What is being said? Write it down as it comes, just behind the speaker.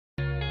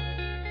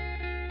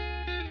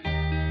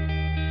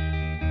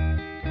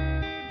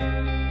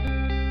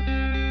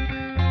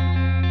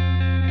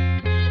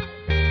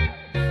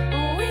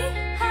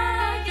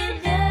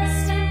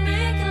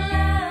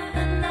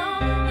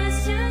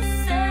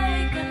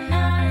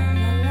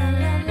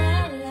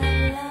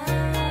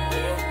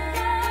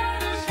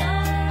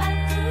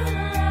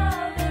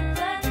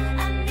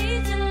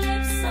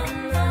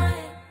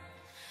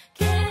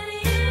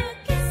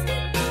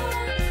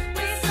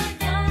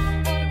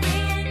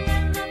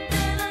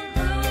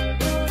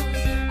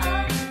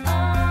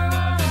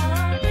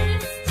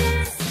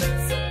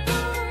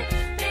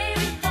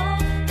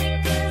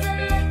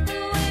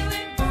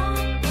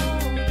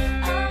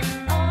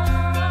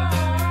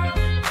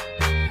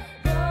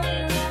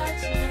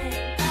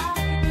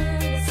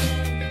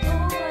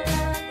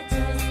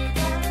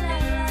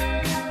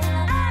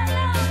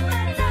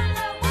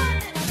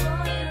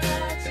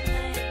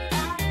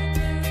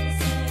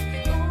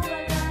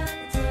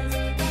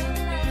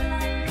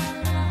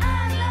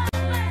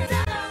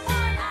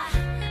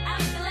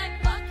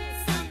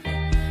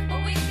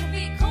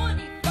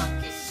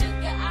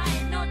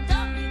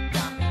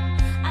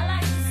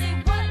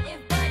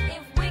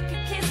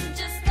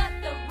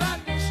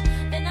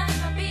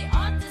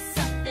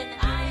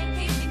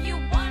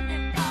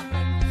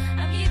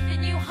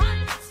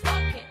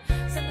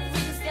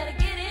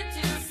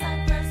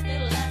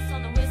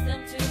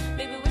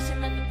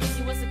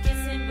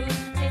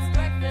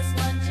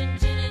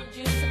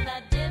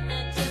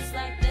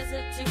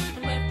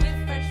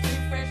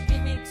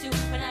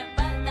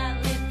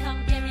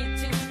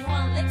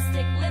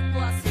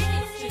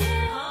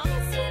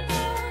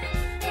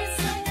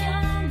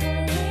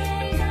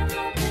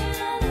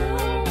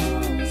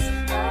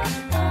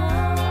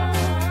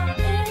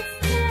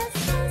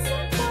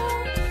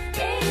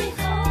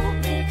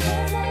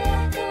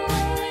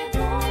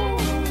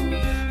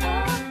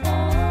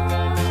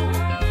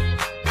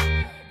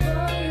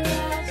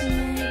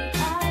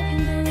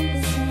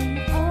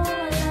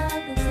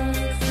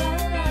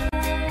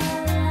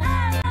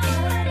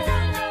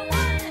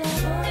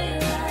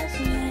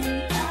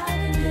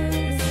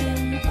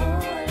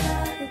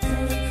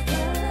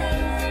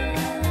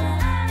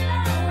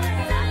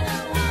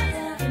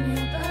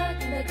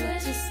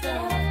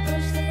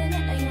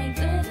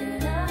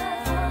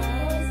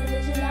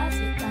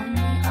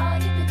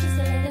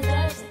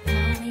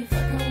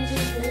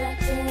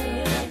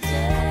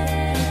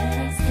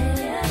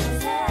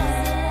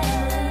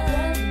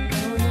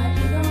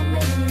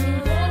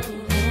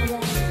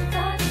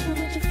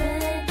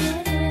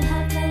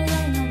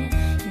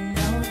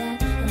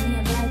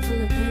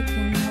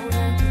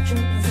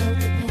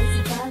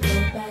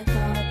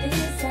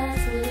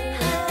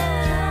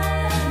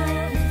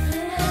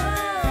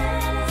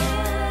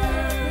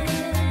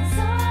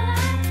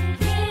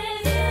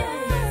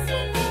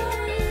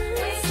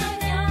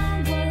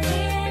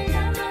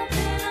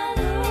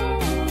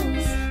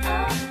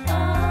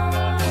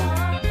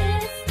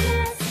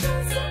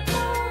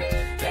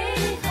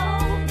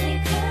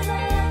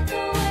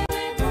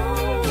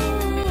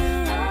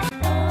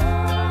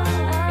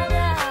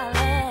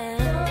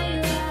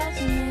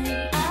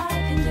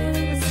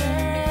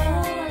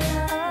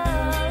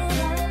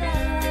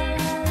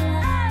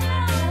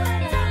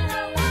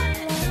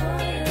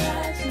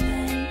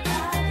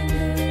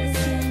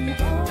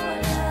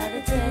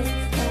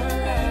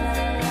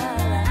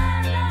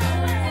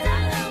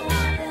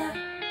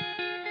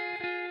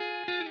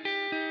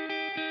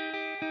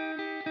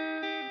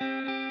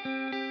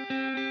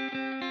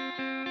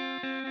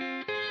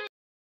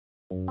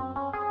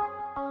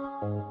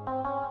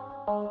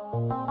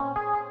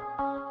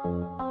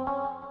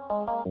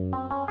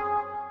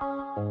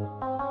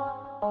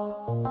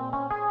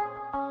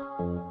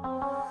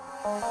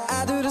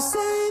I do the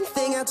same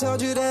thing. I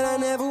told you that I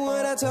never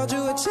would. I told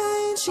you I'd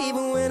change,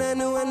 even when I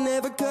knew I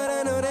never could.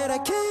 I know that I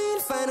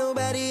can't find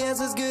nobody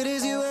else as good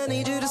as you. I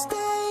need you to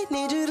stay,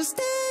 need you to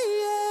stay.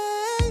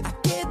 Yeah. I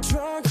get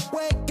drunk,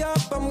 wake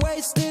up, I'm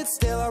wasted.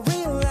 Still I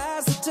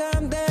realize the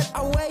time that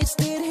I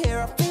wasted here.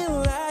 I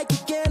feel like you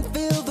can't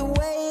feel the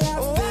way I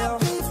feel. I'll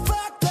be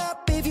fucked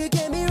up if you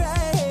get me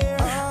right here.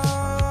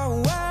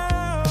 Oh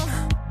wow,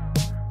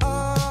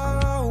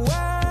 oh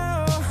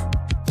wow,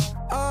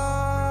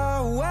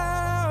 oh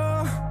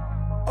wow.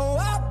 Oh,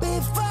 I'll be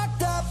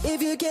fucked up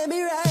if you get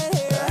me right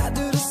here. I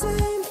do the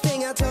same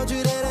thing. I told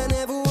you that I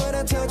never would.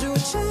 I told you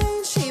I'd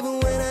change, even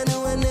when I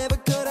knew I never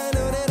could. I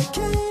know that I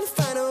can't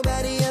find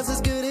nobody else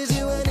as good as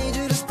you. I need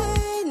you to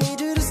stay,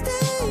 need you to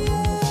stay.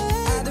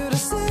 Yeah. I do the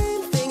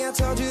same thing. I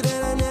told you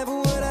that I never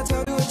would. I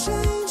told you I'd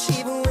change,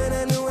 even when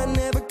I knew I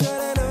never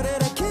could. I know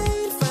that I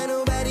can't find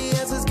nobody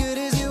else as good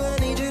as you. I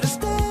need you to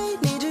stay,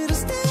 need you to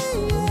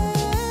stay.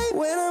 Yeah.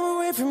 When I'm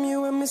away from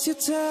you, I miss your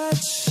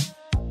touch.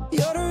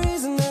 You're the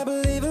reason I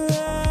believe in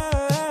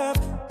love.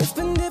 It's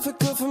been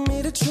difficult for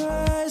me to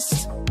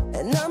trust,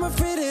 and I'm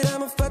afraid that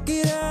I'ma fuck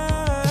it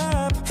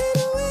up. Ain't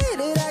no way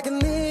that I can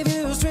leave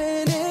you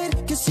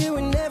stranded, 'cause you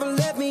would never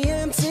let me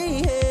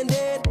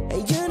empty-handed.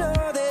 And you know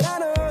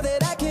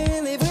that I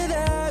can't live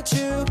without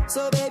you.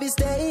 So baby,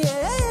 stay.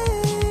 Yeah.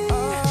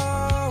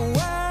 Oh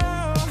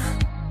wow,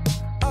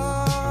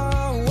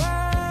 oh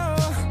wow,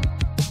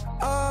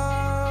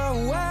 oh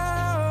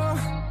wow.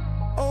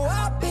 Oh,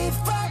 I'll be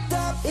fucked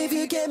up if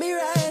you get me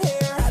right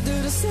here. I do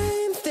the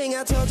same thing.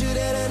 I told you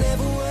that I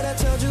never would. I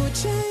told you I'd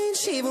change,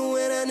 even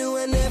when I knew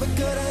I never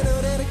could. I know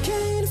that I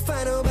can't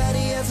find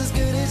nobody else as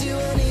good as you.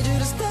 I need you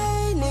to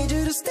stay, need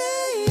you to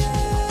stay.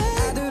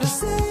 Yeah. I do the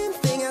same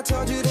thing. I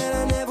told you that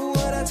I never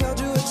would. I told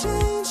you I'd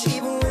change,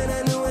 even when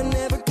I knew I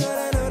never could.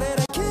 I know that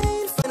I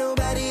can't find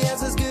nobody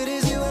else as good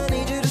as you. I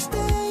need you to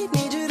stay,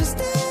 need you to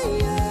stay.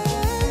 Yeah.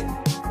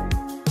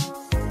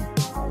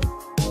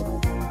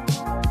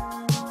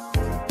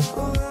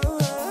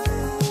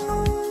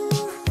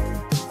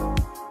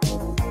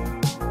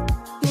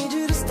 Need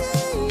you to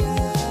stay.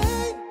 Yeah.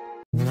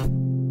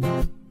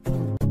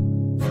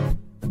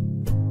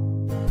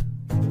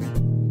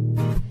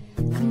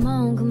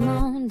 Come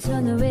on,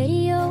 turn the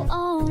radio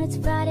on. It's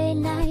Friday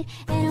night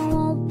and I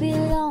won't be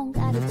long.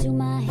 Gotta do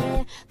my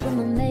hair, put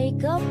my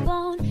makeup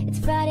on. It's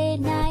Friday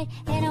night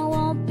and I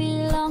won't be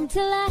long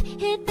till I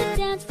hit the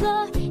dance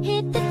floor,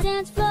 hit the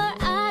dance floor.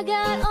 I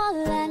got all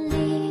I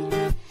need.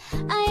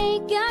 I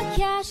ain't got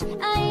cash,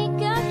 I ain't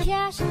got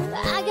cash, but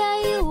I got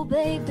you,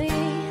 baby.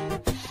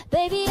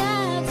 Baby,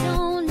 I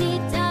don't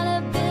need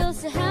dollar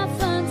bills to have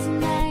fun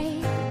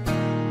tonight.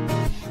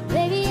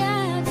 Baby,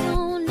 I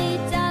don't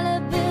need dollar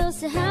bills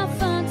to have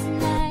fun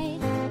tonight.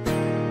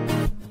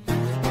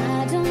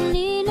 I don't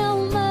need no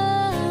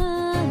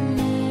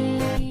money,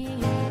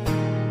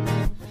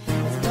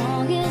 as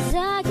long as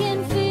I can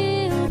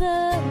feel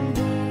the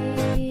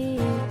beat.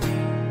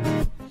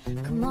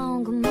 Come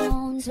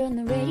on, turn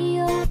the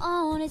radio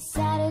on. It's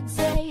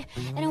Saturday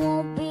and I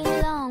won't be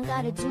long.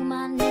 Gotta do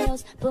my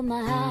nails, put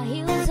my high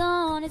heels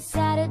on. It's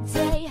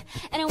Saturday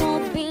and I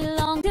won't be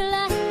long till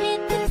I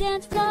hit the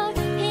dance floor,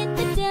 hit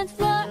the dance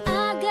floor.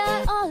 I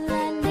got all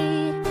I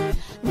need.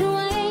 No,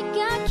 I ain't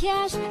got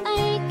cash, I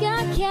ain't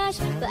got cash,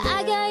 but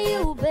I got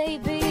you,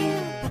 baby.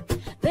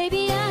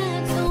 Baby, I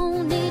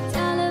don't need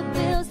dollar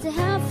bills to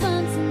have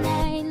fun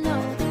tonight, no.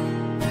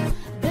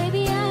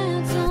 Baby,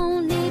 I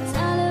don't need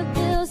dollar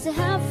bills to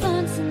have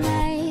fun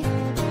tonight.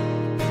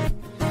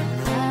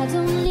 I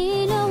don't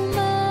need no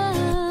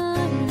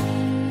money,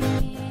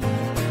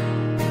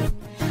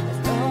 as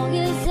long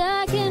as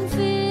I can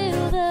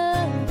feel the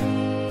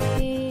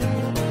beat.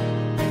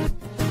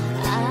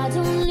 I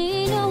don't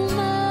need no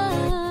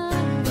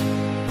money,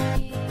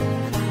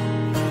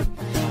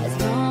 as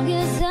long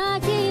as I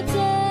keep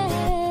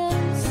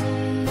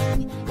dancing.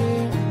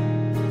 Yeah.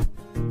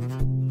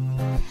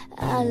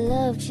 I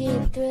love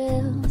cheap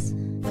thrills,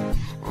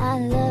 I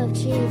love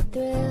cheap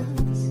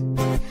thrills,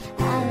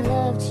 I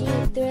love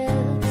cheap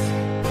thrills,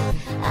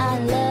 I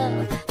love.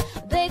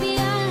 Baby,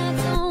 I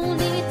don't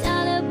need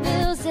dollar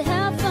bills to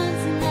have fun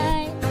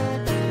tonight.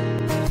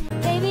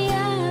 Baby,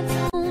 I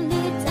don't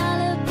need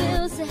dollar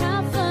bills to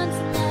have fun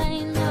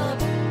tonight, no.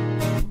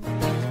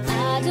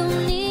 I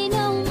don't need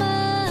no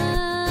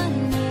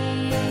money,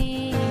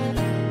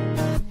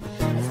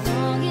 as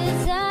long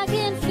as I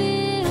can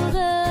feel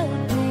the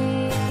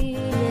beat.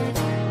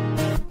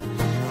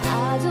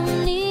 I don't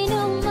need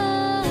no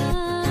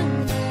money,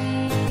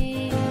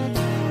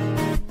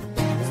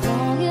 as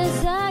long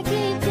as I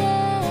keep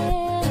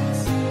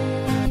dancing.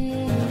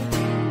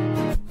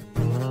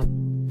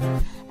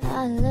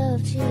 I love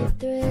cheap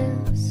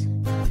thrills,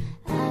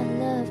 I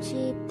love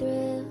cheap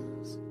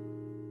thrills.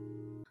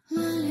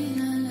 La li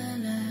la la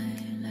la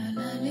la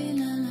la li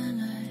la la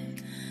la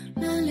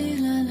la li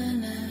la la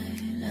la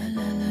la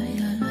la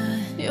la la.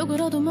 io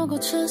그래도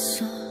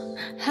먹어쳤어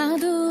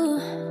하도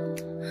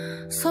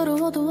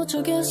서러워도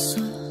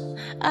어쩌겠어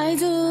I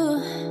do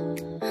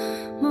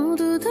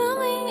모두 다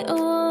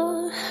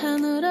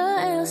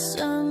미워하느라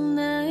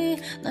애썼네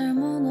날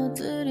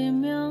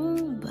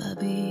무너뜨리면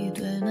밥이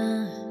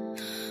되나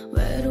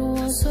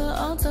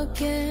외로워서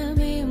어떻게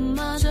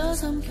미움마저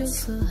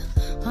삼켰어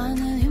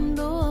화낼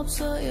힘도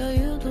없어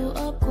여유도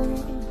없고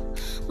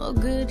뭐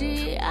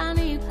그리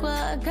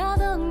아니과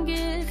가던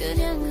길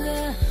그냥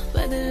가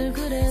왜들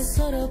그래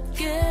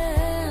서럽게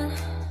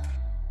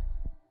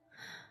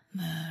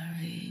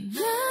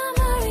Maria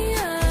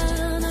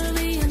Maria 널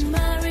위한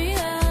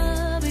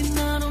Maria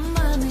빛나는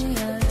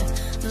맘이야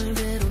널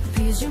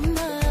괴롭히지 마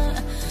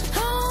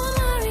Oh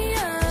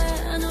Maria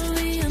널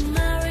위한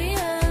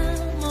Maria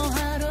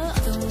뭐하러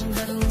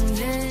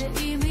아둥바둥대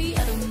이미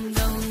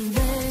아름다운데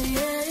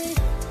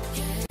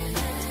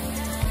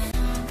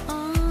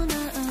Oh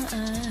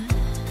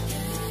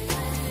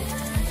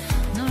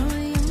널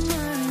위한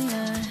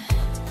Maria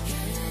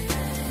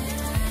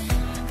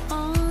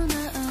Oh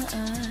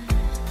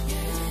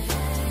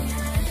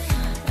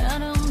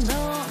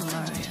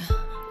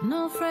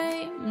No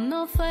frame,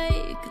 no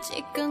fake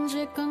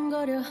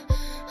찌끈찌끈거려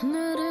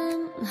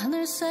하늘은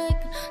하늘색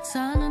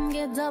사는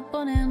게 다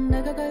뻔해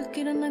내가 갈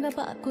길은 내가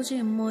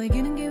바꾸지 뭐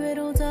이기는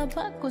기회로 다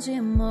바꾸지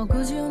뭐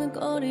굳이 오는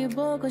거리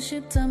보고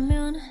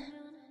싶다면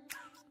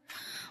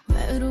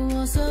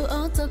외로워서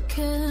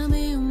어떻게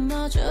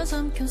미움마저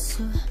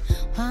삼켰어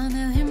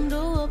화낼 힘도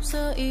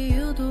없어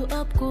이유도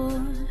없고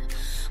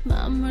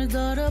맘을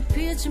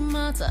더럽히지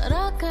마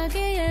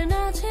따라가기엔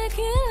아직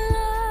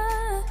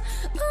일러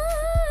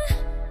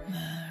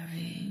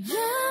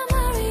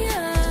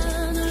Maria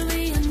널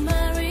위한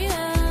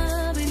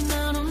Maria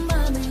빛나는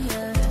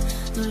맘이야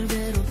널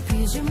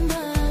괴롭히지 마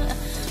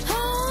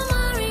Oh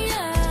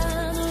Maria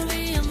널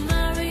위한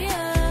Maria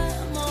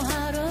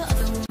뭐하러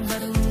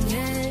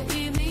아둥바둥해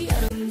이미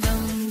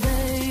아름다운데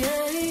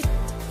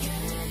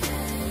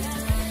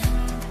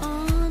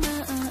Oh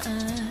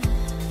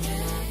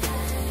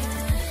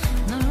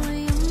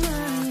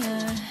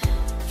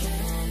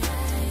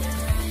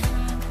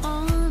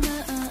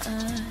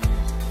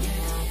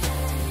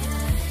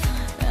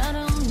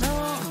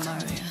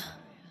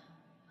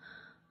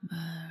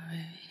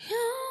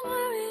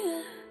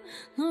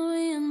널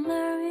위한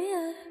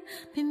Maria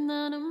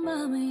빛나는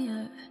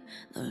맘이야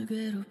널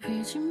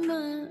괴롭히지 마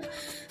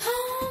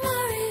Oh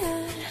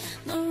Maria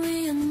널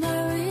위한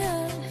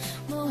Maria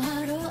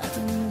뭐하러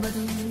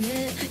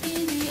아둥바둥해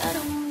이미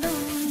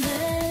아름다운데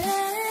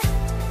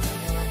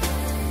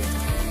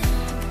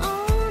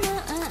Oh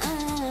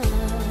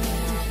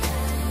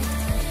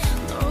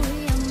널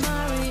위한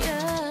Maria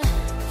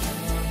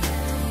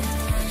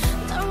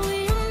널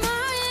위한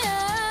Maria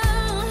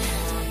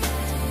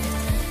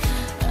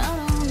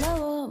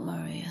아름다워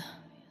Maria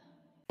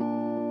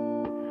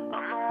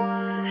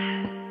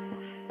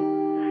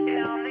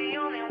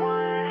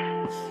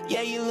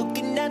Yeah, you're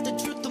looking at the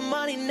truth, the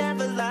money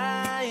never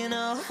lie, you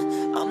know.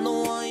 I'm the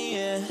one,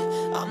 yeah,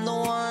 I'm the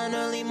one.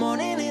 Early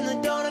morning in the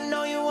dawn, I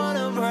know you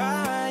wanna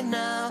ride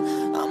now.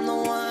 I'm the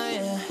one,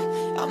 yeah,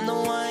 I'm the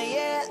one,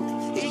 yeah.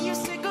 And you're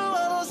sick of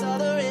all those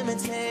other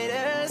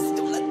imitators.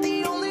 Don't let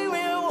the only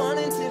real one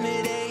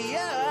intimidate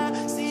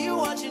ya. See you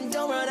watching,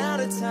 don't run out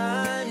of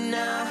time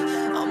now.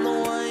 I'm the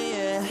one,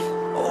 yeah.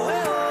 Oh,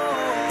 hey,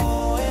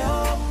 oh, hey,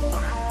 oh,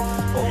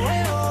 oh,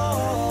 hey, oh.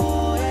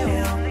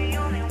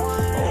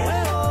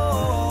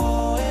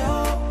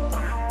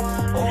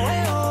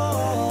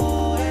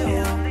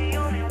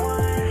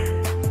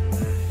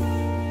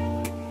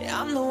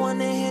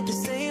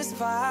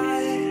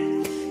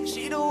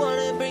 She the one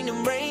that bring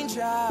them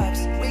raindrops.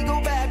 We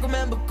go back,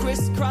 remember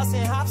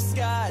crisscrossing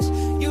hopscotch.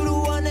 You the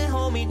one that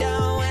hold me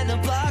down when the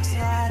block's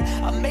hot.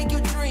 I make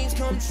your dreams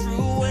come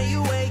true when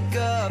you wake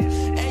up.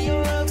 And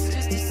your looks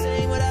just the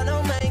same without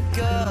no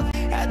makeup.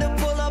 Had to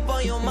pull up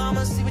on your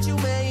mama, see what you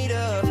made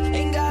of.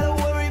 Ain't gotta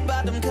worry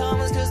about them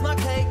commas, cause my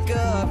cake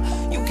up.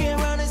 You can't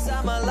run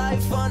inside my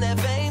life on that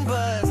vain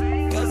buzz.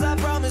 Cause I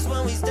promise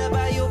when we step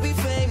out you'll be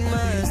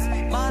famous.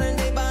 Modern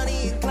day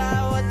Bonnie and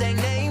Clyde, what they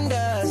named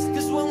us.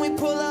 Cause when we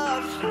pull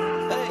up,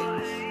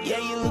 hey, yeah,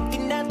 you're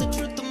looking at the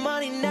truth, the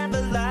money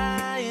never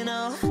lie, you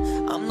know.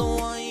 I'm the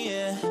one,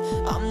 yeah,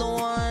 I'm the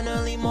one.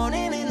 Early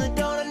morning in the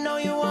dawn, I know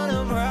you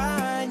wanna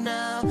ride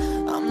now.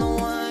 I'm the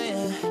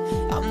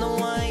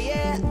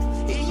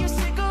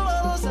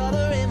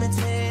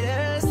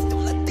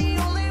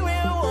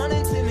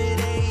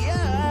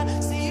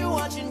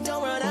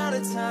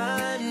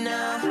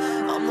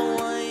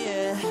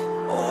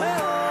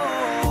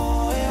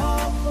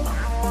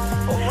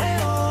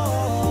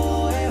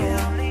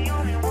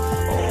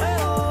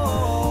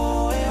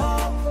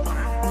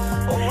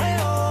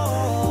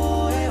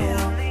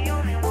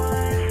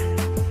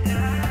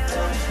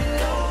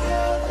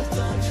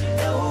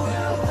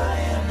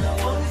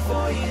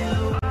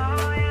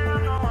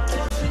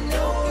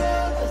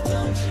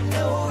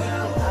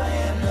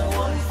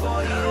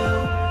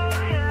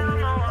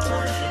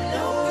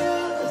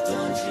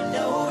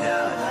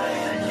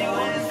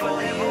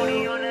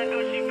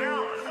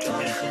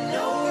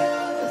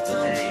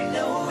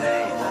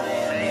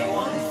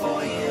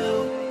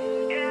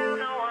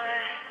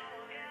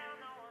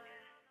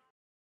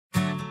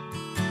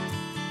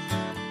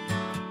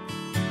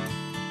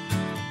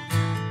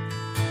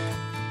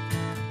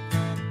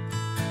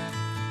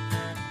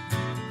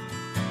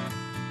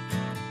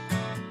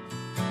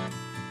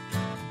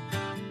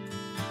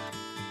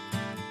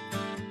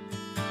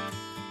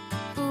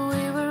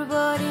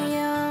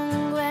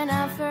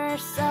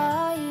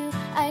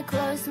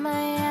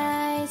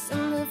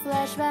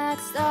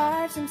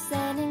I'm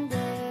standing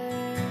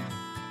there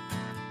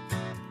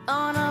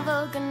on a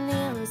Vulcan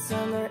in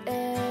summer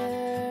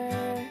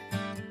air.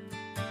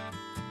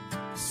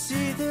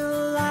 See the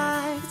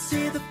lights,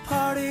 see the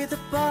party, the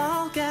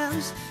ball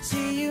gowns.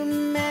 See you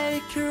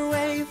make your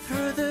way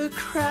through the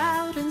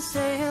crowd and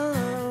say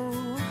hello.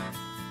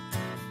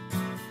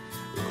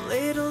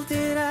 Little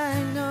did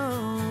I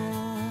know,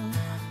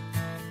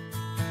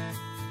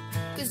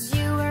 'cause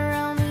you were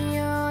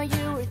Romeo,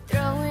 you were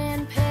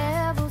throwing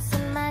pebbles,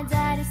 and my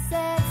daddy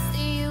said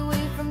stay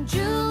away from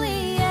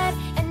Juliet.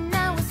 And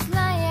I was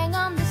lying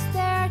on the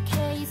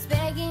staircase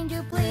begging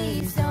you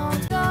please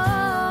don't go.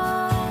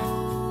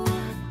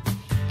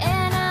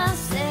 And I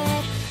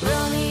said,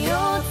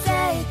 Romeo,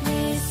 take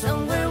me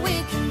somewhere we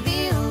can be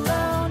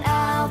alone.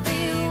 I'll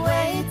be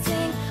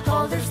waiting,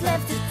 all there's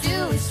left to do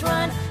is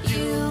run.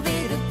 You'll be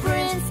the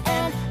prince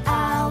and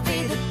I'll be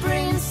the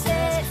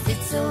princess.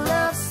 It's a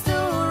love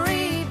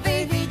story,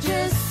 baby,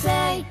 just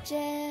say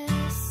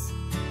yes.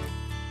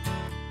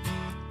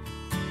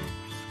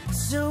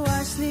 so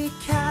I sneak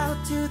out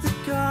to the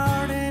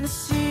garden to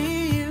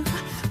see you.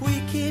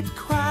 We keep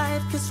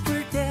quiet 'cause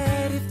we're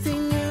dead if they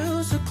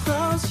knew, so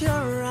close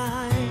your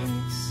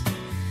eyes.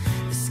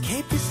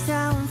 Escape this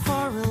town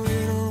for a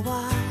little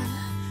while.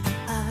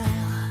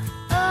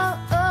 Oh,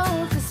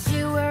 oh, 'cause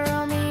you were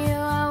Romeo,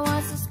 I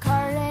was a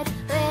scarlet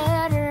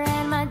letter.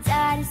 And my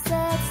daddy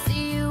said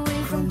stay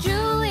away from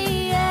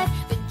Juliet.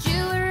 But you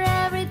were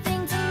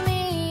everything to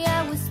me, I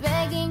was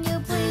begging you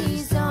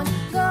please don't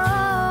go.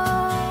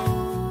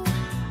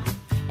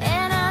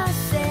 And I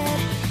said,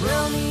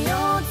 Romeo,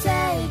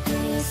 take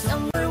me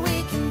somewhere we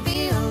can be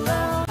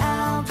alone.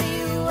 I'll be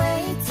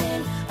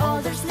waiting, all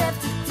there's left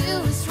to do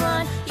is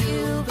run.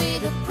 You'll be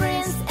the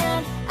prince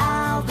and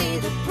I'll be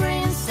the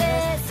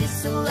princess.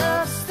 It's a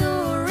love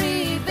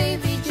story,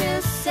 baby,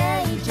 just say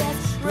yes.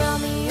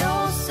 Romeo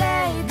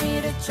saved me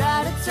to try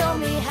to tell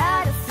me how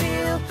to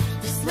feel.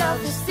 This love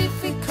is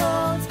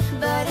difficult,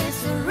 but it's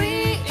for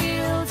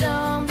real.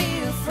 Don't be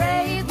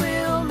afraid,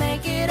 we'll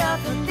make it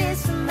up in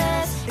this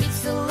mess.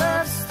 It's a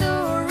love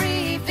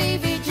story,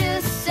 baby,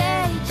 just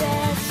say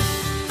yes.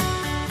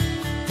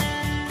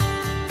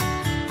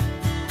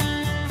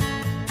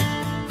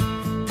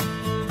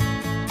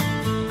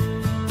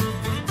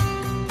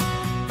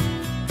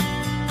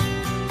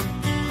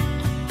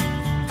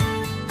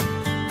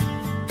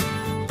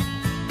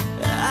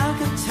 I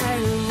got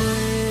tired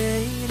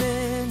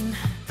waiting,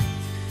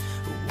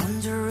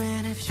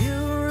 wondering if you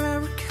were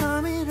ever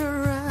coming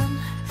around.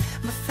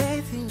 My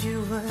faith in you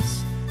was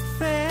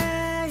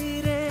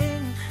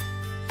fading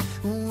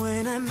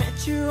when I met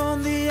you on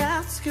the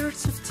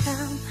outskirts of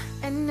town.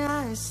 And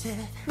I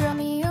said,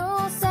 Romeo,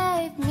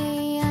 save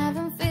me, I've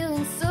been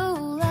feeling so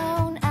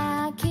alone.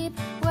 I keep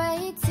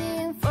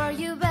waiting for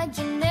you, but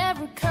you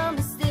never come.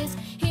 Is this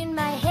in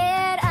my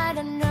head? I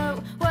don't know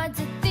what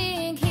to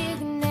think. He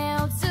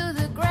nailed to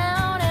the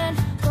ground and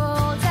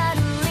pulled out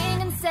a ring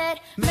and said,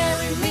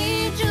 marry me,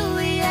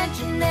 Juliet,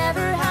 you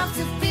never have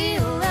to be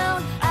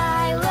alone.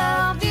 I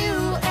love you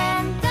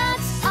and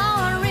that's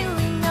all I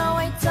really know.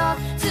 I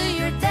talked to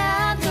your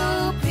dad, go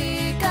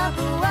pick up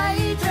a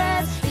white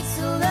dress. It's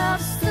a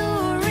love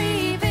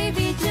story,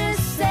 baby,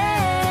 just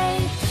say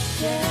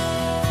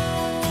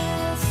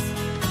yes.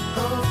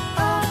 Oh,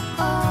 oh,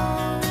 oh.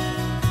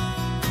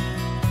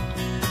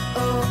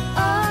 Oh,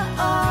 oh,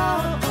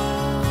 oh,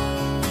 oh.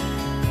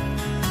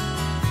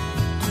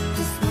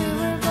 'Cause we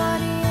were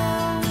both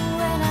young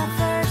when I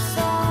first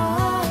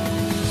saw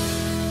you.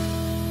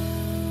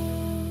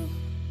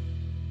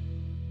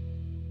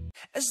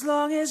 as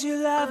long as you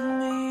love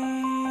me,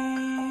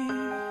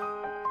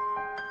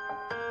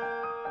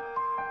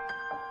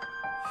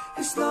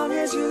 as long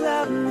as you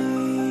love me,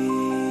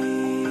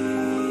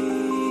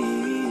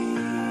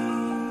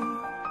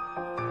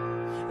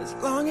 as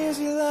long as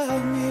you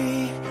love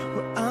me.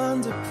 We're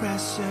under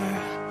pressure,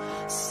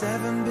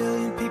 7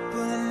 billion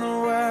people in the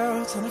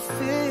world trying to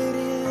fit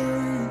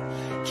in.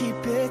 Keep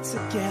it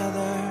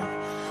together,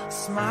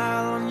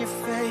 smile on your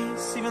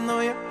face even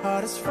though your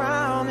heart is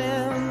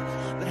frowning.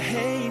 But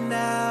hey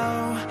now,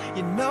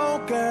 you know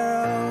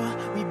girl,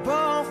 we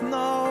both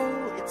know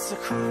it's a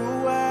cruel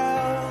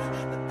world.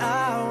 But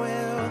I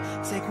will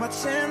take my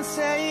chance,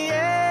 say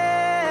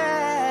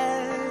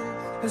yes.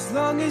 As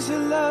long as you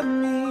love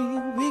me,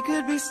 we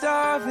could be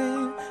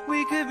starving,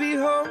 we could be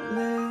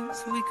homeless,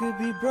 we could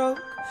be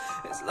broke.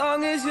 As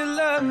long as you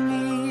love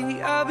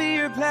me, I'll be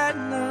your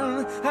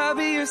platinum, I'll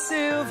be your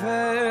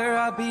silver,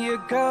 I'll be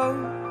your gold.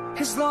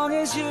 As long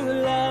as you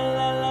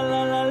love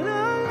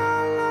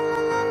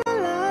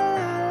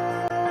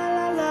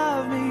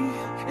me,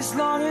 as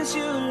long as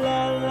you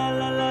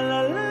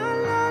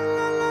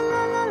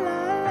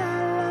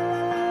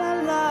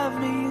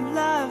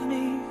love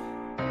me,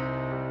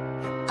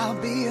 I'll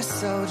be a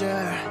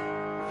soldier,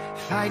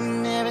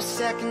 fighting every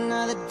second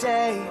of the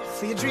day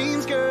for your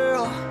dreams,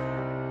 girl.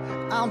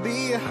 I'll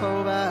be a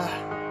hover,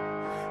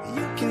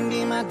 you can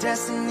be my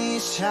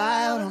destiny's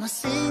child. I'm a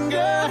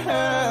single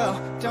girl,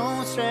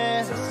 don't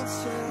stress,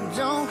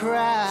 don't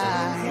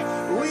cry.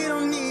 We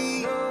don't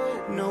need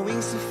no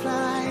wings to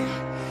fly,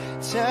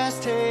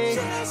 Just take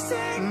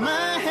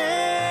my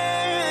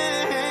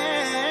hand.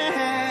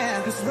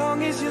 As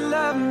long as you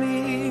love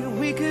me,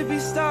 we could be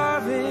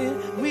starving,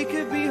 we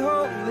could be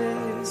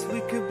homeless, we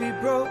could be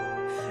broke.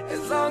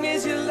 As long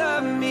as you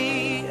love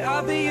me,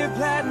 I'll be your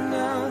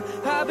platinum,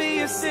 I'll be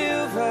your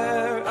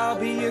silver, I'll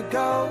be your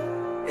gold.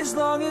 As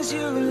long as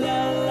you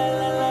love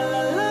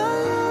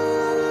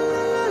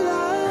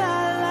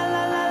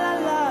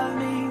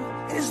me.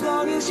 As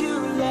long as you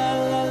love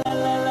me.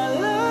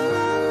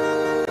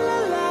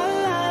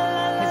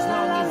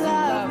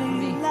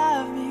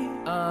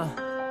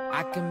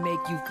 I can make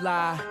you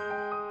fly,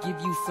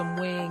 give you some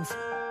wings.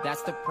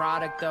 That's the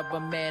product of a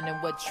man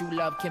and what true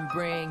love can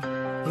bring.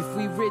 If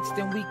we rich,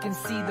 then we can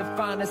see the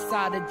finer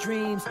side of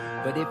dreams.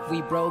 But if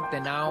we broke,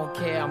 then I don't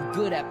care, I'm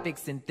good at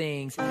fixing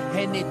things.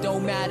 And it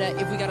don't matter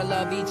if we gotta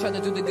love each other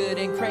through the good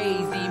and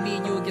crazy. Me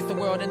and you against the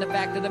world, and the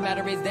fact of the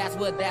matter is that's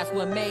what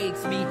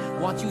makes me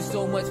want you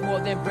so much more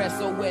than breath.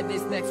 So where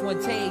this next one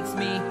takes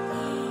me,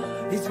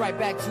 it's right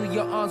back to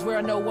your arms where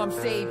I know I'm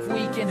safe.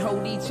 We can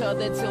hold each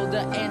other till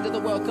the end of the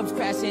world comes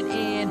crashing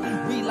in.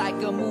 We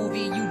like a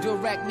movie, you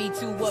direct me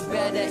to a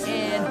better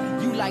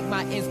end. You like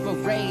my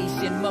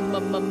inspiration, my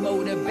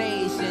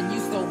motivation. You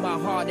stole my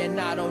heart and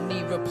I don't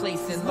need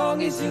replacing. As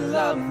long as you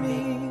love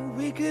me,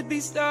 we could be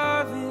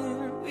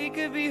starving, we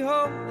could be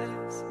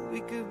homeless,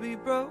 we could be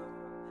broke.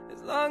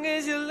 As long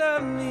as you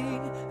love me,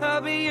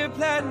 I'll be your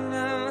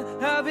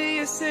platinum, I'll be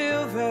your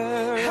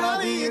silver, I'll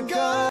be your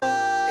gold.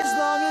 As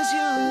long as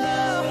you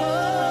love me.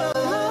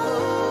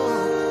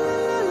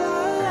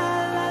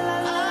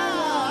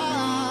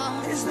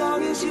 As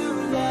long as you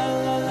love.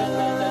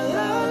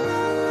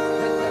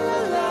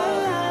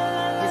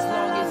 As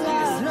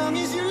long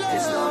as you love.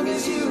 As long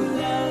as you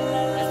love.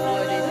 That's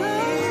what it is.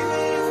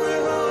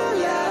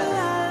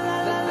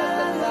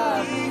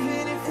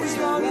 Even if as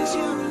long as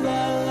you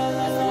love.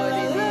 That's what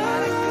it is.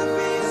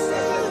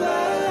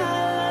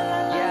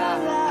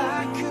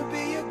 I could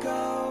be your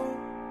goal.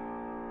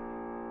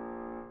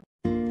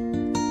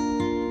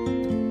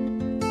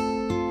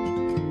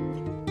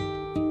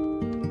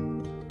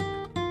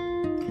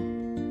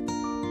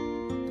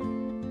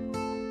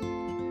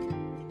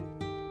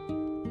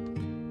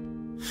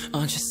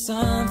 Aren't you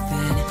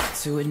something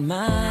to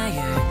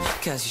admire?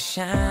 Cause you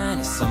shine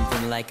as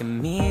something like a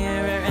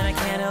mirror, and I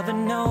can't help but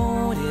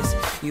notice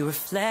you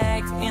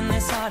reflect in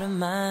this heart of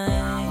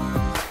mine.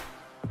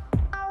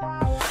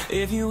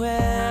 If you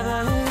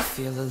ever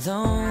feel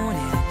alone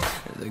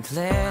and the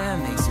glare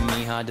makes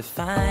me hard to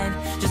find,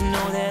 just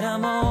know that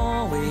I'm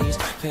always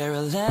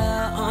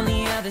parallel on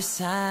the other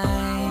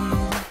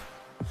side.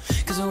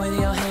 Cause with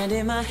your hand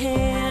in my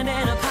hand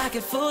and a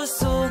pocket full of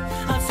soul,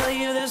 I'll tell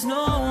you there's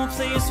no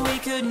place we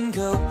couldn't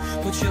go.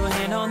 Put your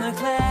hand on the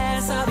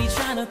glass, I'll be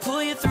trying to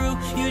pull you through.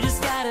 You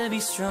just gotta be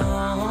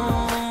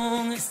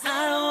strong, cause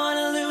I don't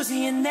wanna lose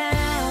you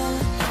now.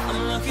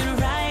 I'm looking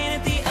right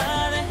at the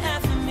other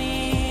half of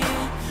me.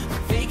 The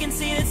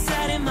vacancy that's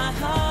sat in my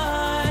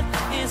heart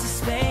is a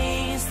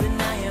space that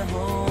now you're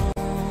home.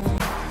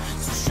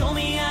 So show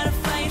me how to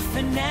fight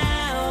for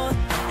now,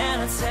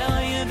 and I'll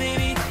tell you,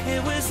 baby,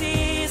 it was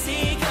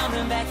easy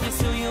coming back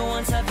into you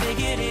once I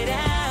figured it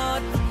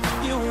out.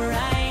 You were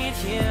right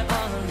here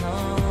all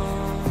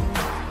along.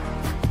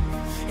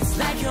 It's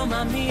like you're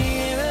my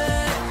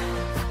mirror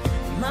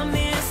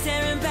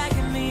staring back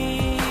at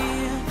me.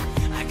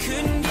 I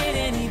couldn't get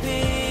any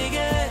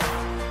bigger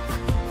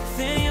with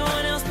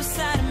anyone else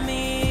beside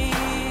me.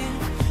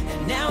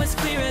 And now it's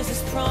clear as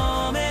this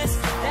promise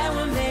that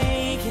we're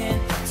making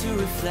two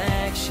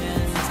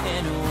reflections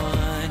in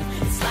one.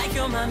 It's like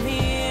you're my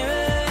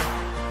mirror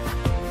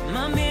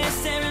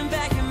staring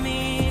back at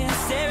me,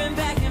 staring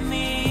back at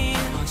me.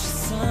 Aren't you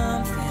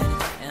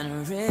something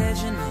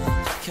original?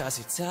 Cause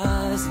it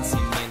doesn't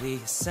seem really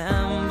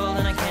assembled,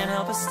 and I can't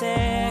help but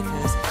stare,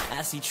 cause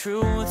I see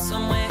truth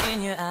somewhere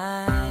in your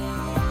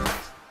eyes.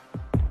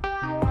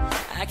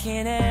 I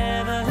can't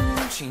ever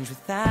change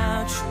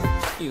without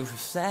you. You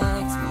reflect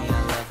me,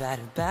 I love that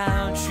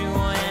about you.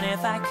 And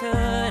if I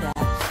could, I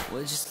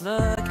would just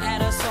look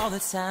at us all the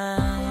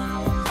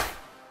time.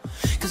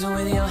 Cause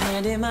with your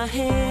hand in my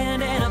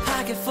hand and a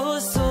pocket full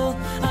of soul,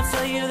 I'll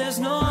tell you there's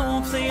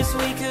no place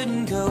we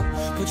couldn't go.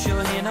 Put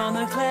your hand on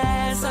the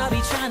glass, I'll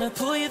be trying to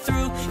pull you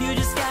through. You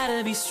just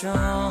gotta be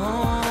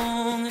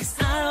strong, cause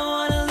I don't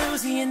wanna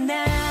lose you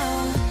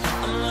now.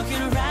 I'm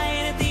looking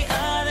right at the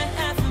other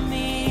half of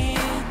me.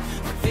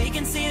 The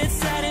vacancy that's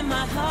sat in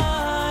my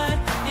heart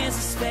is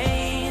a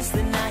space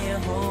that now you're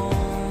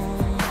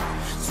home.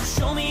 So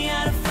show me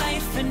how to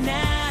fight for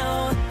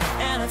now,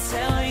 and I'll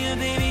tell you,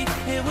 baby,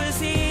 it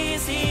was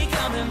easy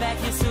coming back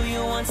here to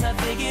you once I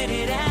figured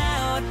it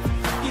out.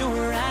 You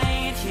were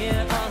right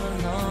here all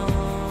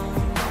along.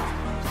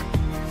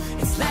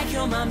 It's like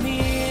you're my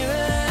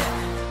mirror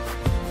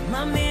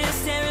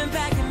staring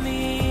back at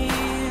me.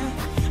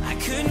 I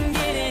couldn't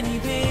get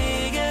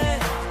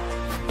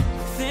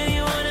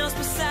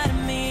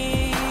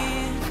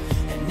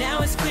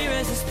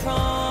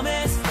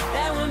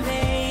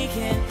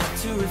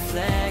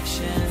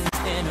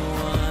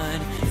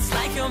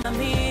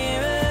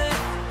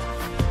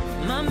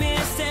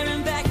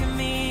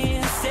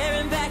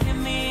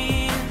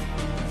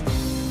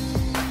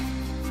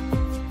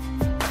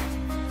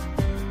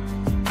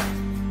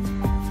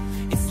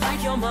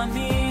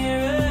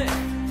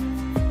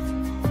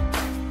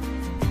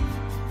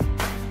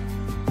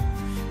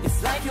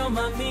like you're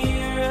my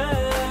mirror.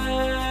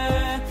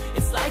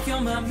 It's like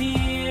you're my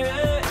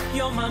mirror.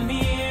 You're my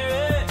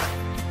mirror.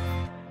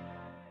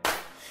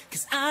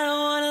 'Cause I don't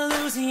wanna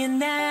lose you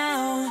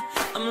now.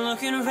 I'm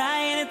looking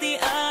right at the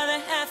other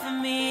half of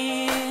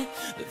me.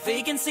 The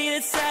vacancy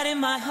that's sat in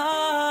my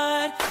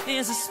heart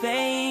is a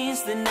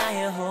space that now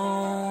you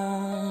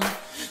hold.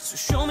 So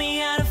show me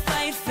how to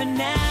fight for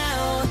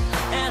now,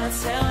 and I'll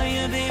tell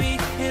you, baby,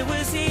 it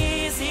was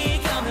easy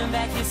coming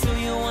back here to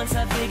you once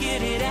I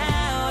figured it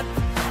out.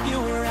 You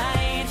were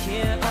right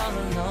here all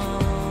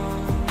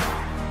along.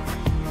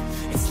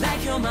 It's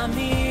like you're my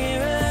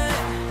mirror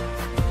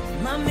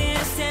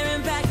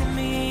staring back at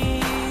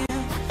me.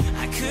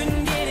 I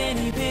couldn't get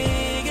any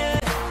bigger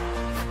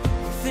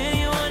with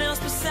anyone else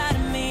beside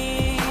of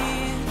me.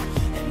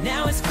 And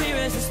now it's clear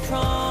as this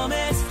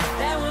promise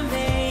that we're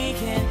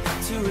making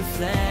two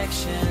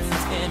reflections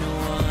in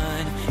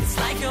one. It's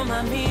like you're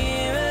my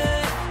mirror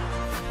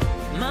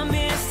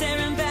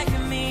staring back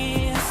at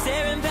me,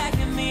 staring back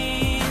at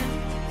me.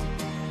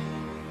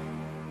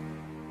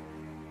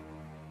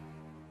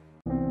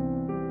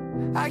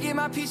 I get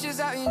my peaches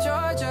out in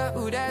Georgia,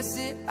 ooh that's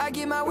it. I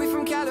get my weed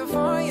from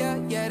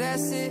California, yeah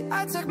that's it.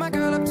 I took my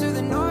girl up to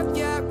the north,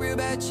 yeah, real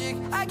bad chick.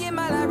 I get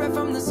my light right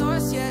from the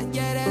source, yeah,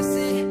 yeah that's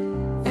it.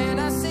 And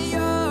I say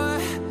you're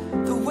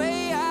the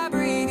way I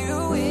breathe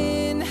you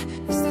in.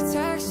 It's the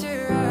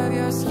texture of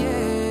your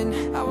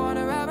skin. I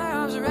wanna wrap my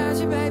arms around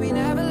you, baby,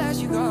 never let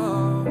you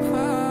go.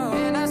 Whoa.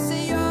 And I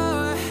say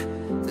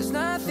there's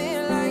nothing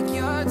like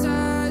your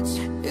touch.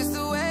 It's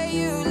the way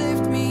you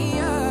lift me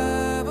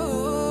up,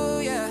 ooh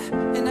yeah.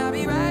 And I'll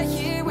be right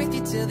here with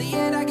you till the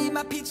end. I get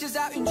my peaches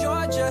out in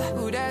Georgia,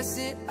 ooh that's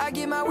it. I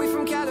get my weed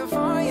from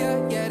California,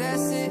 yeah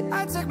that's it.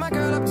 I took my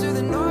girl up to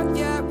the north,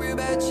 yeah, real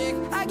bad chick.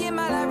 I get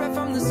my light right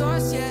from the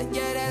source, yeah,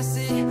 yeah that's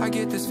it. I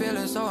get this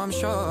feeling so I'm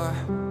sure,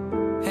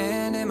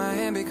 hand in my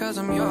hand because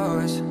I'm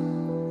yours.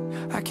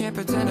 I can't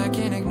pretend I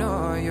can't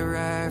ignore you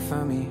right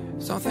from me.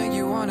 Don't think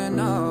you wanna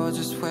know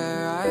just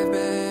where I've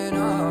been,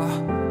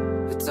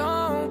 oh. But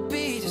don't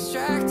be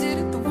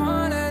distracted, the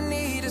one I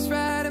need is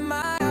right in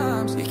my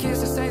arms. Your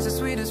kiss stays the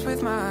sweetest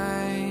with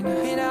mine.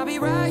 And I'll be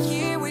right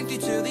here with you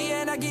till the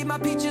end. I get my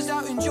peaches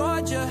out in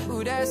Georgia,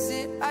 ooh that's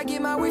it. I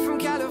get my weed from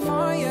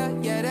California,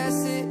 yeah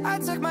that's it. I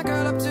took my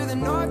girl up to the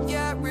north,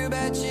 yeah, real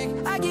bad chick.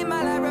 I get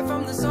my light right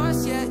from the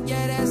source, yeah,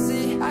 yeah that's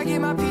it. I get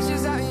my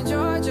peaches out in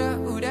Georgia,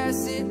 ooh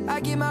that's it. I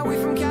get my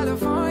weed from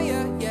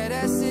California, yeah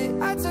that's it.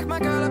 I took my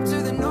girl up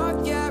to the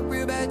north, yeah,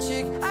 real bad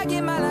chick. I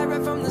get my light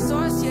right from the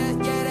source, yeah,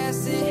 yeah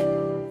that's it.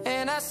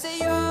 And I say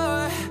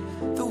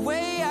you're the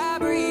way I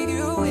breathe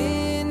you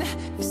in.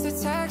 It's the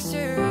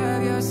texture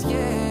of your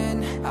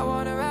skin. I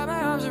wanna wrap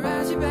my arms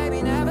around you,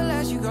 baby, never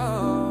let you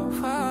go.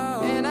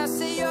 Whoa. And I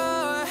say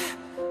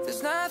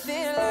there's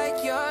nothing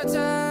like your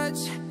touch.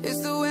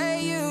 It's the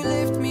way you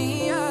lift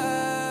me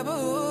up,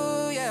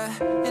 ooh yeah.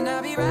 And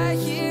I'll be right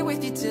here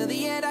with you till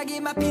the end. I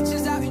get my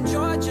peaches out in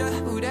Georgia,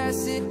 ooh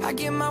that's it. I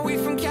get my weed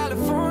from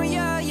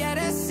California, yeah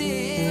that's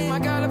it. Took my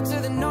girl up to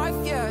the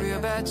north, yeah, real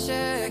bad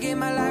chick. I get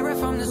my light right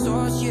from the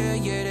source, yeah,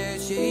 yeah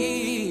that's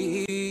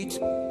it.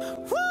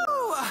 Woo!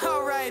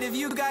 Alright, if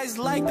you guys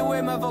like the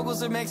way my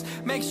vocals are mixed,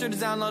 make sure to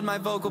download my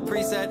vocal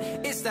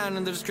preset. It's down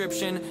in the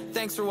description.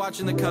 Thanks for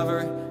watching the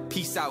cover.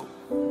 Peace out.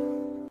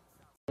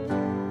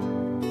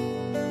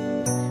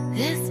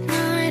 This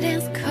night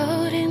is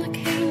cold in the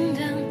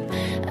kingdom.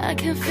 I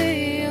can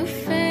feel you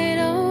fade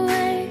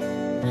away.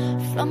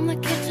 From the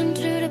kitchen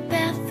to the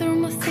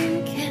bathroom, I'm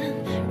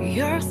thinking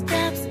your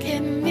steps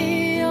keep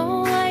me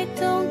away.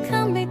 Don't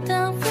cut me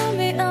down for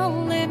me,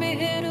 oh, leave me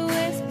here to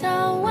waste.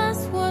 I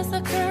once was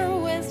a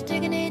girl with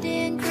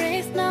dignity and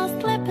grace, now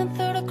slipping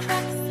through the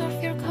cracks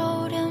of your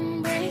cold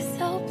embrace.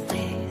 So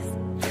please,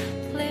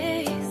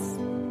 please,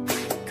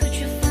 could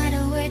you find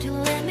a way to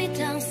let me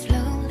down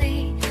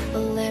slowly? A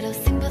little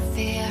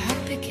sympathy, I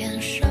hope you can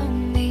show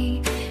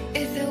me.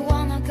 If you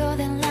wanna go,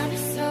 then love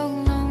is so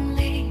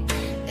lonely.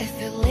 If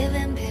you're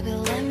leaving, baby,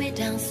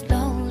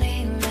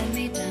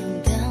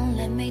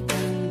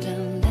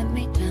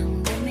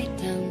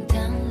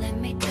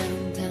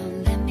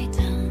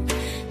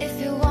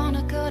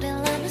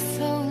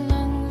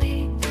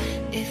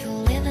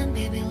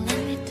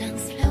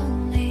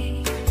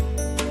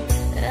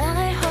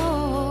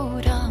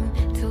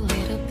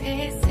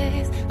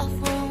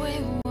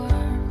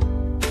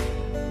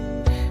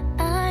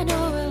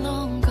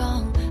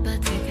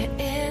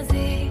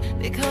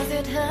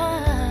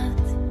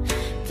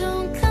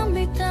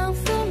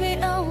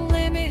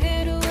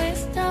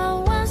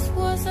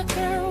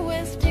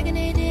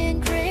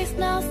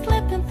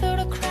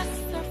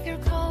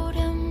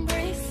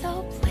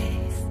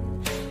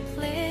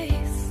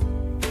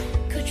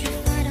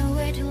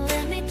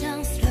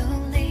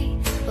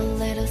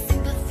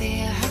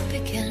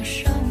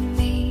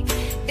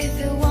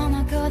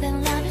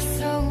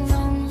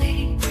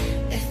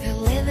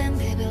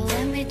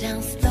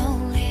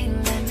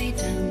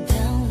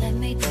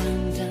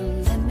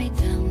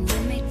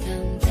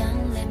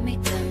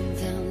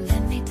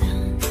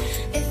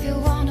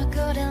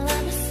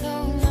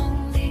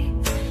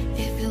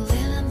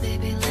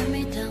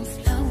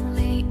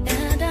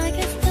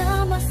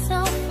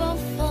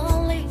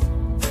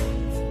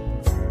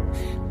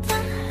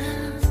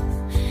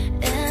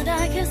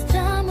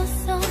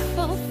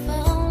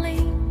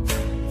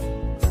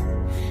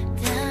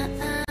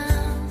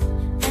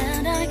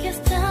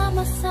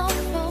 myself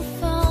from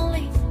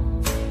falling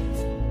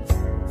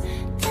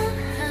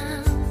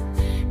down,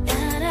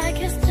 and I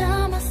can't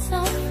stop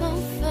myself from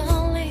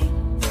falling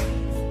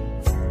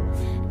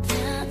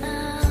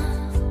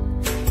down.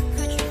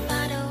 Could you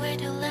find a way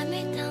to let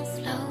me down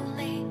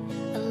slowly?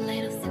 A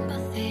little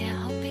sympathy, I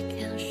hope you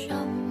can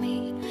show me.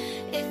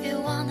 If you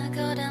wanna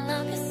go, then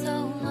I'll be so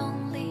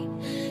lonely.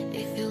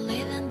 If you're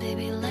leaving,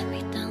 baby, let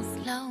me down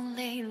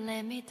slowly.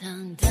 Let me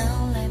down,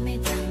 down, let me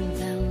down,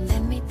 down,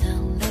 let me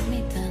down, let me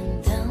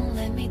down, down,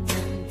 let me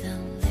down,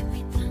 down, let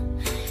me down.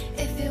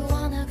 If you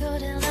wanna go,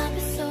 then I'll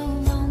be so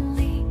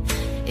lonely.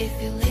 If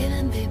you're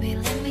leaving, baby,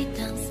 let me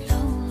down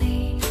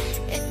slowly.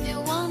 If you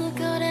wanna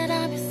go, then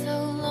I'll be so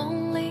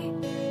lonely.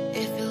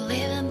 If you're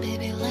leaving,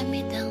 baby, let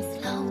me down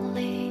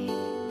slowly.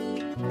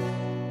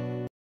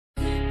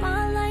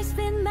 My life's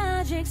been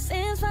magic,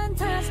 seems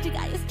fantastic.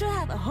 I used to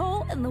have a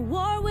hole in the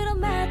wall with a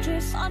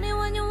mattress. Only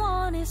when you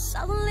want it,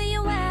 suddenly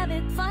you have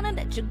it. Finding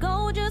that you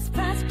go just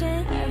past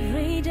it.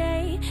 Every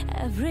day,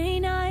 every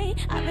night,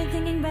 I've been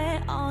thinking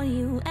back on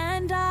you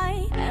and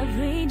I.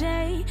 Every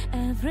day,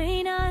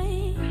 every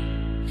night,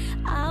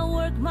 I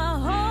work my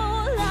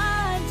whole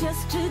life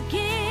just to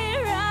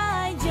get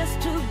right, just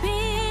to be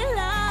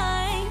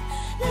like.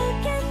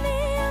 Look at me,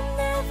 I'm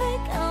never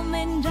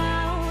coming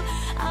down.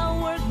 I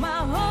work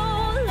my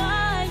whole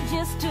life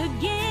just to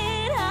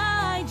get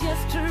high,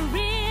 just to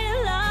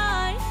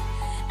realize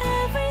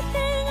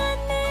everything I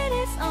need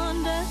is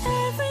under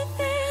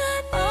everything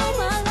I need. All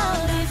my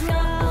love is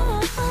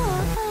gone.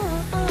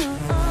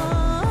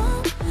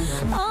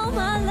 All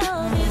my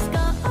love is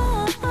gone.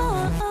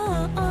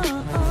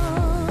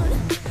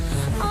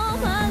 All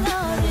my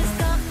love is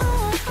gone.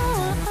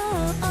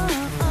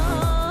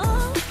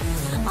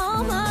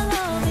 All my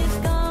love is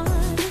gone.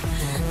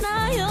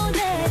 Now you're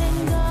dead and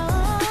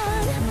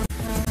gone.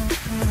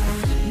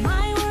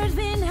 My words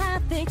been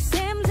haptic,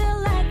 seems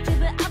electric,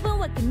 but I've been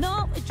waking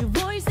up with your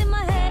voice in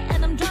my head,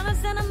 and I'm trying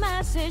to send a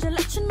message to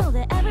let you know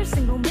that every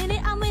single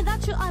minute I'm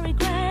without you, I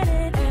regret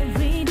it.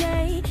 Every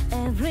day,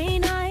 every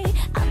night,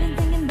 I've been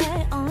thinking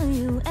back on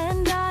you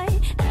and I.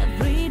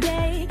 Every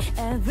day,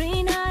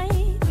 every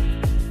night,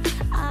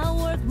 I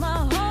work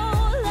my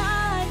whole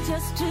life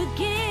just to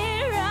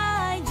get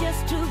right,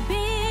 just to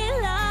be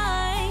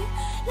like.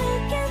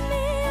 Look at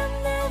me, I'm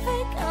never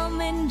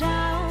coming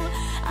down.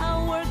 I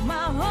work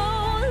my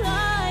whole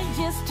life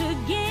just to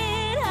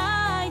get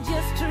high,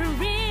 just to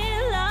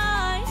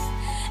realize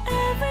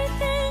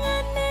everything I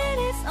need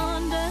is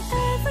under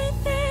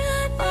everything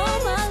I need. All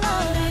my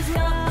love is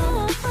gone.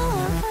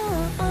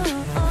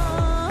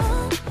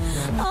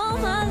 All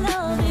my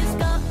love is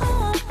gone.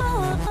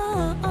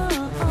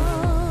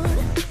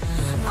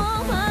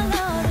 All my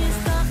love is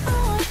gone.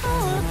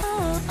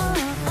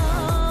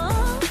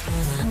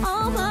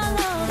 All my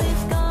love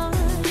is gone.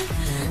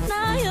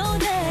 Now you're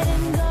dead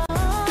and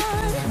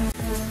gone.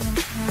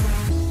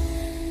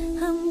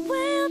 I'm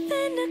way up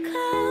in the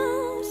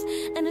clouds,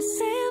 and I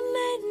say I'm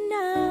made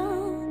now,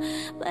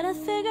 but I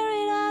figure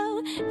it out.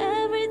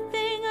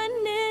 Everything I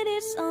need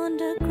is on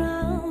the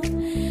ground.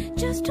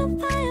 Just to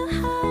buy a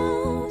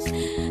house,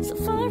 so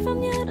far from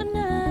you to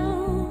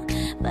now,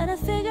 but I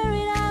figure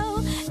it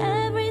out.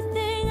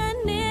 Everything I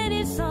need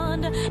is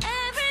on the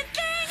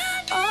everything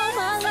I need. All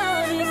my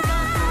love is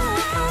gone.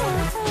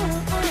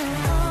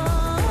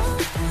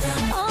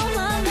 All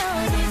my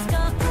love is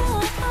gone.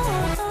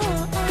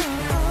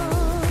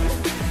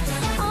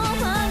 All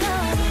my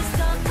love is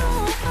gone.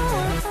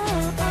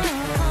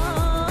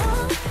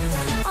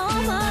 All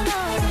my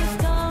love is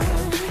gone.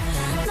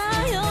 Now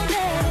you're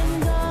dead and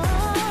gone.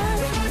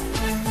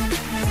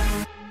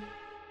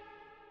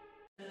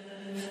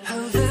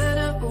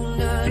 Havana, ooh,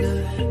 nana.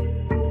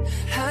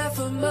 Half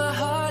of my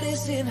heart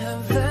is in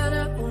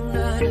Havana, ooh,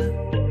 nana.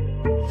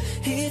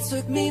 He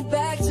took me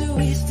back to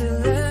East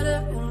Atlanta,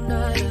 ooh,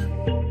 nana.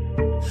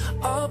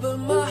 Oh, but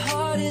my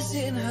heart is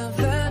in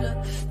Havana.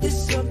 There's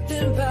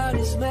something about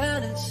his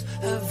manners.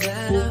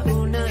 Havana,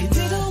 ooh, nana. He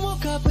didn't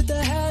walk up, what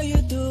the hell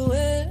you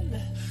doing?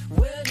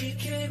 When he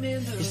came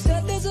in the room, he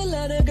said there's a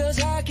lot of girls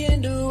I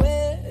can do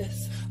it,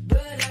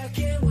 but I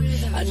can't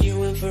win. I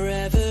knew him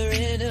forever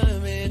in a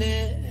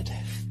minute.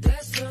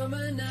 That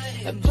summer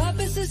night, and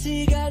Papa says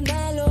he got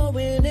Milo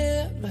in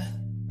him.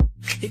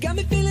 He got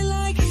me feeling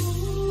like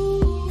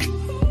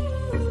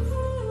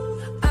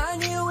I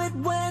knew it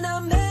when I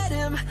met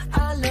him.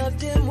 I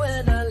loved him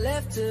when I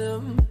left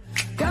him.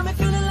 Got me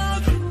feeling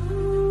like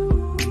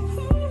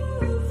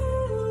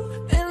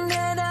and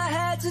then I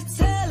had to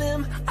tell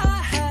him I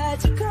had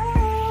to go.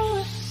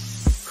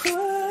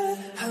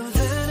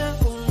 Havana,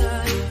 ooh,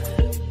 nana.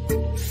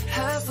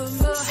 Half of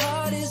my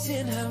heart is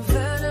in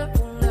Havana,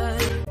 ooh,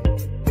 nana.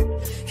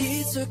 He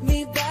took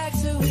me back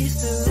to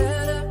East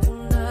Atlanta,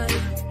 ooh, nana.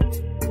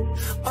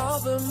 Oh,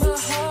 but my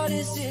heart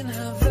is in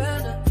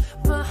Havana.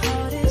 My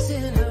heart is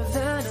in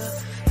Havana,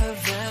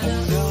 Havana.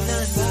 Don't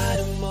I fight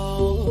 'em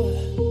all?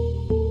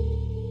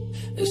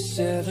 The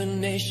Seven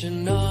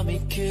Nation Army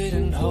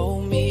couldn't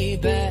hold me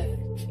back.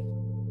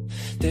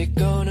 They're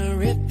gonna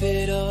rip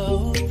it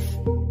off,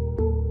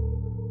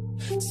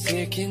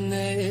 taking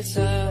their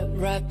time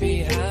right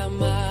behind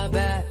my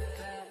back.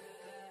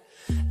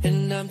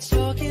 And I'm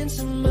talking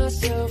to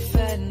myself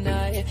at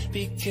night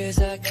because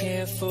I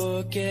can't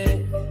forget.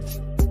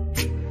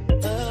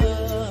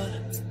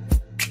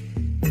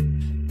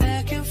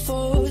 Back and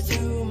forth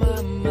through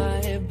my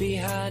mind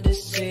behind a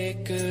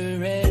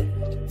cigarette.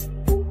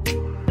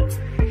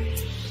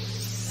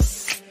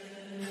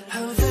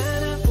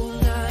 Havana, oh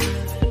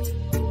night.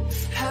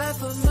 Half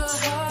of my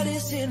heart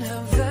is in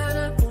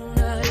Havana, oh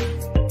night.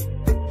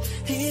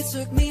 He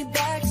took me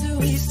back to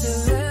East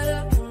Atlanta,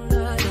 oh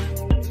night.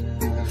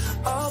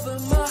 Oh, but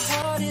my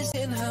heart is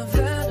in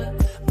Havana.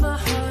 My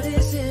heart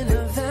is in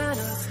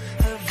Havana,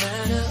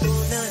 Havana,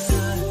 oh night.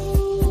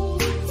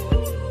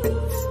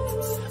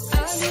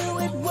 I knew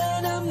it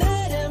when I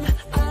met him.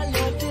 I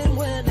loved him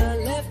when I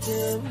left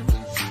him.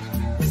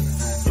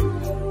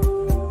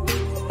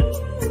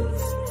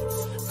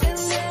 And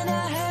then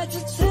I had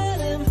to tell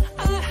him I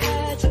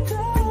had to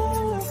go.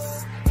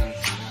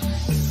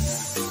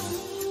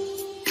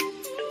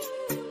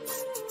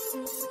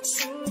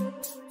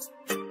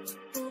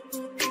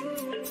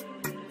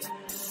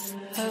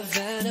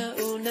 Havana,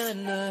 ooh na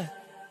na.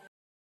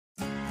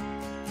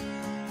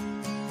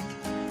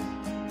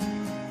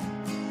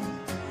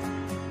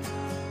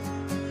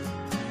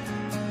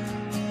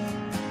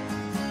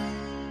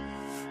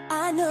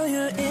 I know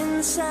you're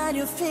inside,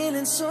 you're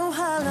feeling so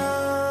hollow.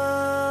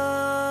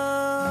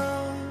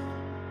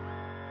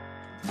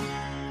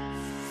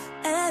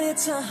 And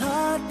it's a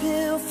hard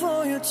pill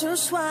for you to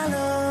swallow.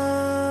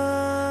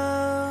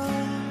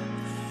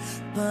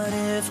 But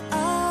if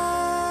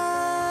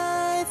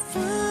I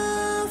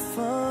fall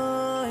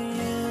for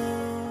you,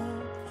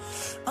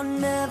 I'll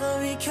never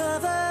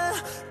recover.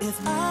 If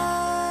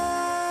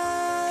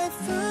I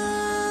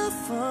fall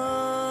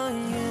for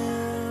you,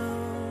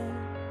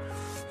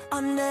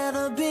 I'll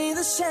never be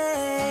the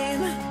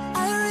same.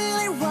 I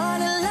really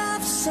wanna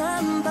love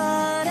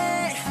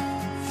somebody.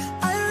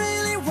 I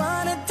really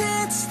wanna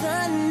dance the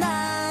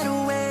night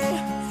away.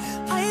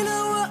 I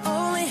know we're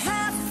only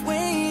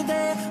halfway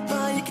there,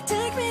 but you can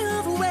take me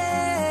all the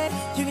way.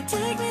 You can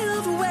take me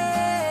all the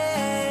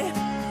way.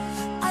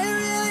 I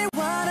really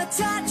wanna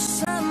touch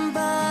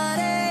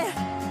somebody.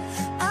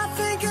 I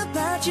think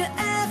about you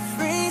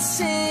every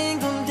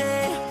single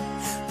day.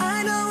 I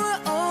know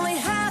we're only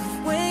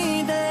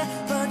halfway there,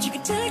 but you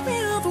can take me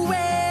all the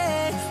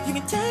way. You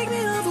can take me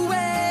all the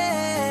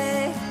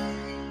way.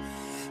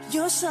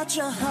 You're such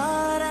a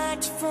hard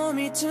act for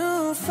me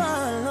to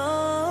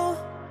follow.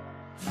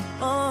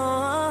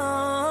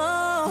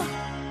 Oh,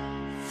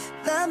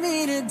 love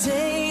me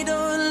today,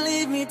 don't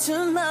leave me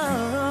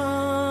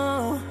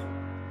tomorrow.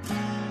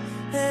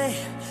 Hey,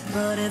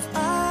 but if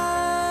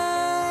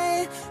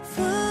I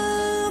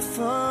fall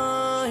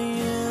for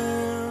you,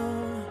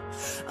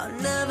 I'll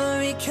never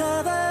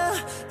recover.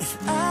 If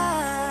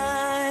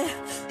I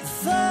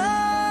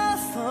fall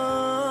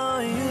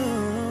for you,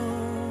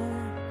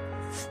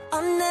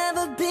 I'll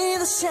never be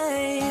the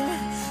same.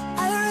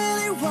 I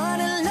really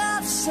wanna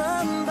love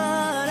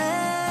somebody.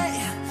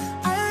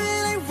 I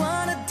really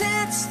wanna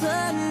dance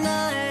the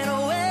night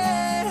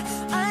away.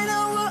 I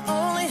know we're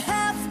only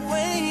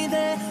halfway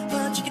there,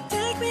 but you can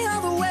take me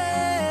all the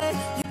way.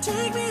 You can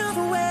take me all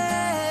the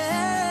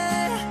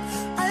way.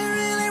 I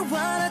really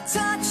wanna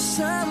touch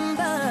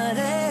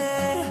somebody.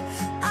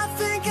 I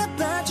think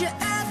about you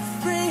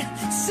every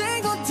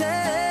single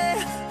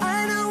day. I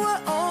know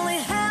we're only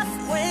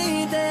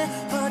halfway there,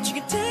 but you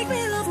can take me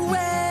all the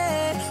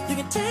way. You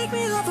can take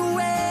me all the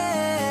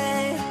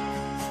way.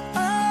 Oh,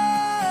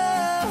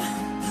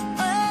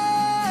 oh,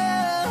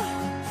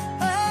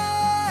 oh,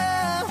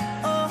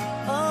 oh,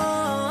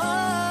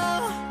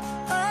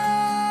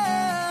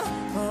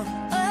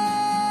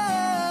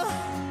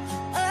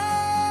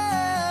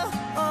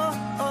 oh,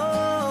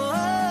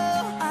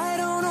 oh. I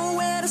don't know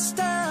where to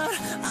start.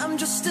 I'm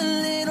just a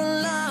little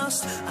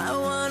lost. I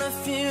wanna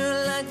feel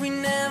like we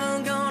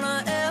never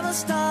gonna ever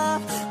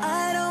stop.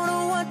 I don't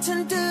know what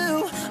to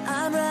do.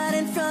 I'm right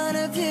in front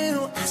of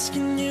you,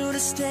 asking you to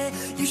stay.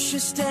 You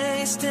should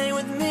stay, stay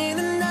with me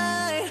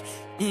tonight.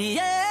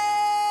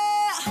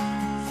 Yeah,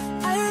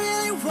 I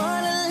really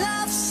wanna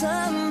love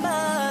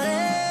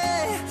somebody.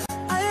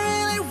 I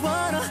really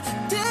wanna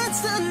dance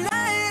the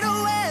night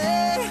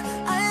away.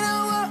 I know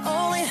we're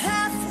only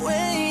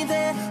halfway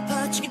there,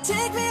 but you can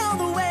take me all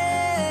the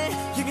way.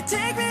 You can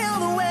take me all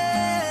the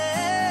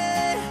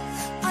way.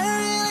 I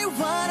really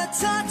wanna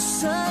touch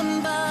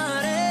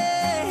somebody.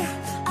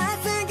 I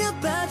think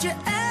about you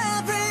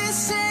every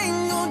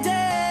single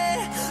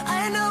day.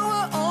 I know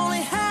we're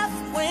only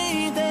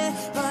halfway there,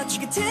 but you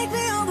can take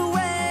me all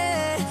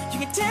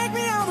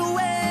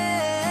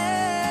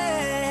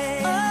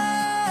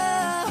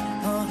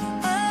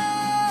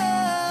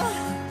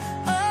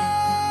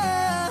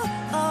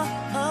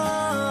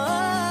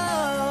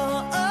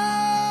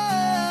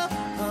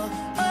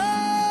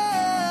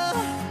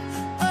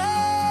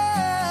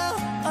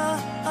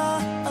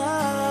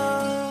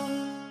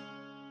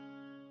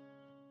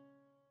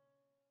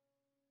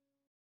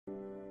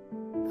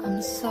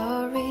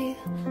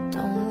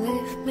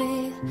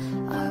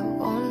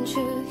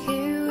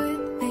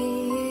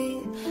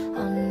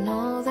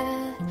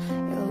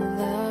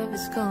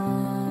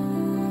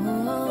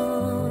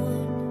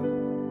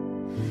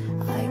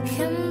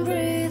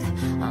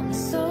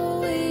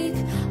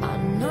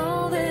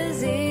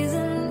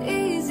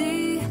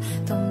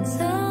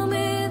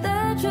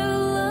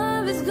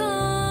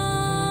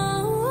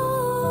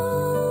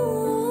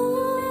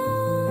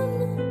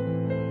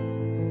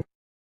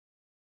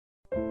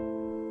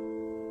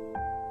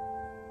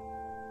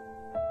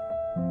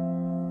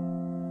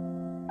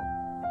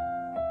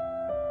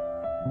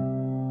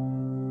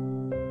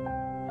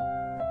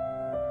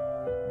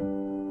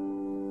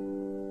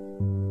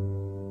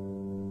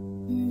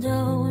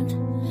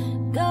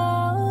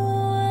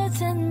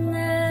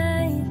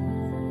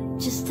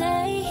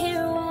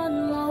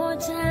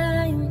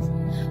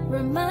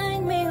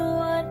Remind me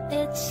what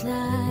it's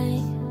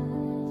like.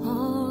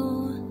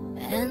 Oh,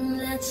 and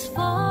let's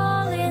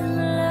fall in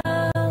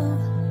love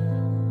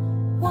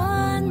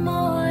one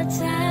more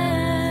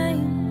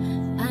time.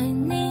 I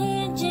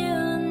need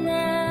you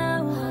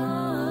now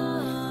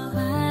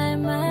by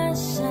my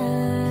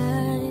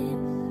side.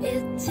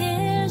 It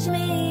tears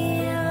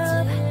me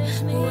up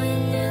when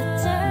you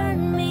turn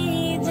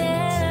me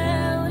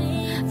down.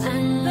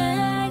 I'm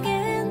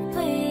begging,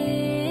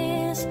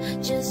 please,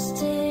 just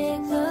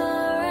stick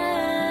around.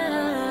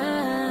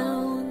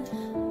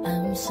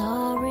 I'm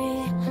sorry,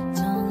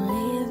 don't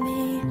leave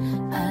me.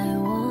 I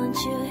want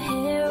you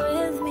here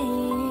with me.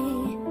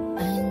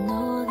 I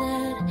know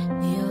that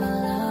your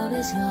love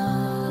is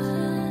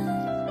gone.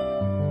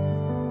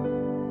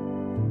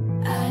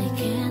 I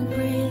can't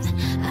breathe,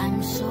 I'm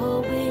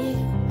so weak.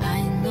 I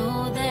know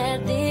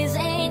that this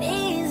ain't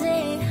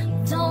easy.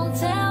 Don't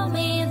tell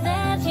me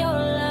that your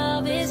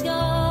love is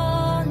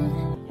gone.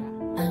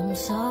 I'm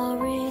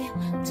sorry,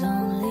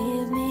 don't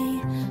leave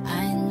me.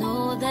 I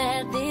know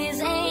that this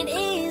ain't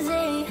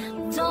easy.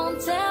 Don't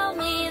tell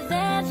me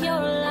that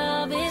your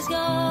love is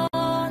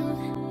gone.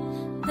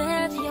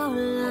 That your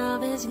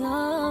love is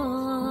gone.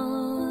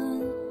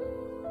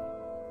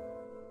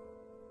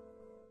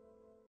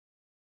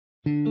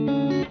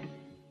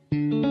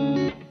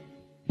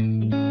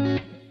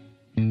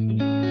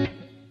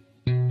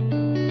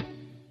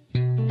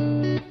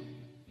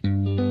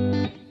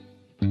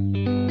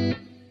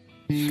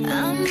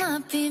 I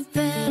might be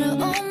better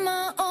on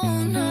my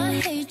own. I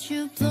hate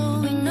you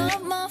blowing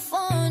up my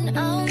phone.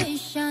 I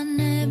wish I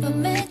never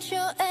met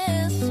your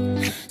ass.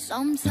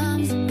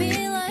 Sometimes it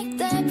be like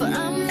that, but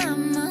I'm not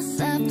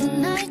myself the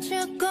night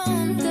you're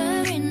gone.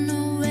 There ain't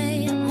no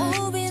way I'm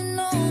moving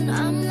on.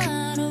 I'm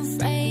not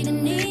afraid, I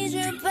need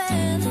your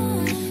bed.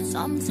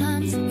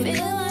 Sometimes it be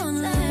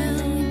like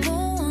that. We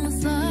both wanna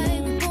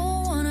fight, we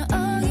both wanna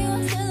argue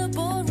until the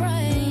boat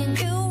right.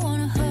 You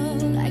wanna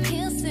hug, I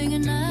can't say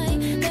goodnight.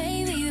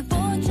 Baby, we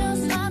both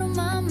just out of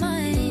my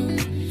mind.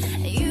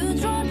 You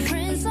draw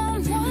trends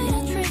on why I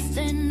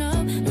twisting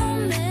up. No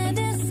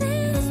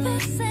medicine is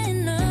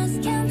fixing us.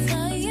 Can't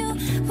tell you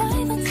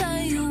why, but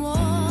tell you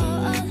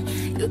what.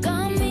 You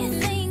got me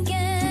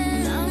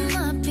thinking I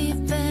might be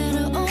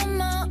better on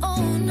my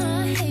own.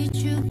 I hate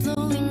you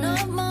blowing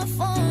up my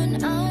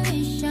phone. I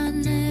wish I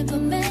never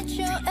met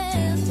your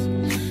ass.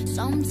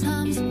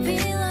 Sometimes it be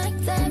like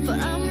that, but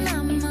I'm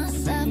not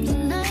myself the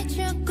night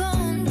you're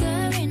gone.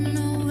 There ain't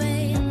no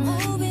way I'm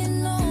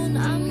moving on.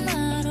 I'm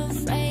not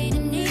afraid, I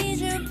need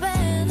your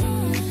bed.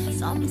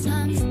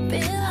 Sometimes it be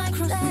like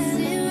that.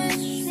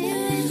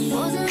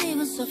 Wasn't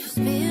even supposed to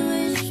be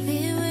wish,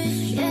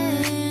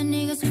 yeah.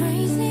 Niggas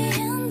crazy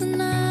in the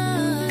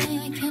night.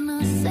 I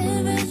cannot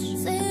save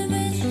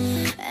it,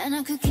 and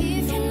I could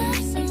keep you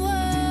nice and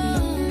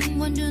warm.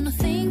 Wondering or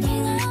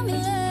thinking I'm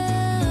in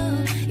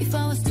love. If I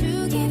was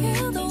to give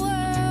you the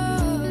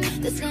world,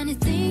 there's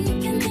anything you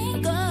can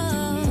think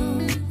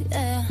of,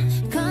 yeah.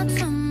 Got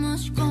so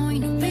much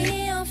going to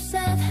be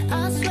upset.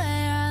 I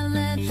swear I'll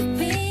let you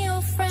be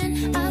your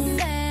friend. I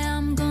say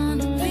I'm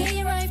gonna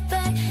be right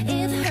back.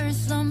 It hurts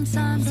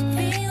sometimes to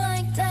be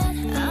like that.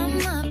 I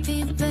might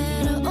be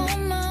better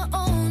on my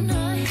own.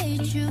 I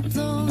hate you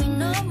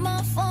blowing up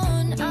my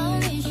phone. I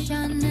wish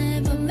I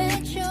never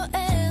met your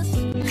ass.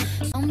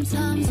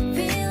 Sometimes it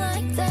be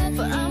like that,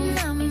 but I'm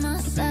not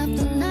myself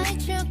the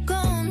night you're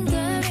gone.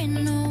 There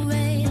ain't no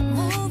way I'm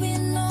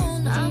moving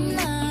on. I'm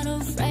not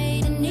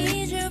afraid, I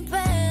need your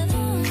bed.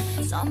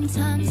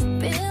 Sometimes it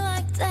be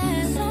like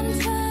that.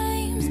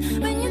 Sometimes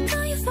when you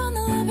thought you found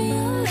the love of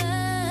your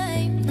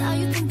life, now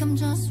you think I'm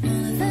just one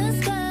of those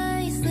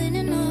guys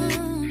leaning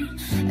on.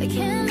 I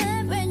can't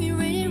let when you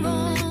read it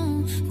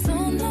wrong.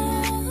 Don't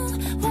know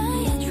why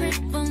I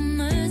trip on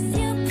us.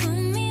 You put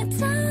me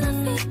down,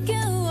 I figure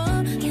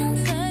out. Can't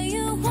tell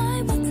you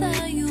why, but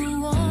tell you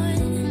what.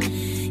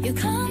 You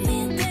caught me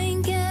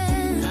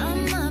thinking I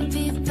might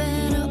be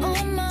better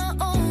on my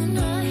own. I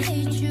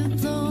hate you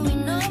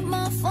blowing up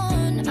my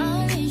phone.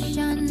 I wish I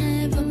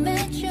never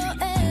met your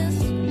ass.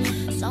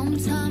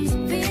 Sometimes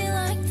it be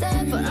like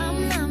that, but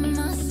I'm not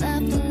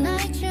myself the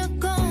night you're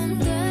gone.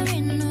 There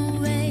ain't no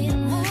way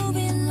I'm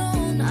moving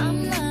on.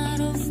 I'm not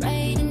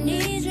afraid, I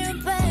need your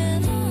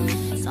bed.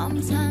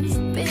 Sometimes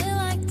it be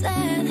like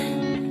that.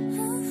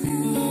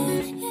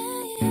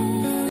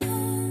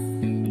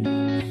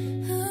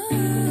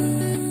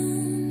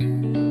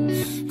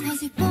 Cause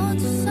you both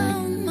just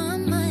on my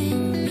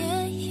mind,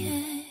 yeah,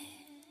 yeah.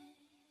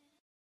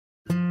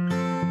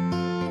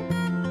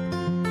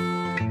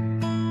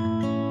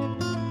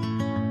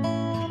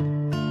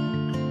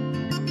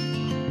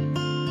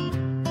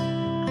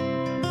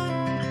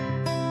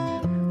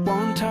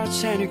 One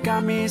touch and you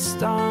got me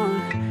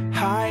stoned,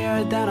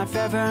 higher than I've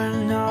ever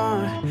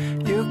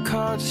known. You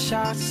call the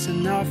shots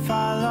and I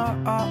follow.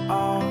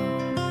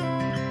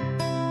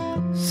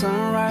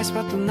 Sunrise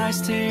but the night's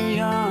still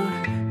young.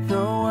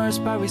 No words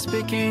but we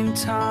speak in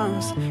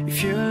tongues.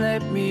 If you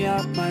let me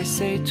up, might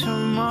say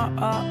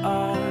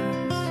tomorrow.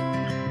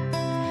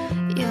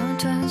 Your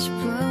touch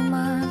blew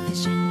my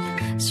vision.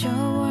 It's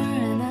your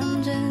word and I'm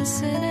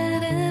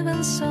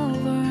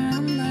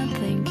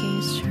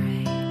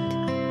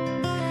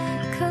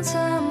 'Cause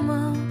I'm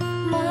on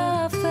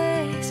my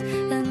face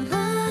and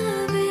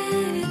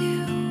loving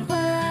you.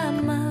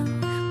 I'm on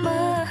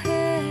my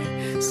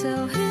head, so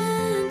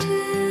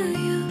into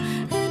you.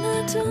 And I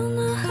don't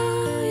know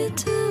how you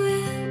do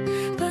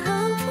it, but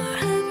I'm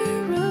forever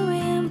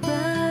ruined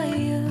by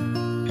you.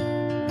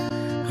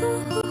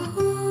 Ooh, ooh,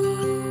 ooh.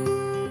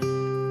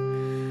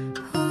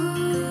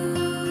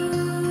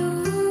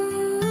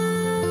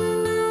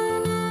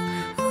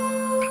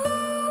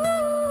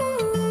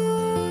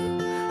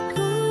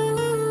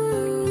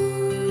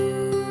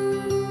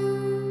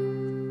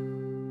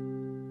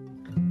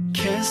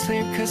 Can't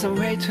sleep 'cause I'm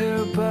way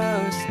too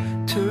buzzed.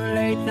 Too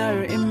late, now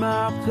you're in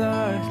my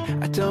blood.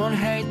 I don't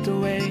hate the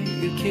way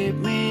you keep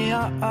me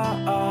up.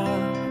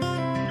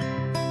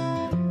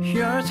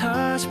 Your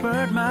touch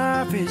burned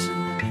my vision.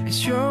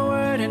 It's your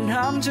word and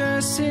I'm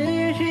just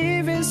sitting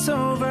here. If it's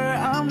over,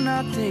 I'm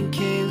not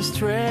thinking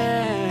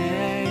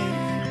straight.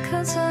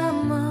 'Cause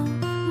I'm on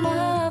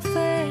my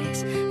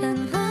face and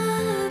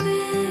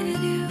loving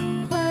you.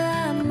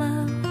 I'm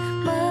on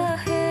my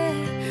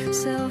head,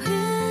 so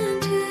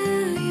into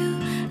you.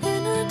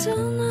 And I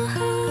don't know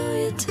how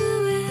you do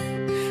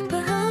it,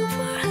 but I'm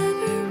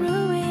forever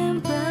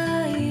ruined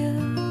by you.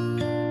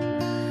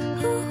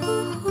 Ooh,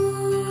 ooh, ooh.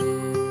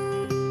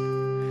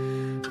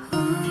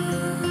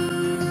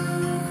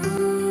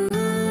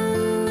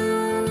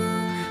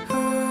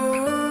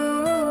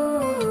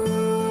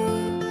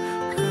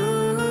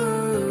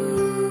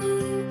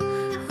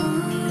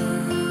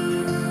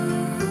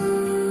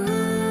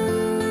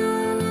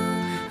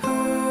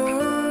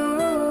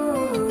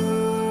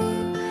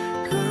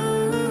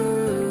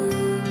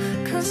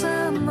 Cause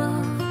I'm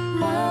on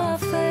my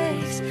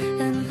face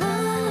and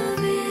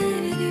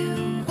loving you.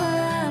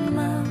 I'm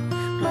on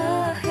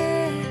my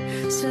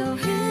head, so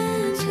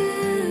into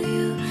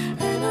you.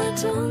 And I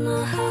don't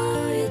know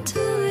how you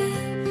do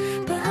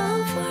it, but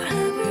I'm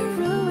forever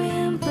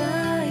ruined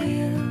by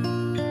you.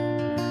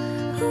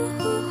 Ooh,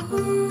 ooh,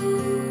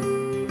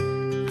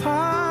 ooh.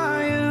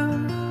 Fire.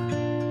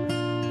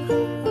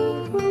 Ooh,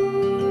 ooh,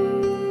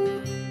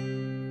 ooh.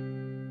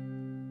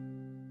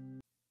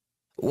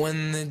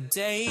 When the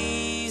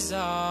days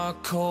are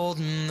cold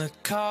and the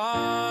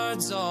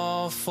cards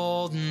all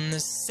fold and the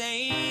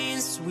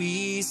saints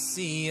we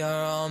see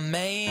are all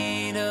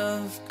made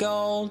of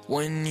gold.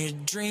 When your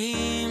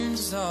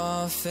dreams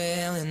are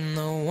failing,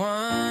 the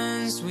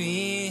ones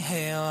we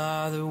hail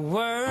are the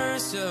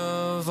worst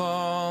of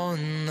all,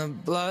 and the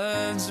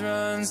bloods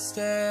run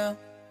stale.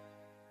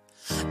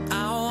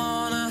 I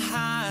wanna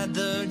hide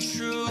the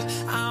truth,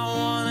 I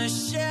wanna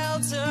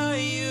shelter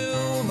you,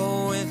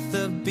 but with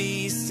the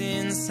beast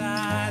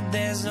inside,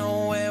 there's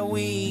nowhere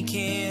we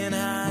can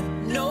hide.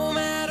 No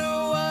matter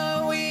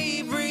what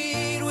we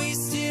breed, we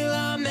still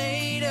are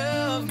made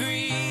of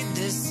greed.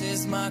 This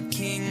is my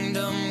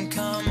kingdom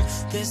come,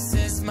 this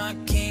is my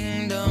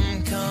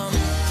kingdom come.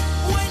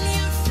 When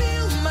you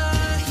feel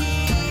my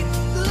heat,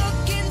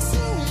 look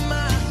into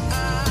my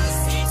eyes.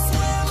 It's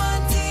where my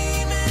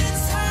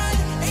demons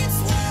hide, it's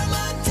where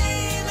my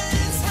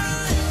demons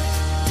hide.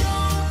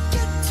 Don't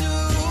get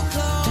too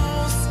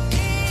close,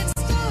 it's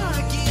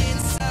dark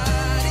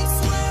inside. It's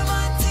where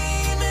my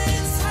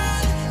demons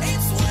hide,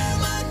 it's where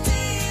my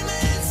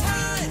demons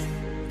hide.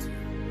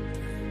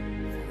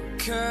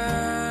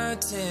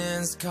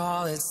 Curtains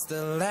call, it's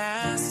the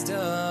last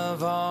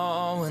of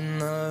all. When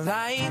the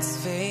lights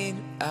fade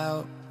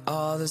out,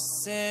 all the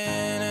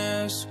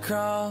sinners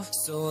crawl.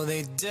 So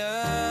they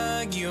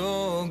dug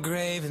your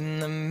grave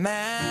and the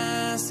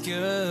masquerade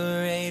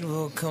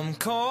will come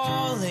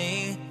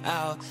calling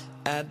out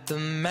at the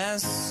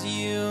mess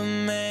you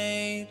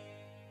made.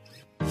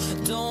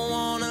 Don't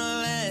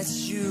wanna let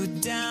you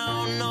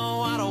down,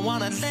 no, I don't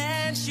wanna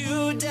let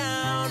you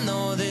down.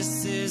 No,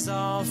 this is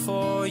all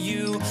for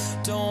you,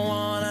 don't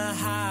wanna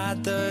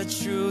hide the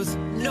truth.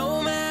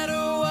 No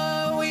matter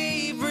what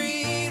we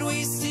breed,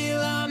 we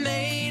still are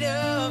made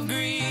of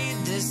greed.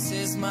 This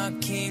is my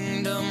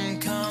kingdom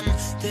come,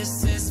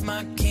 this is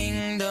my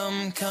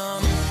kingdom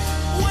come.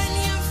 When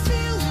you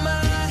feel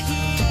my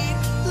heat,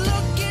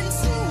 look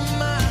into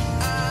my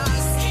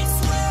eyes. It's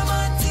where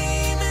my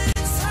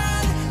demons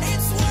hide,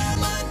 it's where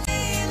my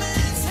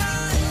demons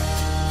hide.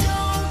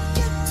 Don't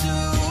get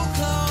too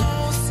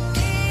close,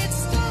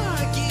 it's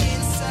dark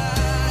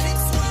inside.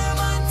 It's where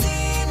my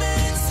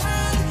demons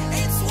hide,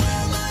 it's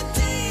where my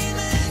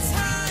demons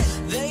hide.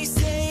 They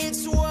say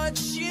it's what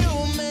you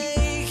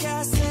make,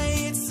 I say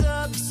it's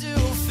up to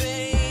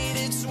fate.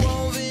 It's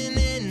woven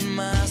in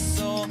my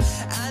soul,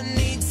 I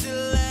need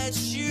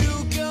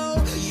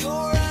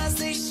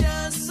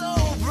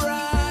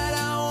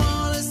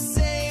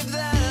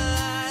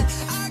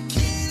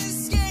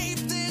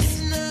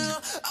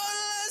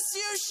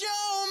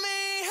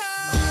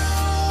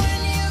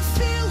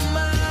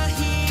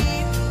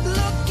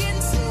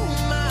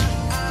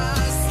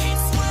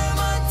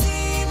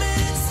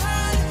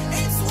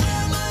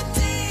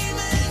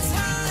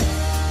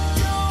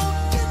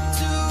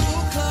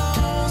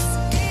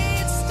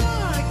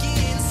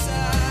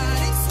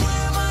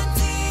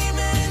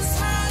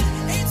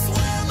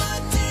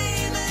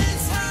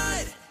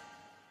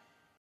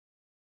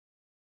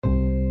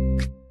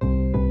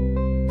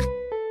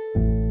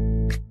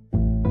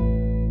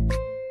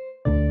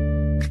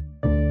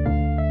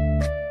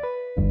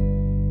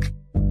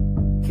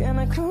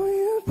call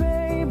you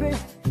baby?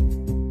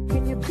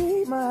 Can you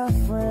be my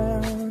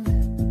friend?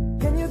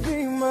 Can you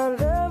be my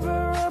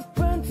lover up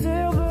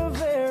until the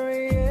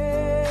very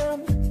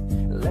end?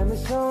 Let me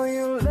show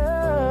you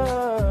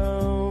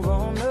love,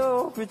 oh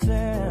no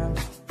pretend.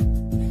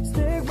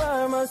 Stick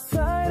by my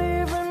side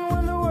even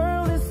when the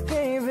world is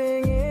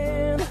caving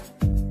in.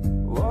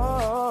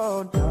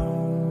 Whoa,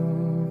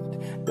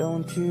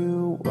 don't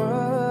you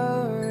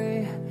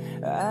worry,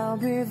 I'll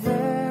be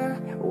there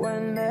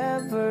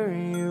whenever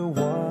you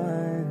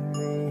want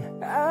me.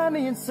 I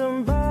need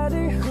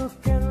somebody who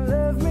can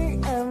love me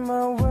at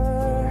my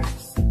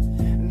worst.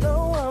 No,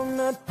 I'm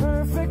not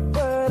perfect,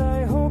 but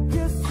I hope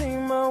you see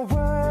my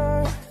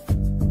worth.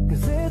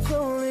 'Cause it's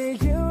only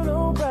you,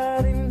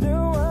 nobody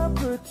knew I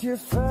put you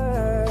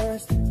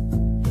first.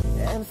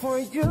 And for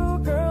you,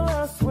 girl,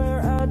 I swear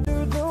I do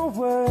the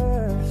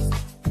worst.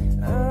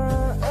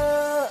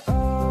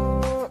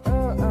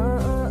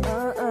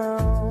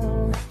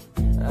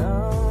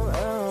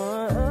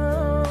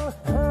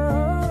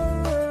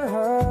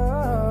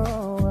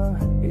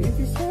 If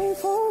you stay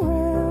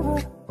forever,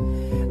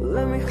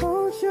 let me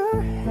hold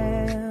your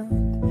hand.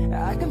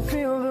 I can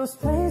feel those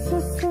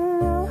places in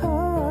your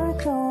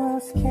heart,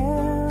 no else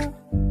can.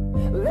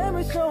 Let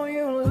me show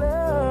you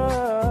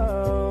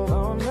love,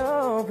 oh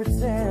no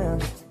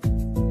pretend.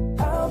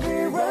 I'll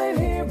be right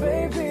here,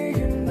 baby,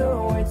 you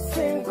know it's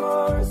sink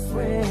or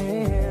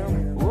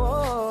swim.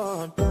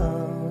 Whoa,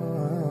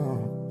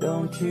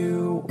 don't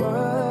you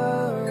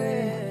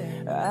worry,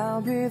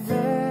 I'll be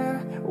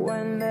there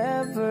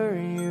whenever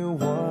you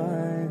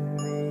want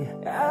me.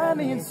 I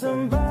need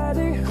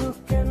somebody who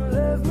can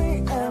love me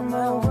at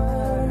my worst.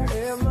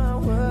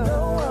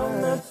 No,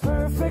 I'm not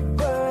perfect,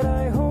 but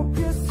I hope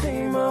you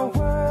see my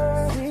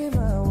worth.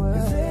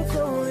 'Cause it's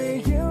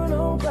only you,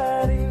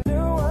 nobody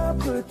knew I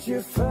put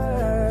you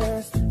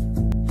first.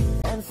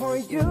 And for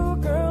you,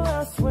 girl,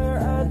 I swear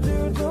I do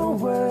the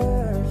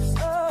worst.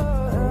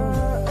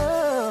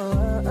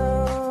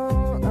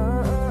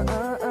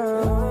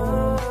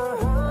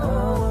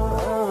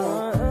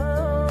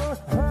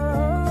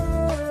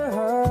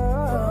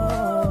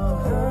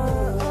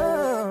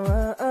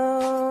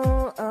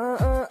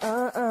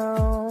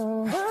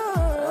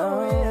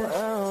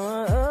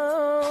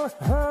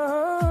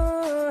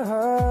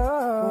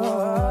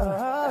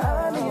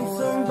 I need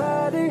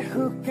somebody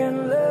who can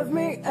love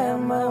me at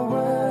my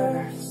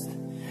worst.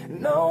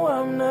 No,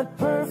 I'm not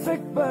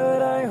perfect,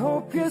 but I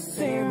hope you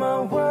see my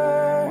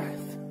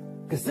worth.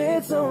 'Cause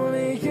it's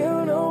only you,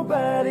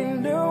 nobody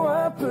knew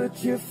I put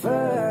you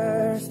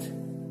first.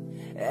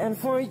 And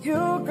for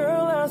you,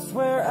 girl, I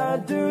swear I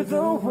do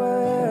the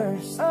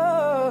worst.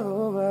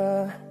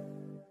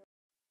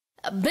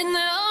 I've been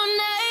there all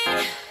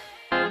night,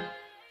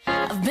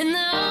 I've been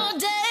there all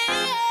day,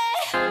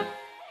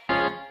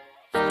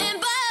 and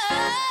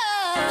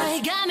boy,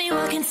 you got me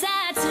walking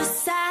side to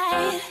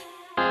side.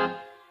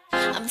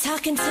 I'm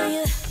talking to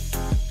you,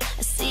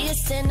 I see you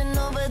standing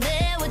over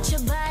there with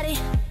your body,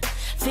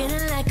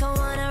 feeling like I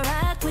wanna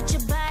rock with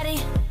your body,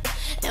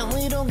 and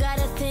we don't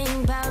gotta think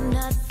about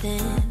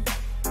nothing.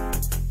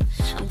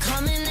 I'm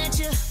coming at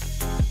you,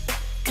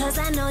 'cause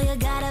I know you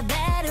got a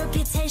bad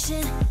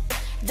reputation.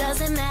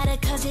 Doesn't matter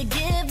 'cause you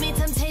give me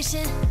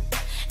temptation,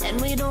 and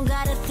we don't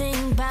gotta think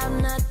about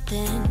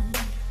nothing.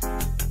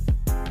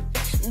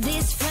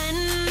 These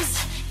friends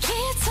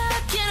keep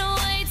talking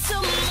way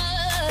too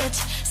much,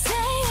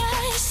 say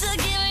I should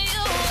give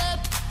you up,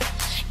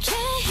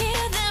 can't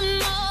hear them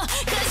more,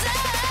 'cause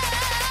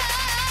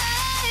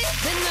I've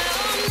been there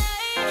all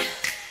night,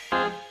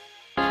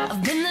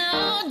 I've been there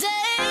all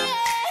day,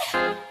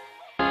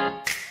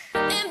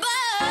 and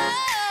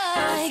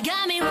boy, you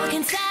got me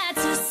walking side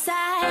to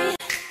side.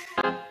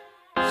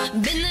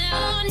 Been there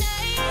all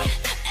night,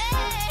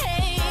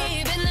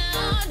 ay, been there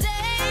all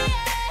day,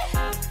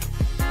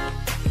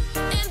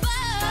 and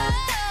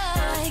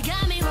boy, you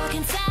got me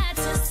walking side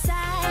to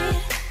side.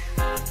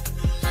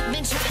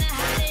 Been trying to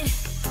hide it,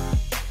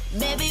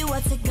 baby,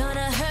 what's it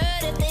gonna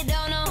hurt if they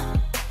don't know?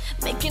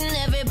 Making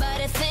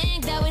everybody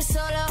think that we're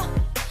solo,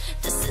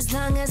 just as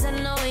long as I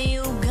know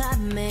you got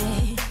me.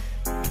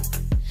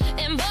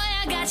 And boy,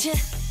 I got you,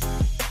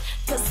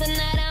 'cause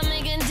tonight I'm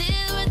making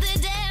deal with the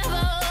devil.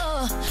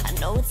 I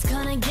know it's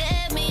gonna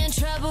get me in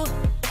trouble,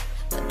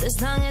 but as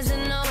long as I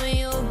know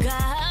you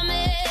got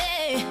me.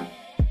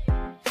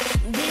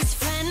 These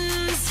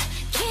friends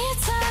keep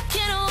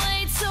talking way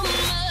too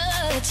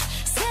much,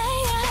 say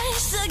I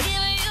should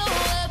give you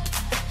up,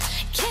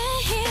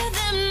 can't hear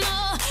them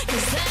more,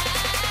 'cause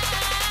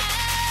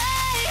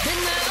I've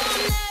been there all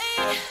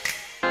night,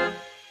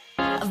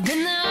 I've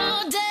been there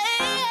all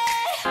day,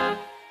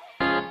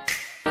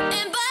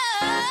 and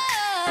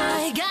boy,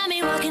 you got me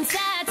walking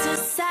side to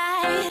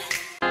side.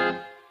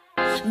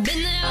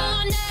 Been there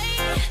all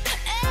night,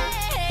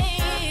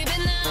 ay,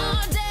 been there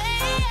all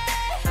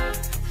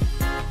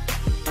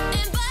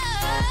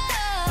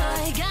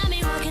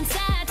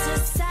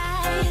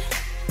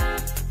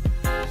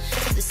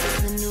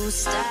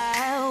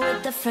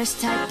fresh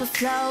type of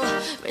flow.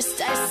 Wrist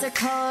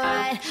icicle,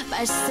 right?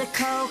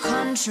 Bicycle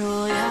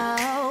control,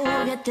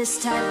 yo. Get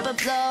this type of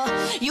blow.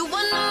 You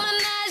wanna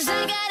manage,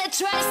 I got a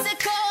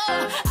tricycle.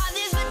 All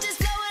these bitches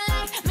flowing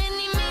like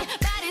mini me.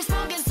 Body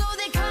smoking, so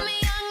they call me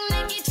Young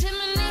Nicky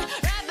Chimney.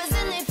 Rappers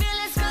and they feel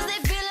it's cause they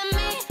feeling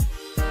me.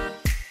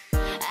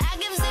 I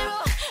give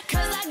zero,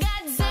 cause I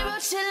got zero.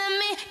 Chilling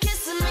me,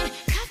 kissing me.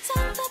 Cups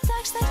on the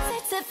touch like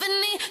say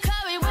Tiffany.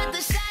 Curry with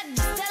the shot,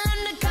 just tell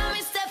him to call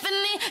me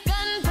Stephanie.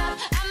 Gun pop,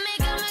 I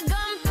make him a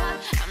gun pop.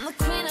 I'm the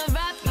queen of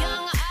rap,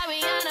 young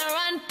Ariana,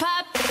 run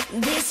pop.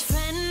 These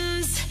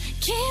friends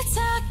keep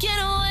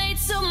talking way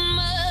too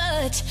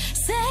much.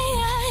 Say I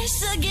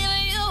should give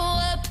you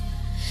up.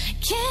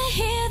 Can't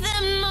hear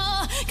them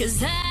more, cause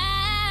I've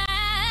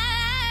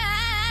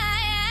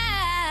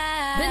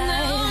been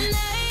there all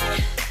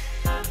night.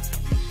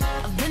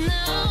 I've been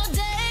there all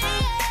day.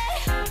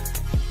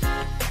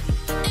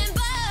 And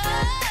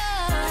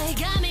boy,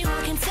 got me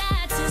walking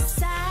side to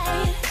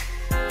side.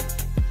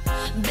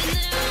 Been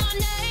there all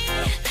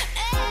night.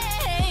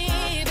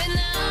 Ay, been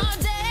there all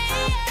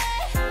day.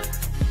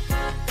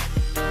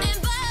 And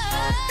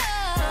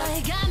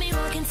boy, got me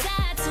walking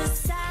side to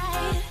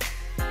side.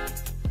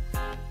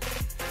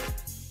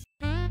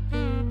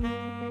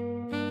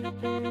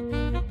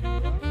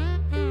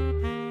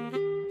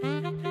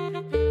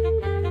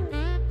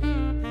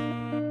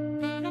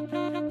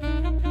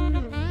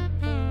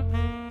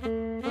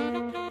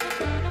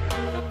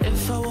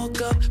 If I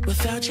woke up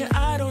without you,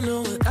 I don't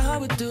know what I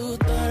would do.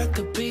 Thought I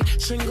could be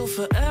single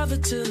forever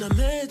till I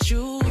met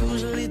you.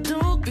 Usually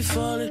don't be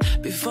falling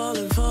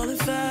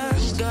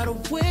fast. Got a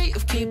way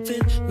of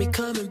keeping me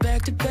coming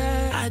back to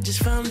back. I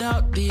just found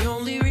out the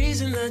only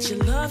reason that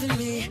you're loving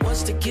me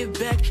was to get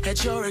back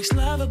at your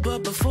ex-lover,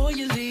 but before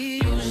you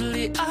leave,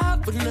 usually I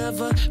would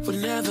never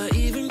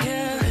even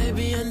care.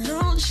 Baby, I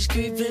know she's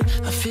creeping,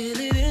 I feel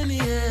it in the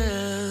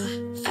air.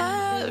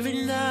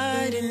 Every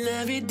night and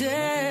every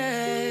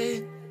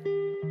day,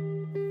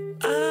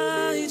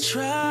 I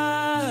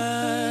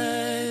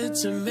tried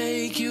to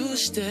make you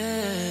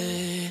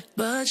stay,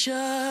 but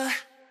you're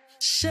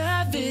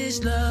savage,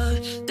 love.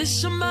 Did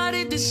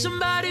somebody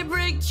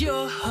break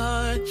your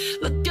heart?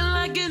 Looking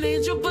like an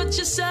angel, but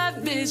you're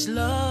savage,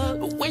 love.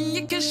 But when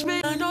you kiss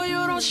me, I know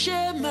you don't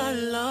share my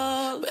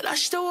love, but I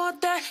still want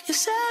that. You're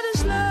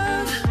savage,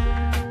 love.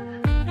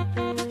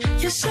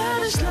 You're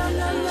savage, love,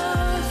 love,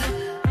 love.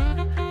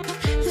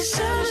 You're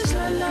savage,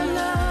 love, love,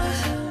 love.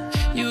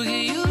 You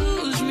can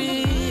use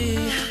me,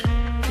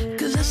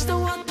 cause I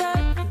still want that.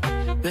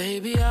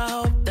 Baby, I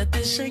hope that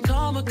this ain't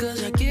karma,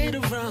 cause I get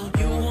around.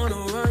 You wanna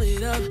run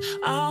it up,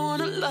 I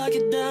wanna lock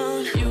it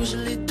down.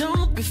 Usually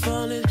don't be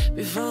falling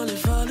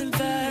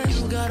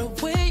fast. You got a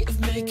way of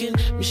making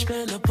me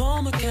spend up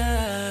all my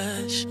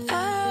cash.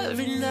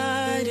 Every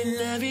night and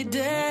every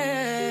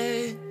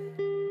day,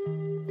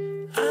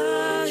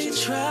 I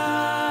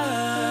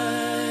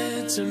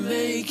tried to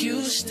make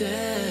you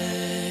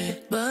stay,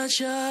 but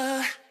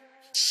you're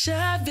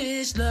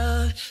savage,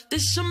 love.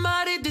 Did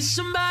somebody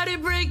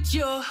break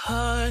your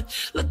heart?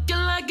 Looking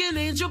like an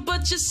angel,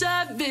 but you're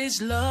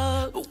savage,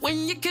 love. But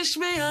when you kiss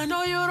me, I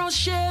know you don't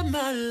share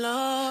my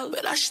love,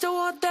 but I still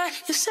want that.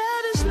 You're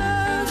savage,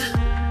 love.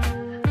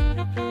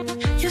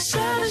 You're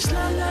savage,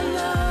 love, love,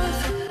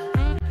 love.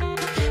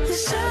 You're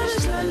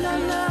savage, love,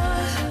 love,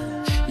 love.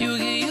 You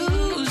can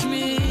use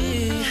me,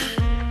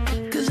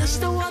 cause I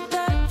still want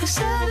that. You're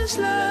savage,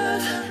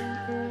 love.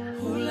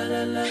 Ooh la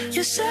la la.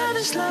 You're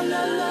savage, la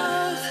la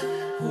love.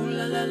 Ooh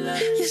la la la.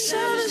 You're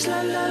savage,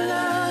 la la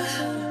love.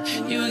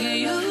 You can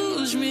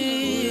use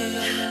me,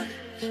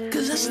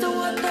 cause I still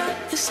want that.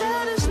 You're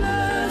savage,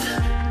 love.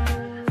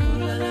 Ooh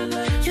la la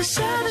la. You're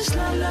savage,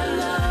 la la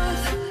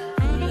love.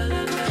 Ooh la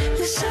la la.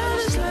 You're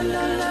savage, la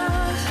la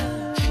love.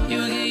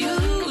 You can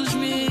use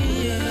me,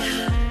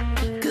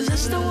 cause I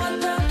still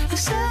want that. You're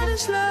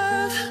savage,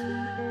 love.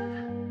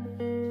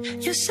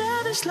 You're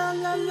savage, la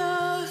la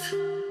love.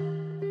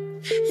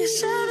 You're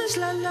savage,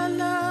 la la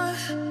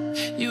love.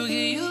 You can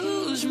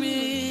use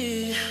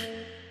me.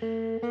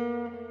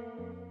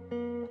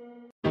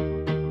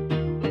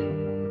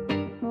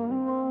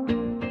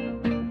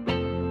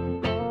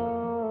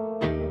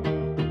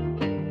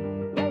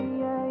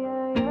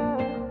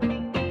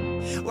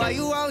 Why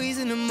you always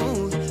in the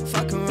mood?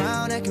 Fuck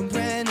around, acting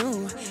brand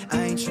new.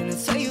 I ain't tryna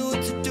tell you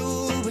what to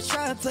do, but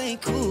try to play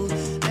it cool.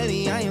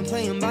 Maybe I am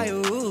playing by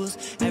your rules.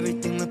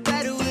 Everything look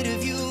better with a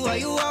view. Why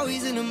you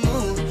always in the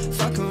mood?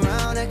 Fuck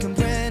around, acting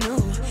brand new.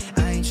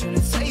 I ain't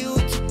tryna tell you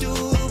what to do,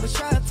 but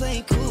try to play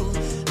it cool.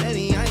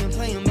 Maybe I am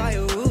playing by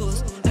your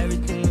rules.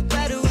 Everything look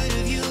better with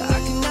a view. I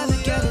can never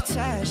get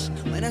attached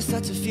when I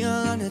start to feel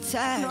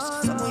unattached.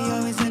 Someone you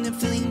always end up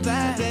feeling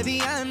bad.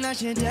 Baby, I'm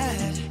not your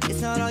dad.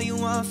 It's not all you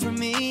want from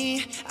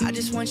me. I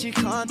just want your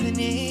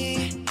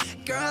company.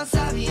 Girl,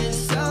 stop being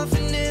yourself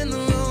and in the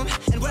room,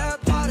 and we're a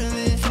part of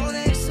it. Don't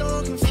act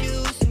so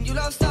confused, and you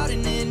love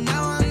starting it.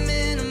 Now I'm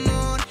in the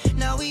mood.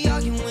 Now we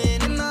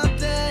arguing in my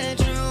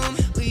bedroom.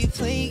 We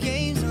play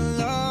games of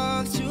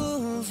love to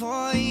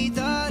avoid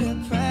the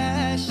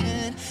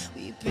depression.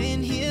 We've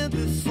been here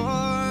before,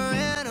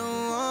 and I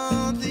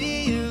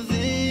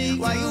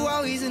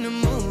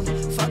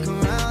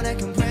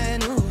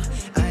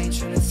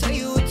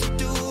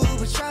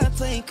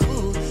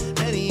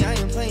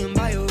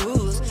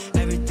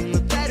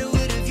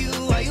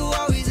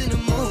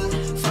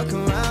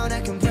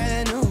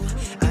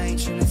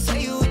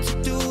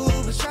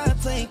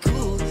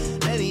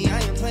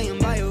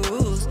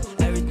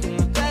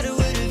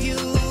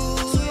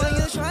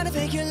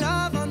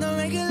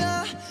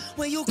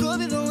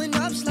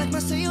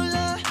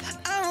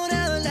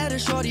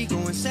shorty, go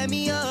and set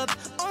me up.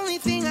 Only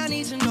thing I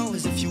need to know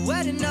is if you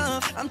wet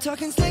enough. I'm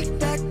talking slick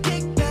back,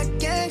 kick back,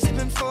 gang,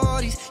 sipping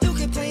 40s. You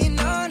can play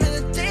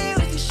another day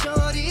with your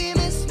shorty.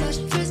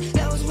 Mismatched twist,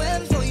 that was way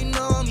before you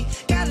know me.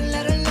 Gotta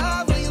let her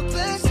love when you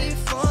best it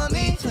for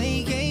me.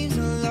 Play games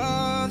of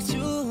love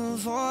to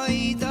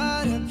avoid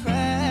the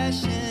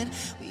depression.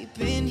 We've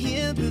been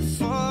here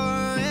before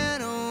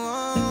and I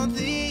won't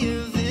be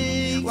a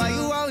victim. Why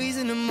you always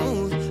in the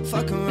mood?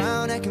 Fuck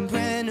around, acting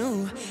brand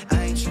new.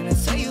 I ain't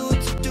tryna tell you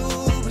what to do,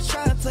 but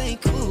try to play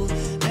cool.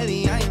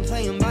 Baby, I ain't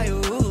playing by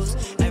your rules.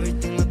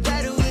 Everything look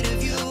better with a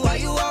view. Why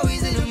you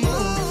always in the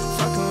mood?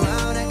 Fuck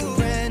around, acting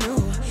brand new.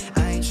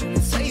 I ain't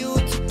tryna tell you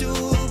what to do,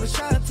 but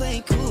try to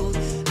play cool.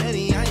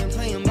 Baby, I ain't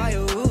playing by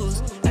your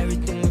rules.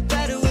 Everything look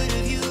better with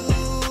a view.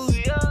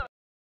 Yeah.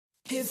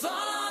 If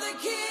all the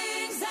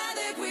kings had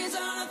their queens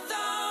on a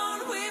throne,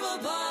 we will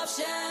pop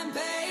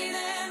champagne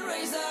and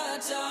raise a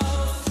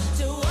toast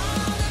to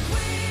all the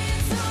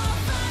queens who are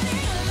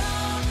fighting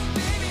alone.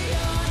 Baby,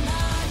 you're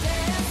not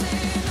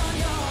dancing on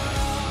your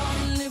own.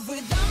 Live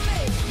without me,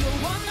 you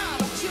wanna,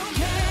 but you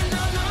can't.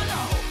 No, no,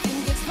 no.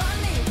 Think it's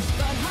funny,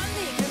 but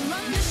honey, can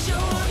run the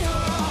show on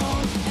your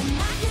own. And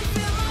I can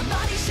feel my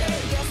body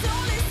shake. There's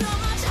only so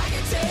much I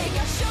can take.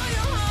 I'll show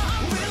you how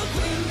a real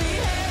queen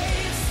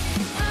behaves.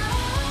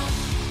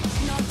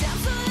 No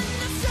damsel in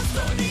distress,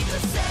 don't need to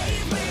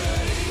save me.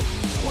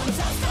 Once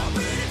I start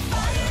breathing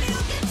fire, you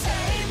can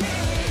tame me.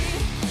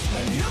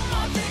 And you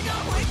might think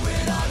I'm weak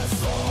without a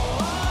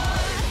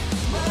sword,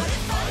 but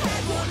if I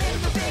had one,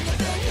 it'd be bigger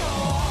than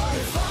yours.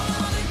 If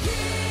all the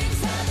kings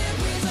had their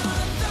queens on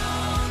a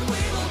throne,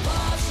 we will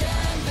pop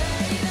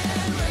champagne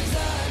and raise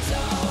a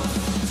toast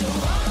to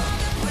all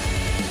the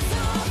queens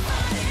who are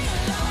fighting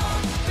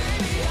alone.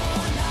 Baby,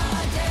 you're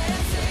not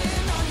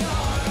dancing on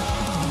your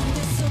own.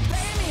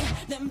 Disobey me,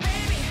 then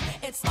baby,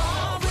 it's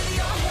all with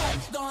your head.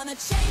 Gonna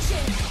change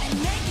it and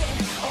make it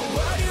a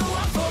word you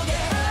won't forget.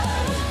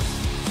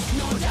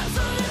 No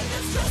damsel in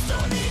distress,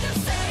 don't need to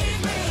save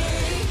me.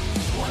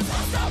 Once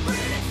I stop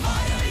breathing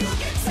fire, you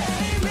can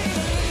tame me.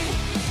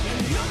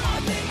 And you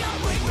might think I'm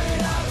weak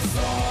without a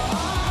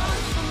sword,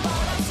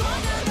 but I'm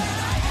stronger than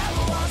I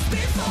ever was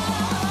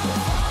before.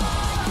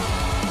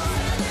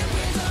 And then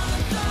we're on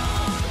the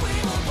throne, we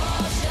will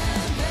pop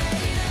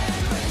champagne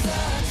and raise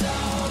a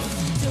toast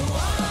to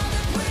all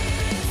the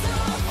queens who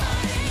are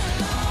fighting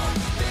alone.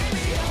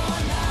 Baby,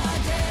 you're not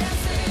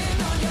dancing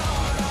on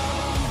your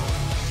own.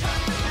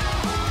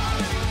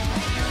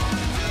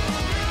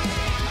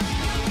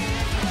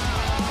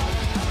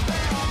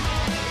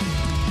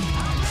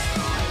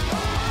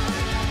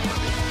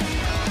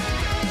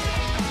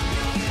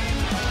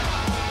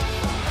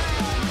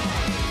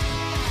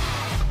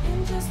 In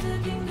just a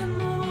kingdom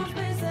of one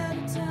place at a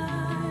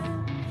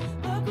time,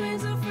 our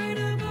queens are free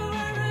to go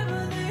wherever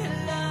they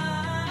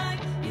like.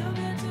 You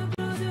get too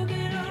close, you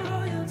get a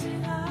royalty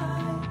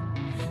high.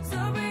 So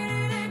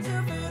breathing to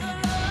feel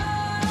alive.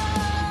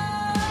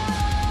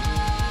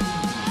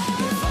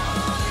 If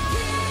all the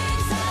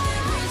kings had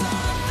their queens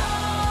on a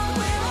throne,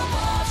 we will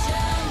pop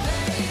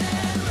champagne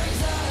and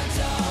raise a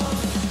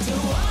toast to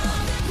all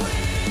the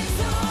queens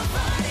who are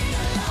fighting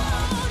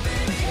alone.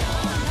 Baby,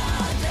 you're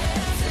not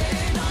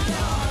dancing on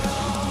your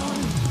own.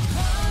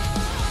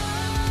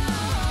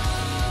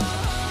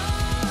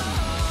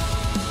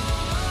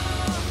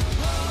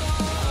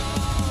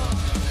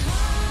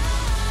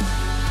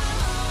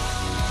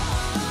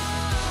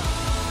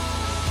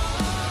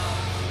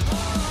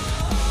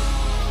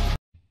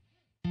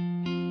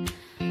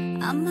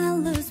 I might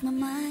lose my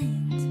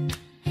mind,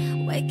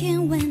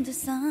 waking when the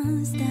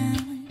sun's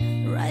down,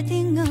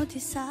 writing out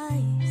these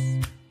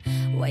eyes,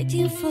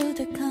 waiting for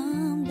the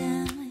calm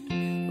down.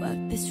 What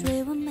is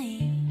real with me?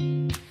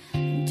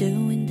 I'm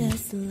doing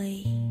this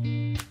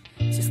late,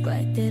 just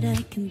glad that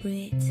I can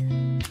breathe.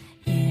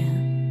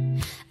 Yeah,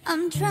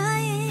 I'm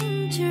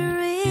trying to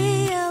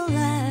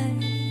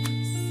realize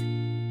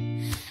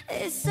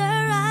it's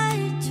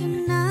alright to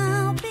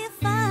now be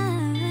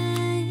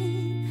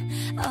fine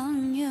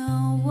on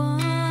your wall.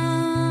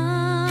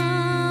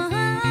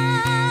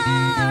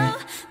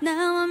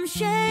 Now I'm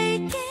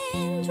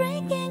shaking,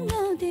 drinking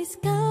all this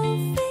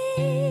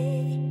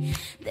coffee.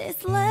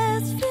 This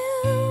last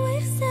few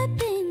weeks have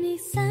been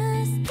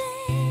exhausting.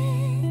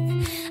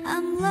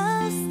 I'm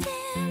lost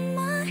in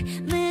my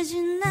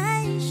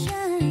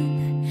imagination,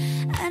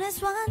 and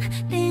it's one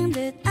thing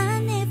that I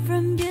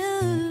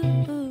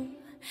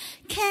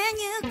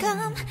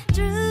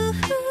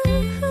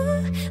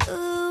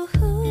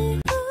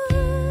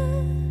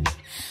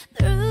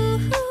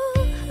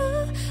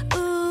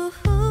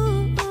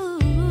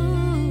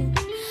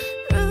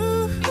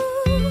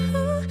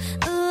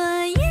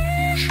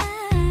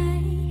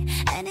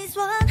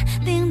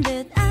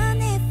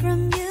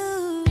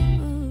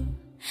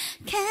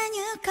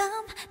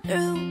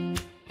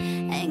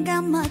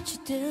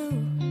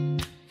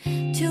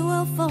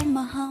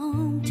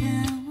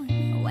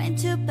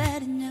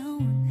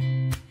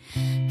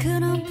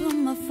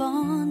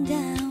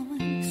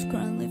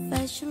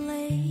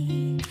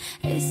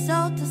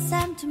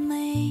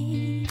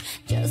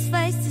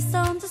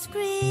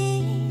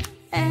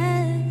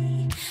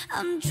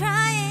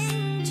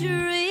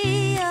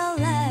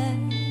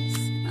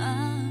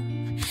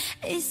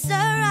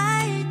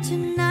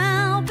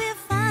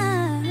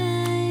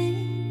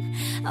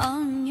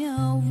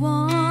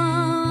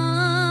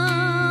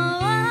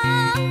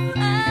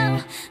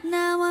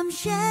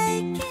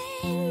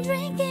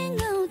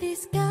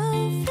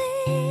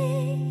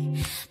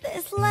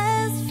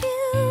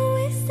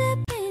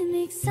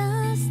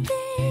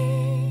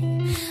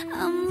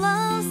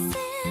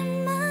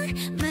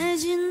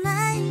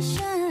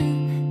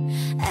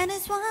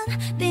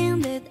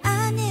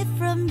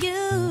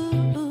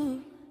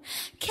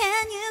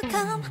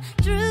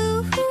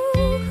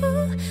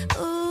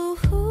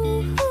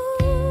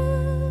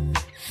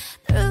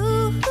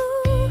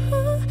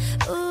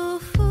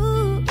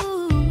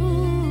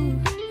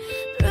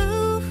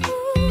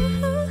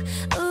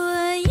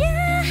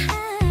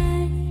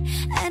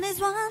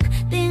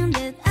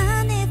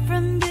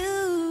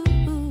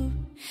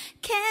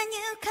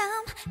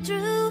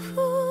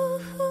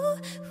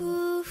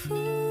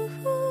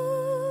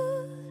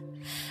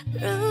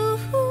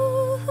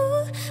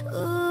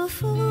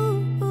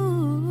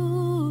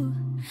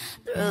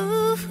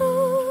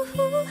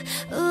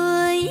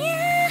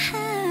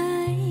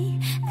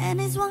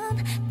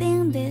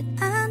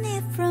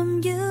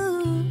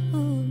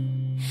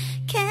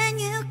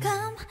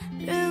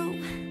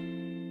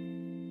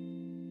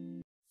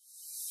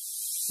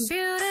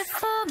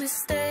Beautiful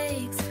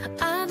mistakes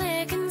I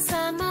make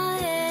inside my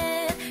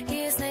head.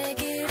 He's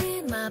naked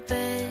in my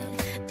bed,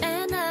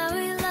 and I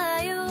will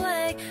lie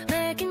awake,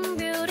 making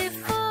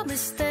beautiful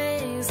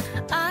mistakes.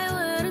 I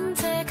wouldn't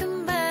take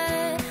him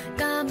back.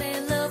 Got me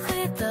in love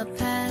with the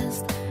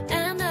past,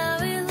 and I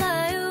will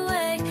lie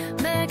awake,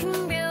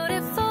 making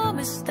beautiful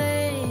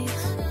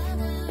mistakes.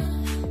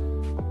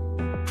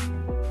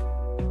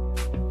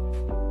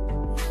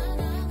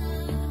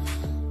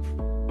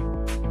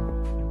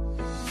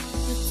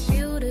 It's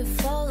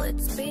beautiful,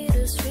 it's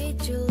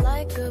bittersweet. You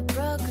like a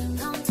broken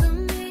home to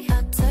me.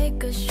 I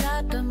take a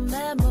shot of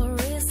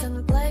memories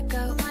and black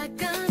out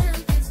like an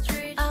empty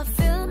street. I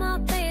fill my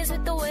days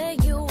with the way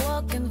you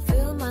walk and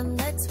fill my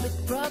nights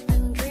with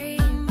broken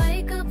dreams.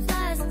 Makeup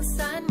flies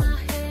inside my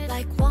head,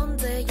 like one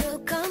day you'll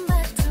come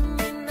back to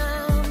me.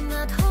 Now I'm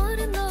not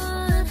holding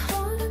on,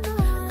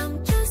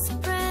 I'm just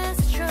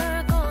surprised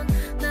you're gone.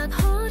 Not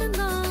holding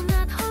on,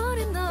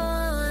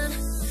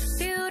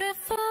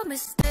 beautiful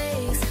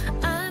mistakes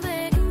I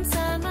make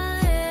inside my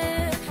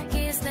head.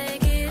 He's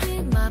naked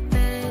in my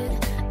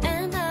bed,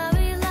 and I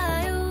will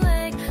lie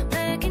awake,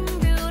 making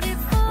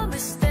beautiful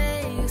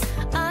mistakes.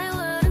 I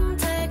wouldn't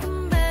take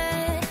him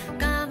back.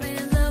 Got me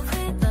in love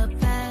with the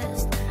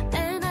past,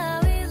 and I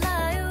will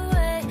lie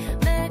awake,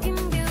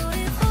 making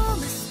beautiful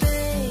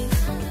mistakes.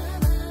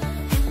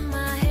 In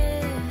my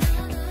head,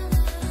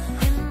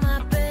 in my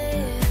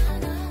bed,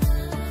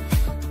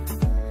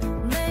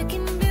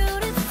 making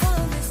beautiful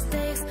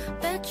mistakes.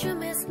 Bet you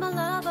miss my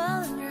love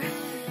all in your head.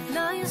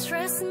 Now you're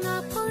stressing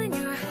up, pulling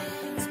your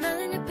hair,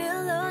 smelling your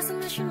pillows and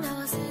miss your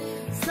nose,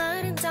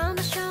 sliding down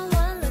the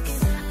shower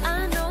looking.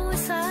 I know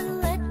it's hard to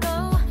let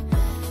go.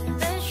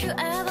 Bet you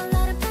ever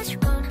let it bet you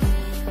gone.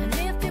 And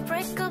if you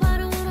break up, I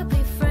don't wanna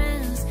be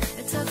friends.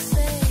 It's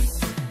toxic.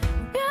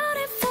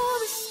 Beautiful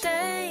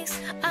mistakes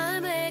I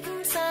make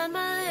inside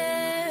my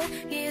head.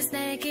 He's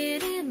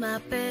naked in my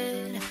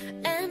bed,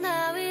 and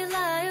I will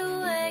lie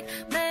awake,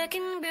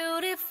 making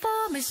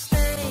beautiful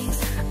mistakes.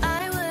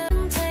 I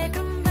wouldn't take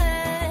him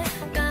back.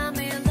 Got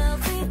me in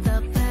love with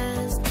the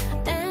past,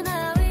 and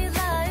I will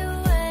lie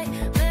awake,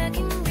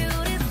 making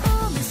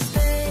beautiful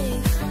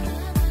mistakes.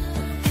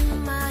 In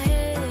my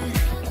head,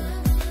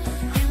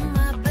 in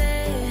my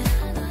bed,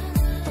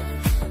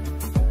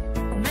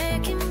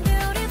 making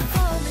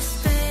beautiful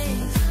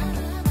mistakes.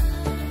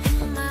 In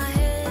my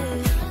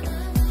head,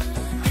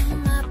 in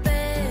my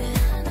bed,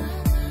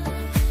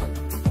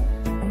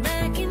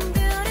 making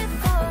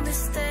beautiful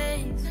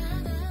mistakes.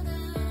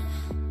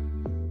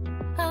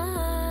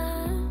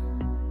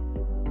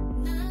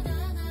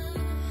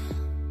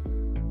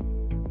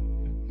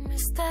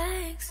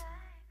 Mistakes.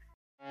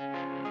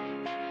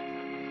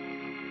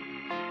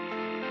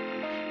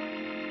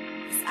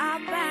 It's all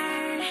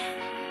burn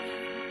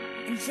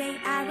and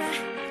J.I.R.A.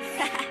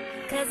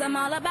 Cause I'm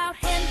all about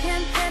him,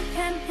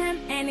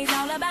 and he's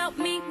all about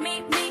me.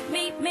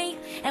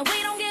 And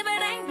we don't give a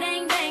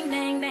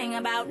dang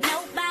about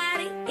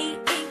nobody.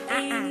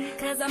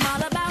 Cause I'm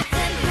all about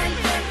him, and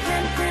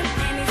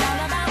he's all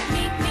about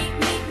me.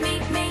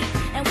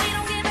 And we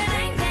don't give a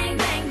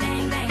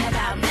dang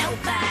about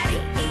nobody.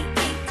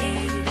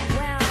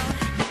 Well,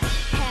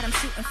 had him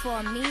shooting for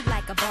me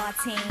like a ball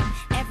team.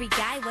 Every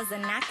guy was a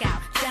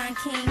knockout, John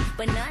King,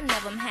 but none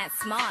of them had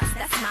smarts.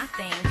 That's my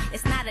thing.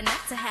 It's not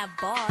enough to have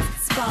balls,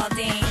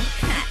 Spalding.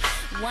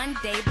 One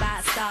day by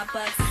a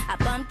Starbucks, I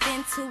bumped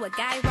into a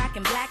guy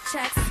rocking black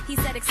chucks. He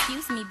said,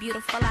 "Excuse me,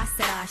 beautiful." I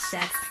said, "Aw,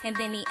 shucks." And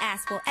then he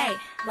asked, "Well, hey,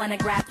 wanna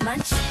grab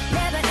lunch?"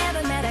 Never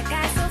ever met a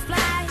guy so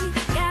fly.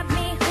 Got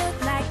me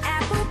hooked like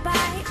apple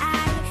pie.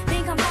 I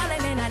think I'm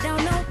falling and I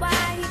don't know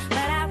why,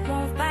 but I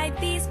won't fight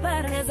these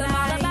butterflies. 'Cause I'm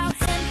all about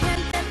him,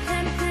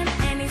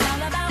 and he's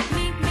all about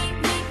me.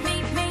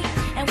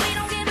 And we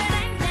don't give a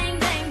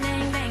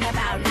dang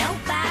about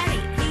nobody.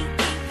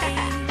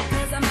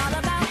 'Cause I'm all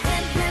about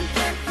him,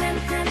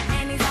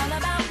 and he's all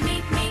about me.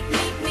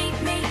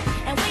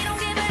 And we don't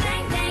give a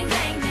dang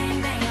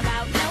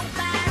about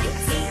nobody.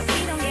 We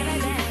don't give a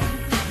dang.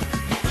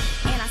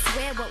 And I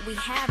swear what we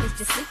have is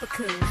just super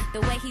cool.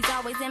 The way he's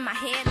always in my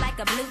head like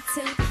a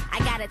Bluetooth. I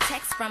got a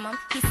text from him,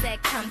 he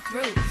said come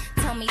through.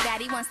 Told me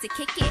that he wants to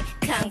kick it,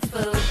 kung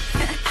fu.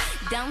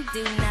 Don't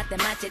do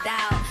nothing much at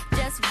all.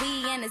 Just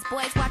we and his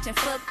boys watching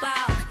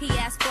football. He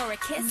asked for a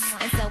kiss,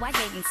 and so I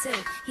gave him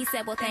two. He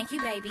said, "Well, thank you,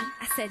 baby."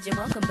 I said, "You're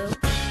welcome, boo."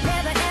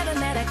 Never ever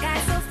met a guy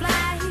so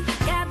fly.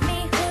 Got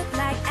me hooked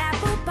like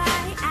apple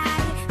pie. I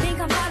think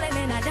I'm falling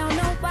and I don't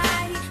know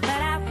why,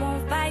 but I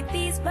won't fight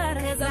these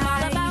butterflies. 'Cause I'm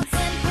all about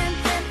him,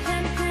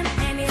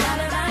 and he's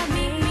all about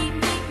me.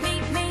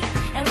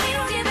 And we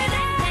don't give a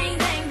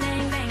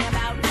dang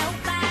about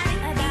nobody.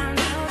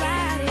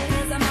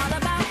 'Cause I'm all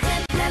about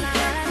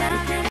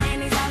him, and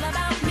he's all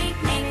about me.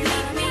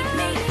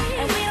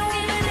 And we don't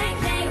give a dang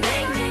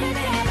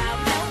about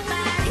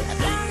nobody.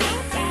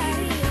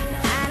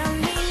 I don't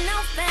need no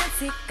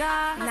fancy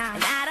car,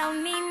 and I don't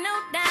need no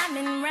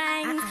diamond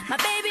rings. My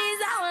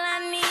baby's all I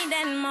need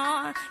and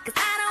more. 'Cause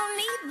I don't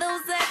need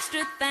those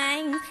extra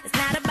things. It's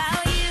not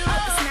about you.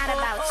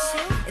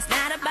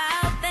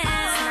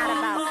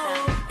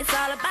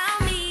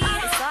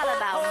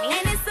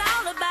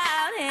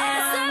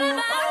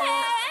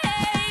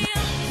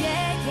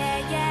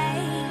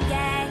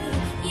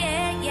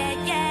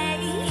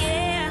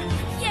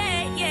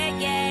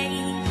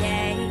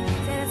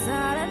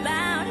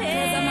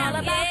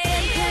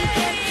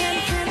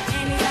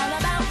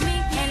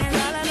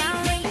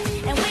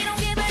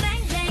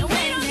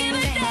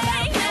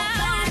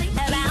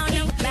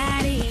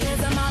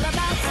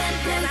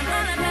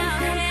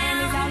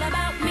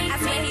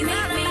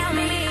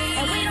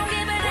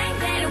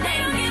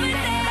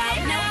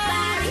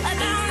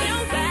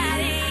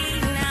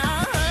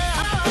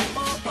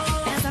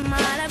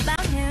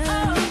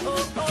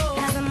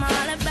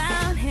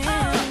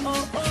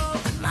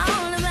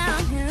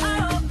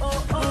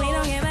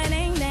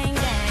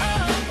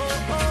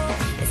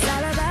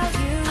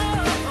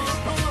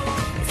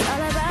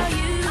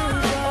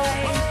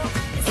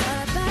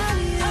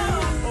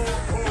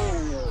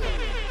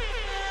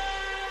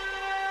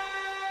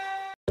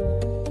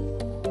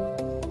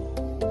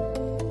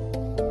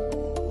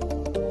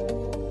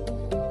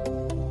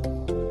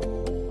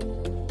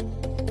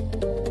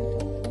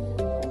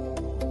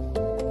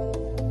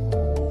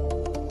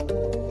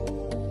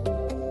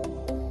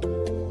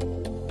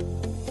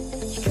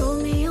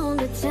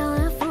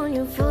 telephone,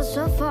 you feel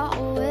so far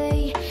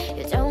away.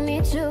 You tell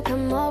me to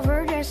come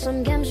over, there's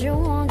some games you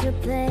want to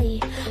play.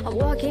 I'm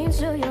walking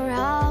to your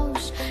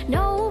house,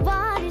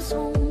 nobody's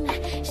home.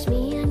 It's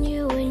me and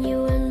you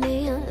and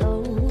me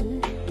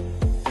alone.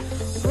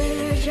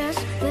 We're just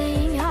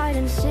playing hide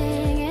and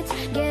seek. It's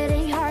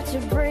getting hard to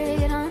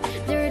breathe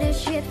under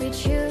this shit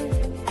with you.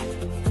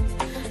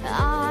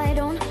 I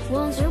don't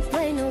want to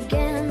play no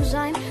games.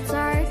 I'm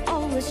tired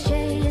always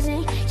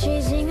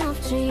chasing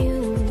after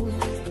you.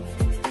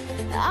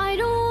 I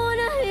don't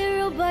wanna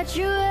hear about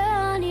you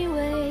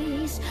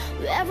anyways.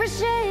 Whoever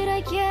said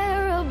I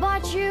care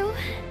about you,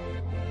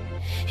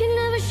 you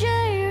never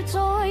share your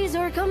toys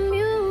or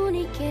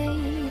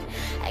communicate.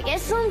 I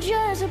guess I'm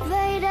just a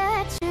play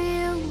that to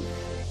you.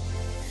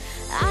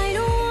 I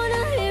don't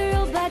wanna hear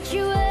about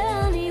you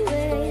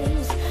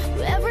anyways.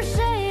 Whoever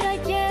said I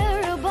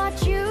care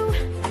about you,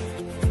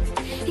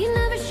 you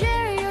never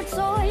share your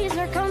toys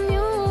or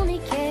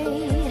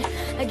communicate.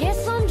 I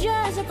guess I'm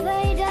just a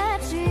play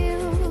that to you.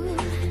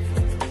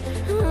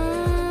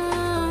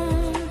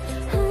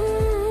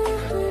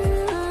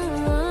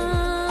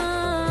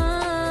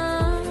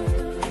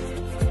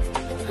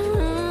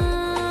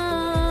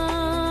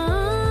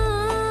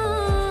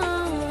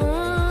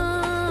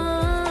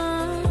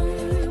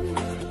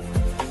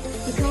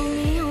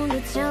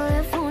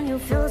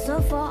 So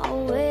far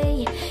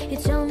away, you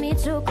tell me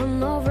to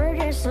come over,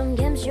 there's some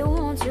games you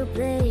want to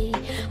play.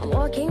 I'm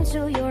walking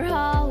to your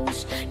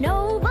house,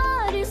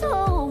 nobody's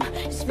home.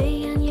 It's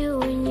me and you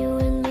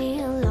and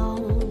me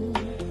alone.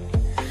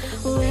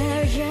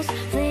 We're just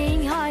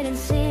playing hide and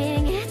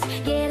seek. It's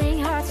getting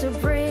hard to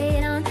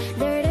breathe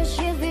under the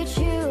shit with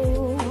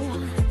you.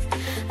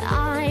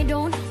 I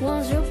don't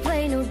want to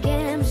play no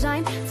games.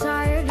 I'm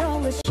tired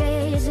always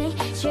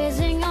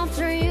chasing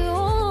after you.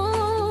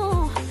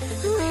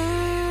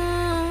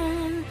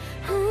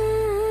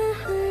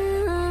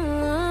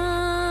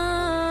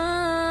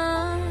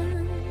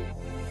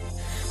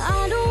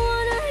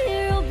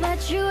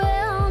 You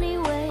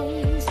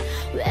anyways.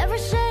 Whoever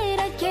said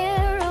I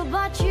care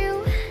about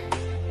you,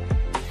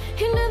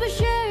 you never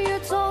share your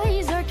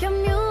toys or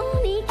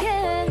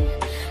communicate.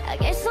 I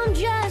guess I'm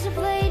just a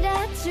play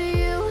that to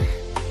you.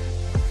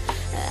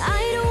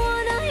 I don't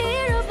wanna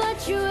hear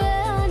about you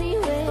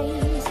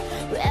anyways.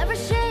 Whoever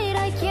said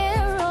I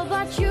care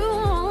about you,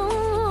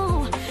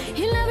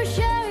 you never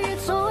share your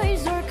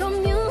toys or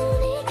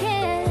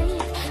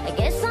communicate. I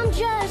guess I'm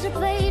just a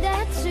play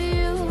that to you.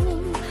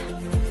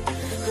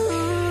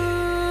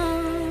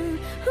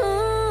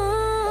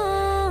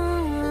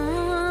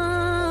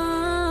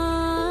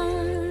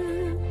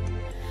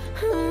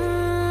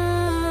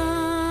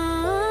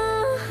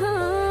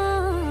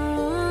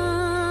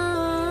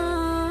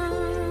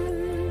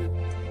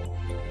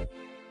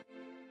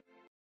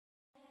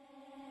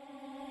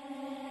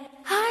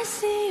 I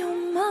see your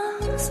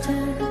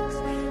monsters,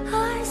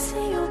 I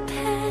see your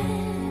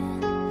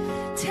pain.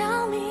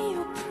 Tell me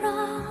your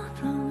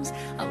problems,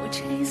 I will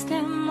chase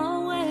them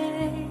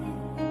away.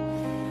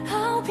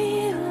 I'll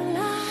be your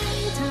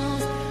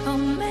lighthouse, I'll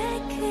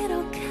make it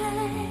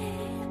okay.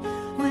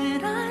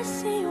 When I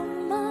see your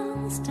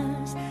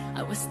monsters,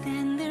 I will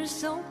stand there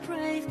so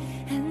brave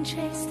and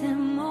chase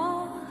them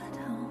all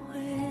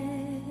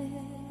away.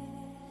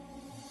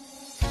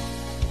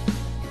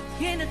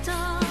 In the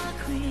dark,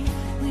 we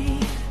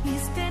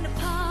stand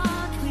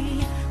apart,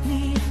 we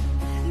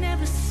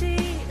never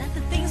see that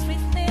the things we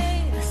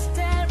think are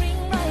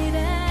staring right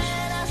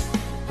at us.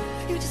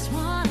 You just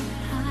wanna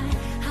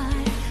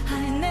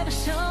hide, never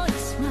show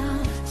your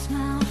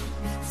smile.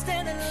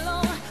 Stand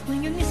alone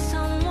when you need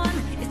someone,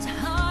 it's a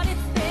hard to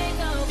think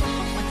of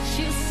what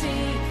you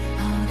see.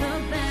 All the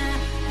bad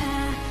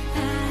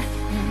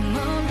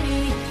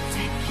memory,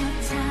 take your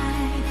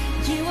time,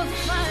 you will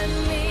find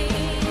me.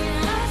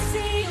 I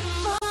see your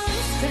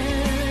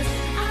monsters,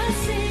 I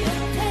see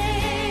your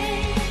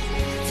pain.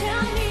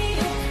 Tell me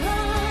your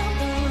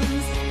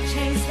problems,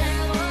 chase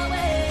them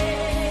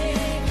away.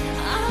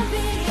 I'll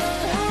be your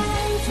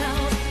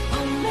lighthouse,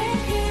 I'll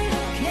make it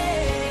okay.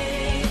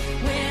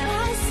 When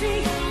I see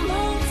your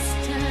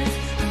monsters,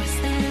 I'm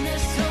standing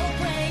there so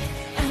brave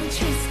and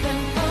chase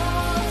them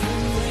all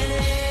away.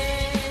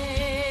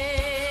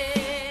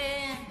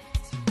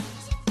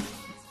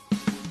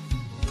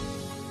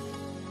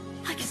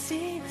 I can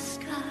see the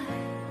sky,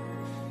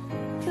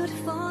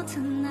 beautiful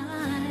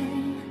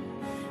tonight.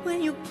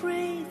 When you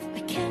breathe,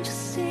 I can't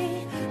just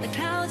see the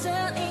clouds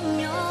are in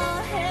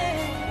your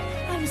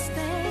head. Are you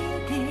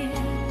standing?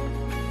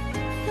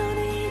 No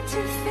need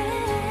to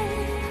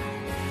fear.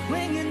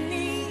 When you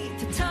need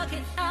to talk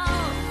it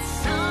out,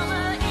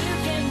 summer you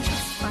can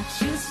just what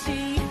you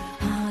see.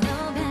 All the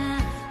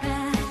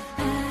bad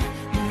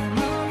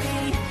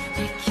memory,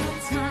 take your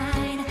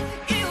time,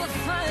 you will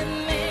find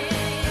me.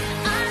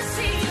 I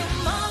see your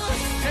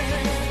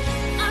monsters,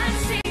 I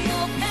see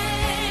your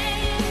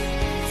pain.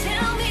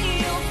 Tell me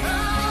your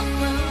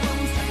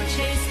problems, I will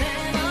chase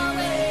them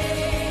away.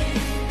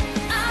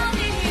 I'll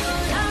be your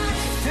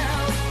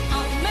lighthouse,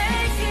 I'll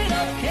make it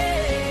okay.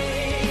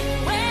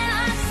 When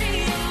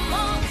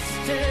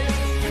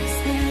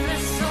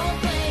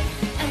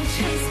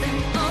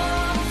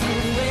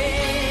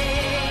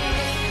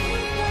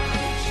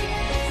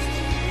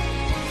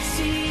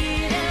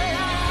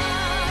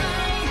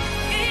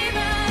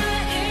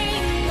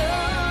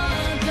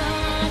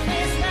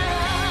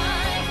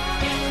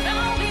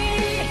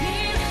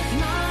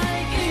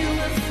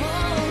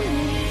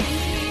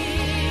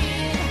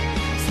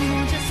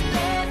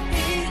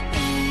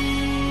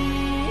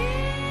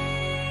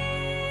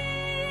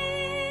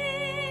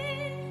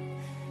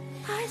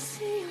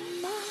see your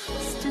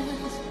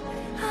monsters,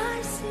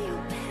 I see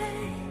your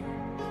pain.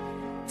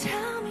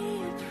 Tell me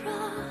your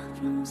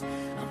problems,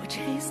 I will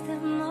chase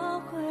them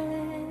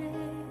away.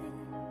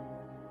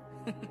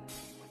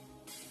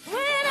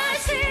 When I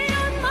see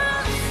your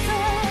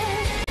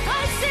monsters,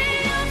 I see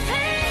your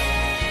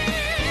pain.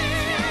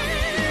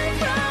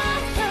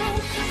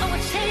 Problems, I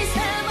will chase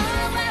them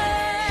away.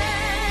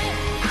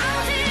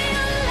 I'll be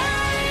a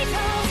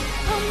lighthouse,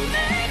 I'll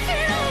make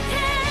it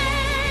okay.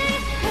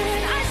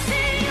 When I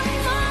see your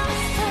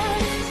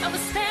monsters, I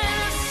will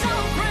stand so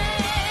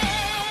brave.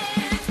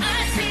 I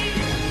see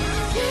you.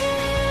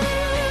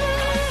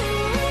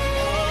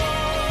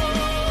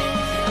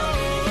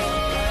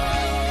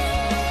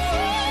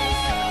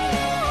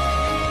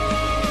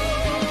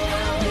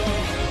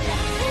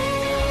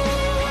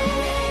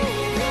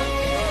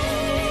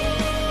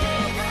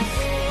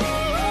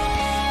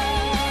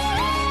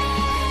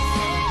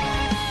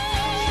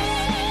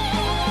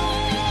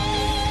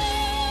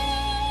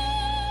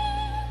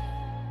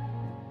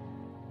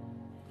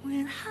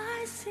 When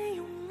I see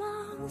your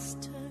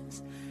monsters,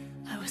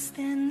 I will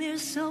stand there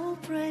so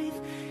brave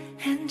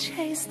and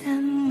chase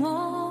them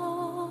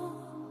all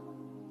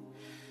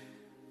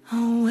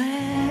away.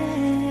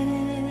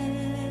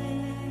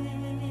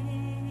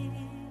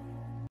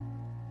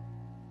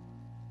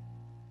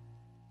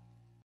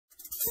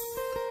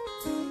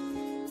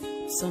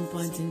 Some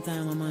point in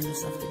time, a man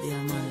just have to be a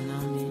man, you know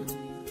what I mean?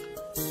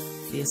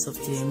 Face up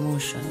to your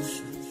emotions.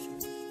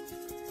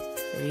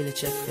 You really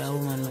check for a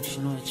woman like she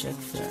know you check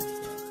for her.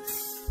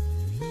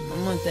 No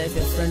matter if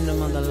your friend them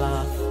gonna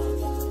laugh,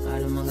 or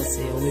them gonna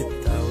say you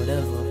whipped or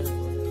whatever.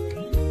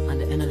 At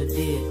the end of the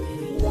day,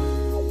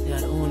 you're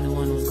the only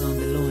one who's gonna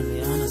be lonely,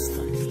 you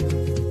understand?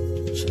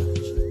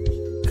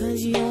 Cause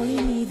you only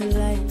need the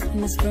light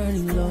when it's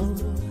burning low.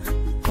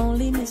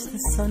 Only miss the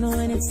sun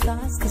when it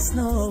starts to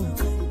snow.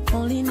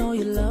 Only know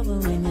you love her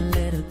when you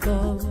let her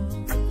go.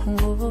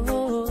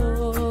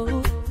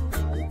 Whoa.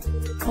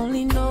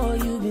 Only know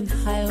you've been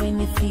high when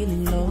you're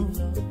feeling low.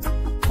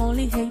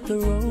 Only hate the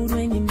road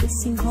when you're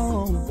missing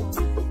home.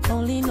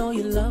 Only know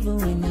you love her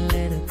when you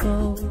let her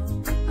go.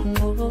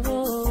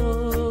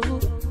 Whoa.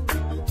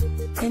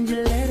 And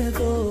you let her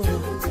go.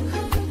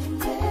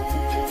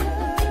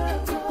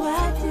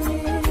 Why did you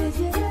let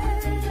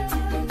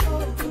her go?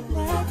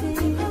 Why did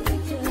you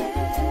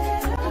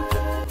let her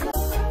go?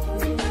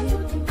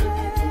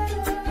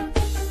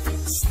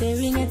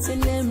 Staring at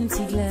an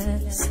empty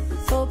glass,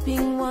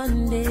 hoping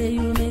one day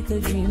you'll make a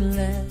dream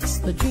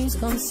last. But dreams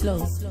come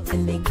slow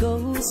and they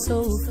go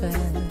so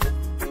fast.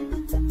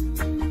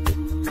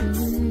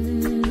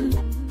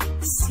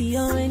 See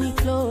how when you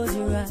close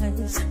your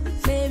eyes,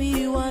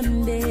 maybe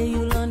one day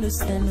you'll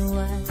understand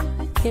why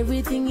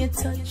everything you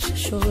touch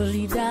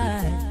surely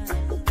die.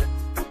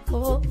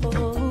 Oh,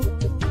 oh.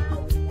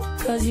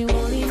 Cause you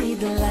only need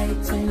the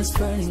light when it's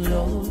burning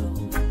low.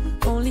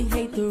 Only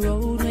hate the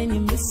road when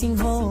you're missing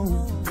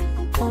home.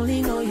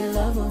 Only know you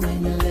love her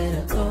when you let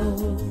her go.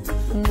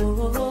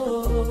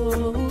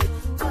 Whoa.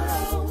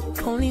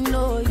 Only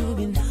know you've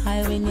been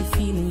high when you're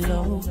feeling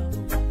low.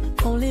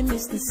 Only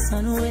miss the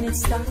sun when it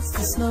starts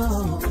to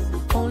snow.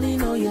 Only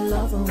know you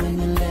love her when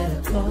you let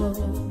her go.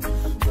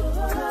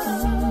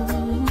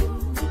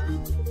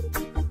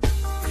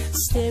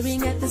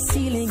 Staring at the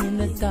ceiling in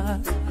the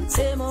dark,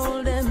 same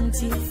old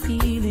empty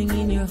feeling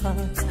in your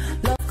heart.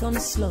 Love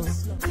comes slow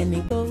and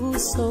it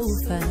goes so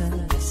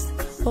fast.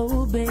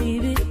 Oh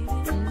baby,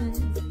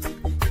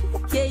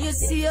 yeah, you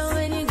see her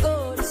when you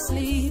go to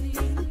sleep.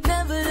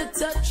 Never to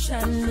touch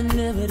and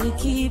never to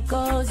keep.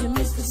 Cause you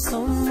miss her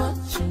so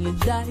much and you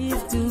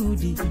dive too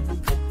deep.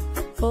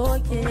 Oh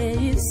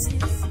yes,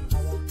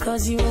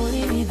 cause you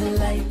only need the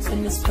light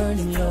when it's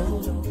burning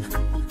low.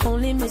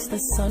 Only miss the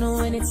sun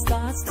when it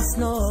starts to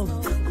snow.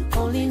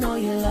 Only know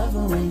you love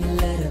her when you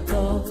let her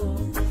go.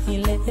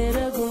 You let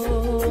her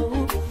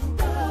go.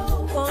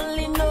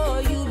 Only know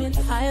you've been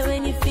high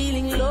when you're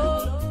feeling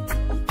low.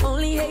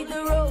 Only hate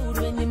the road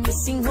when you're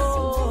missing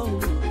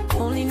home.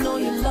 Only know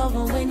you love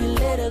her when you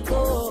let her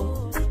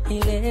go.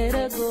 You let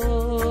her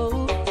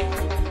go.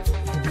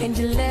 And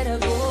you let her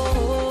go.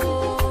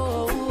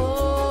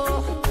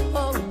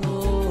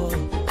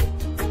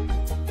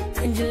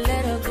 And you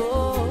let her go.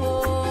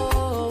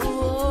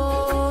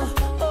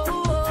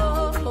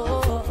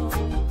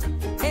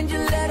 And you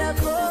let her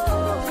go.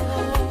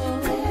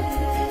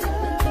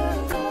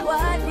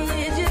 Why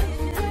did you?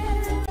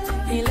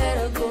 You let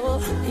her go.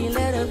 You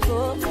let her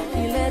go.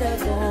 You let her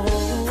go.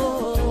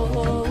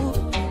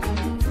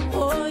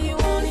 Oh, you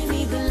only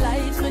need the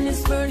light when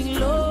it's burning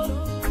low.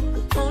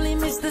 Only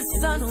miss the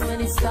sun when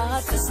it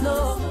starts to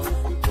snow.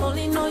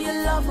 Only know you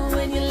love her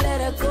when you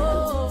let her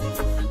go.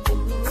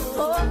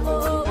 Oh,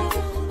 oh.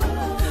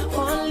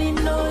 Only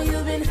know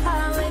you've been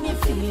high when you're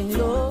feeling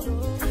low.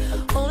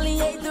 Only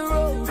hate the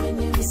road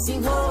when you're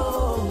missing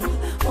home.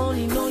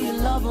 Only know you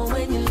love her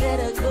when you let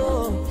her go.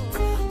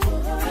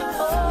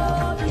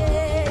 Oh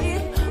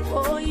yeah.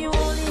 Oh, you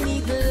only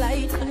need the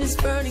light when it's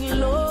burning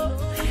low.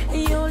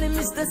 And you only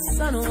miss the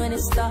sun when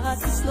it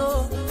starts to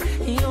snow.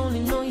 You only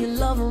know you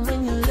love her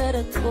when you let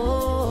her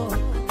go.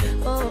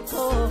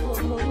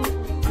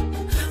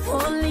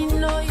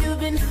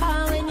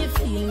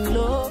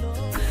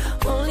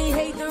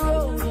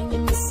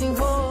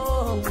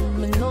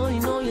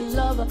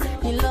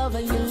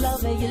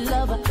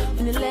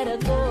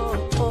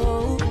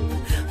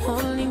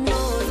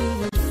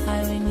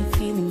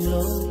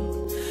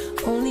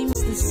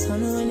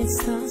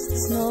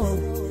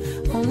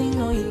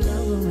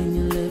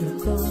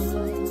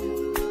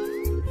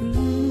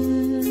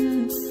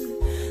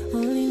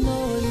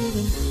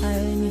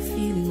 you're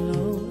feeling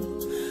low.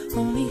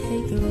 Only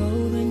hate the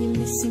road when you're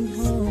missing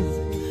home.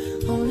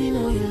 Only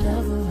know you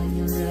love her when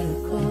you let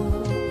her go.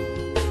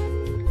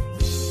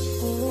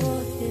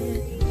 Oh yeah,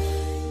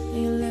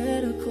 you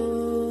let her go.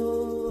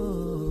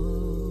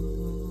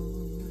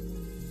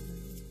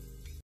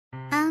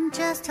 I'm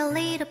just a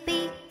little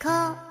bit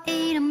caught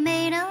in the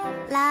middle,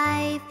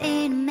 life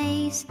in a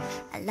maze.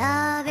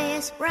 Love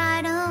is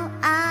right on,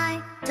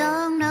 I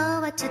don't know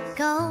where to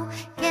go.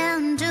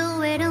 Can't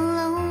do it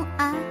alone,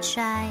 I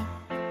try,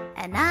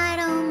 and I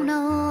don't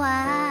know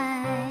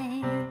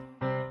why.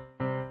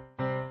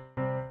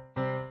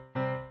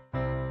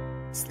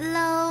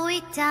 Slow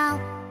it down,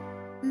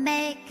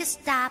 make a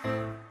stop,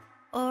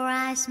 or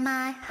else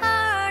my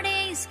heart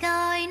is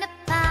going to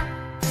pop.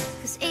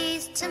 'Cause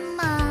it's too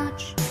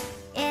much,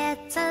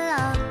 it's a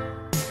lot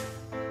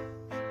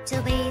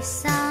to be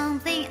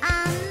something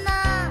I'm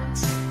not.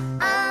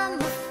 I'm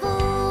a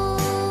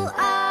fool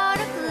out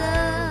of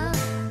love,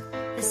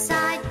 'cause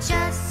I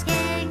just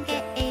can't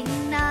get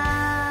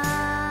enough.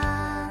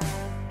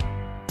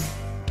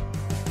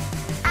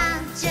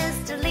 I'm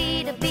just a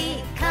little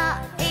bit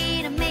caught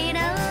in the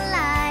middle.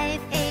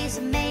 Life is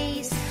a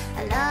maze,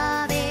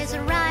 love is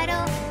a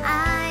riddle.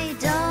 I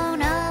don't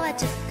know where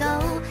to go,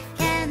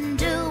 can't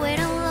do it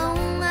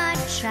alone, I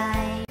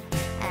try,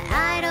 and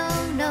I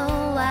don't know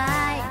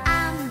why.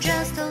 I'm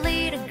just a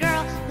little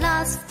girl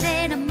lost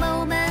in a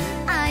moment.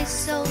 I'm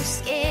so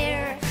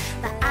scared,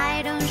 but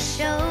I don't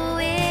show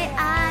it.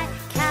 I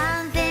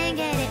can't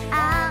figure it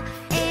out,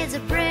 it's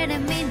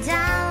bringing me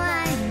down.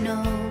 I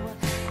know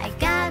I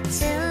got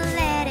to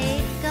let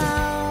it go.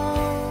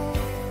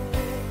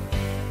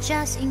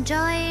 Just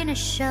enjoying the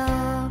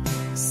show.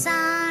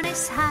 Sun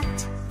is hot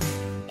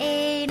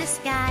in the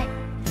sky,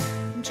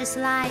 just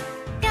like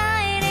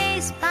God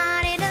is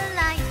spotting the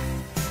light.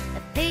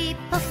 The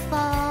people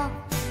fall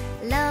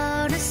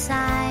low the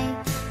side,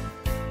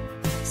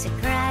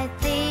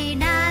 secretly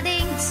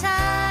nothing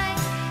time.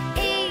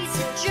 It's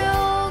a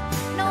joke,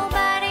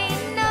 nobody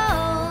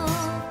knows.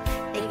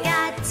 They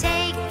gotta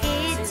take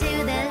it to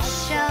the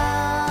show.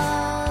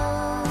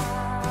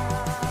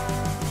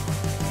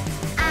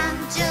 I'm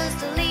just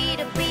a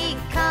little bit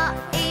caught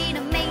in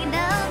the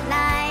middle.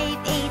 Life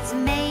it's a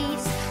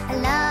maze,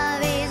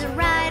 love is a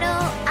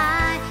riddle.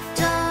 I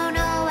don't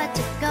know where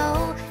to go,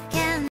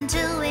 can't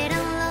do it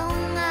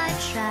alone, I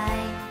try,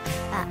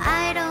 but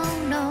I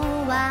don't know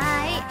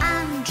why.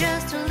 I'm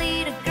just a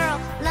little girl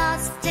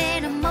lost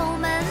in a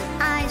moment.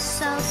 I'm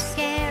so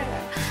scared,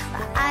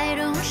 but I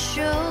don't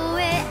show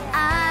it.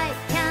 I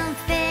can't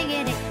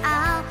figure it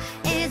out,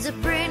 it's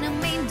bringing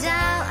me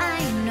down. I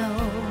know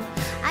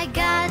I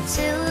got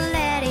to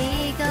let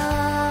it go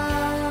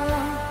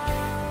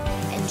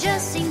and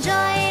just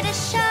enjoy the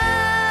show.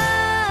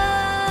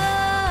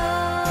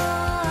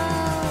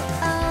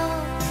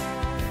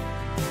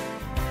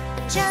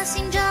 Just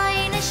enjoy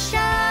the show.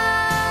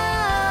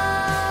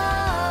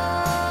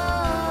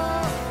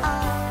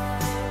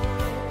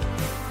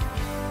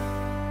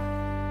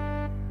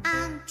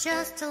 I'm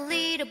just a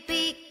little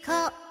bit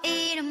caught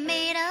in the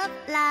middle of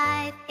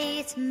life.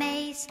 It's a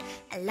maze,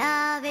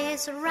 love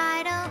is a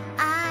riddle.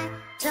 I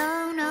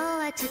don't know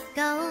where to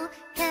go,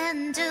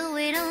 can't do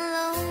it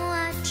alone,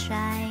 I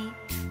try,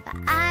 but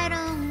I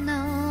don't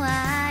know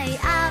why.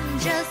 I'm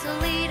just a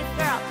little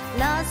girl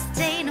lost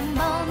in a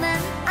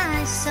moment.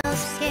 I'm so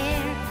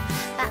scared,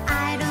 but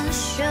I don't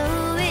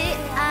show it.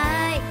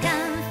 I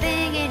can't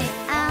figure it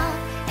out,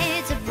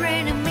 it's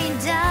bringing me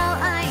down.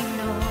 I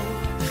know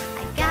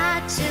I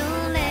got to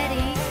let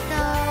it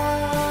go.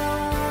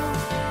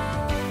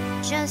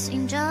 Just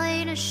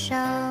enjoy the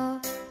show.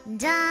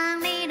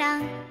 Dang dee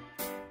dang,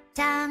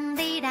 dang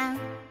dee dang.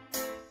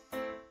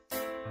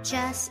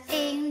 Just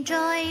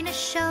enjoy the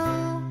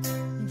show.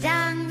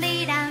 Dang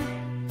dee dang,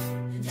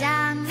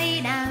 dang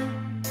dee dang.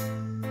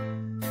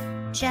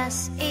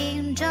 Just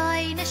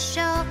enjoy the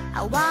show.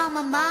 I want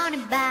my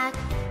money back,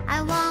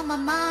 I want my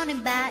money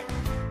back,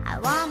 I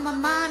want my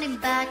money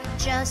back.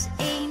 Just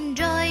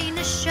enjoy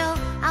the show.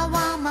 I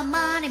want my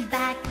money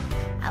back,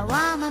 I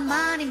want my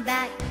money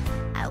back,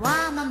 I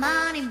want my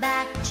money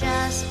back.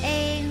 Just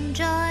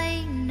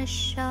enjoy the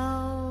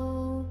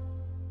show.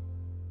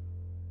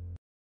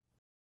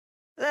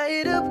 Light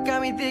it up,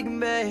 got me thinking,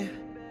 babe.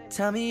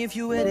 Tell me if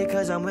you with it,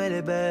 'cause I'm with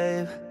it,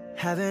 babe.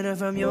 Haven't heard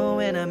from you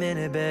when I'm in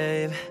it,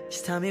 babe.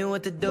 Just tell me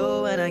what to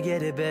do when I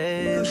get it,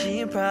 babe. Gucci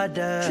and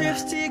Prada,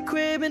 trips to your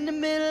crib in the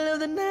middle of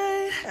the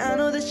night. I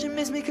know that you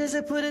miss me 'cause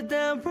I put it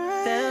down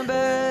right. Damn,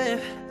 babe,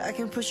 I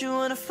can push you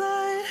on a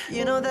flight.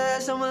 You know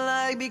that someone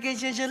like me can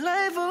change your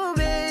life, oh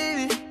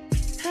baby.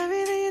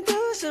 Everything you do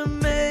is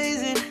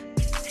amazing.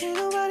 Ain't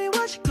nobody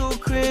watch you go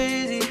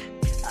crazy.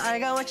 I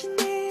got what you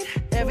need.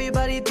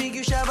 Everybody think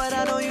you shy, but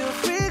I know you a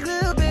freak,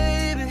 little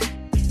baby.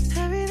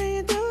 Everything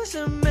you do is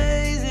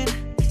amazing.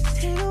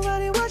 Ain't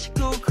nobody watch you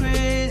go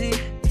crazy.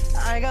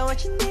 I got what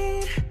you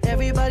need.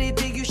 Everybody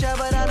think you shy,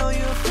 but I know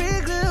you a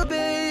freak, little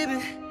baby.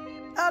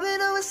 I've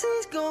been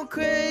overseas going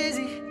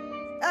crazy.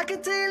 I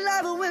can tell you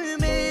live when we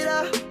made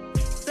up.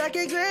 Black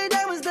and gray,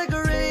 that was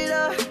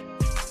decorator.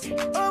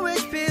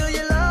 Orange peel,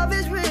 your love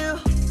is real.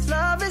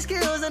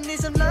 need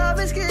some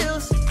loving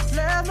skills.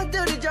 Left my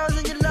dirty jaws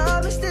and you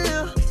love me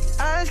still.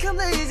 Eyes come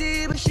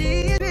lazy, but she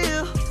is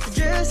real.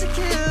 Just to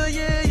kill,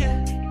 yeah,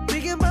 yeah.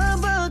 We can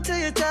bumble till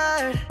you're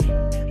tired.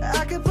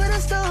 I can put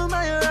a stone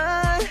by your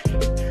eye.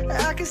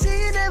 I can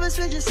see you never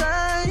switch your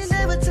sides. You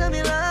never tell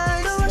me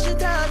lies. Don't wash your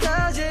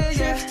towels, yeah,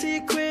 yeah. Trips to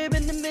your crib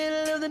in the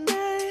middle of the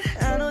night.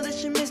 I know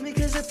that you miss me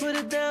cause I put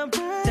it down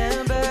bright.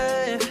 Damn,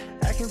 babe,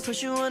 I can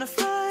push you on a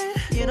flight.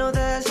 You know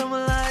that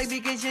someone like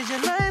me can change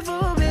your life,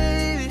 oh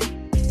baby.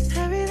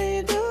 Everything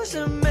you do is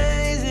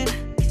amazing.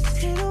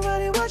 Ain't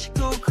nobody watch you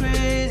go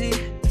crazy.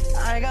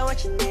 I got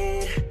what you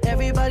need.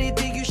 Everybody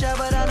think you shy,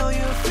 but I know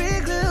you're a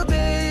freak, little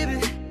baby.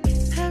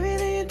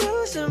 Everything you do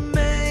is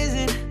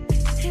amazing.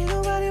 Ain't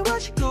nobody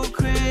watch you go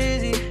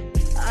crazy.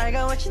 I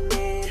got what you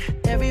need.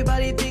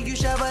 Everybody think you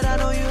shy, but I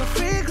know you're a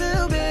freak,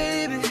 little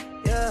baby.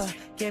 Yeah,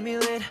 get me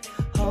lit.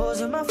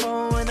 Holes on my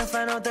phone when I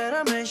find out that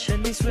I'm rich.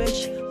 And they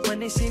switch when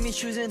they see me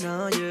choosing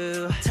on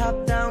you.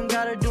 Top down,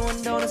 got her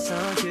doing donuts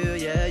on you,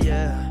 yeah,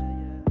 yeah.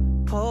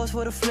 Pose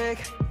for the flick.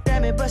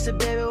 Damn it, busted,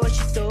 baby, what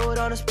you throw it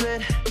on a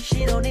split.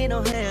 She don't need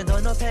no hands or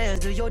no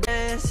pants, do your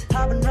dance.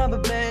 Popping rubber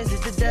bands,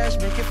 hit the dash,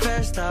 make it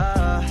faster.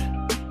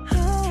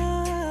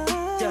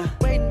 Yeah,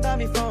 waiting by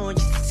me phone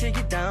just to take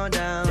it down,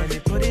 down. Let me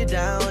put it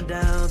down,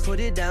 down, put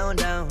it down,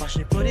 down. Watch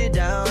me put it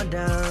down,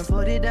 down,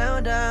 put it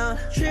down, down.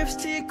 Trips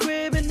to your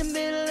crib in the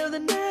middle of the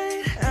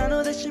night. I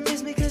know that you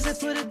miss me cause I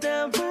put it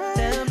down right.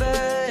 Damn,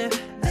 babe,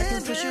 I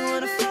can put you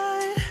on a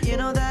flight. You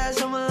know that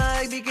someone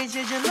like me can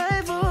change your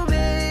life, oh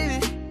baby.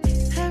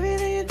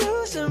 Everything you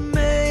do is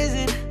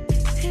amazing.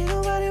 Ain't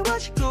nobody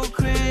watch you go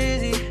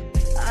crazy.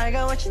 I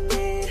got what you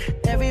need.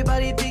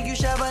 Everybody think you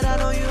shy, but I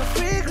know you're a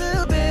freak,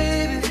 little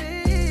baby.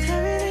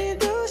 Everything you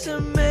do is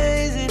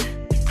amazing.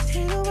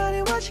 Ain't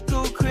nobody watch you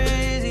go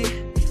crazy.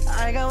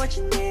 I got what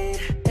you need.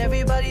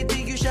 Everybody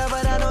think you shy,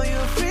 but I know you're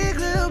a freak,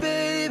 little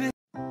baby.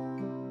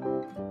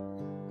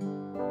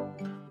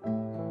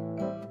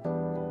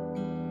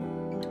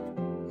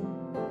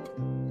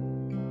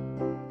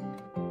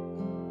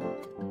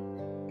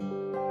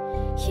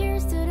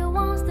 Here's to the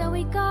ones that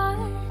we got.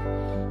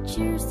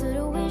 Cheers to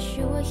the wish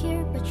you were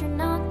here, but you're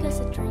not. Cause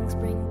the drinks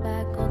bring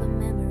back all the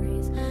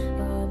memories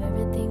of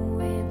everything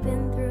we've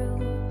been through.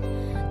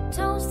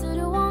 Toast to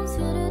the ones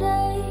here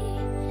today.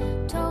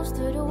 Toast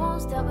to the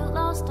ones that we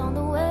lost on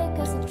the way.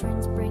 Cause the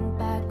drinks bring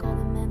back all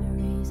the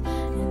memories.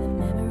 And the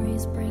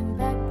memories bring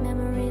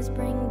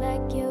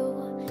back you.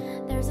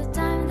 There's a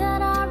time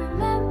that I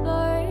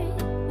remember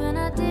when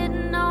I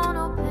didn't know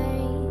no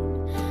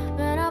pain.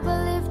 When I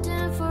believed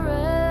in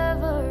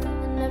forever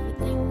and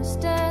everything would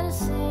stay the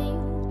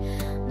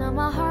same. Now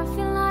my heart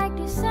feel like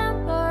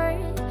December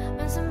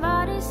when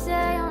somebody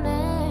say your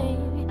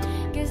name.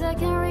 Cause I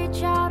can't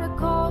reach out to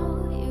call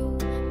you,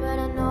 but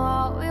I know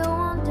I will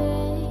one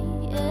day,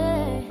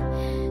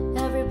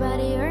 yeah.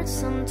 Everybody hurts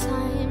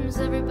sometimes,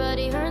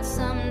 everybody hurts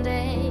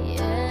someday,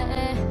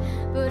 yeah.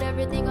 But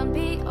everything gonna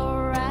be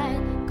alright.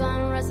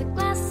 Gonna raise a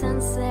glass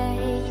and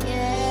say,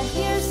 yeah.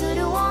 Here's to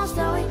the ones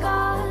that we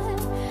got.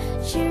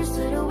 Cheers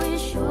to the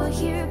wish you were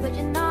here, but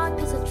you're not.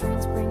 Cause the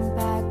drinks bring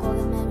back all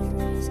the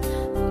memories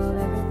of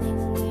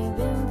everything we've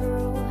been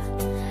through.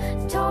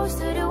 Toast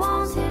to the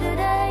ones here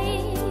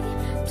today.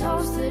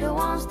 Toast to the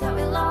ones that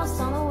we lost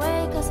on the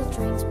way. Cause the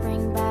drinks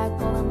bring back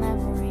all the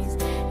memories.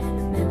 And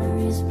the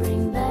memories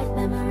bring back you.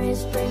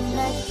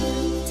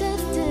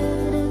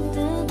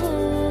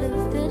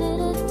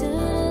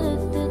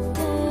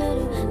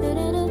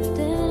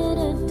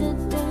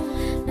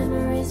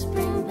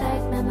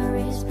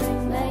 Memories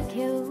bring back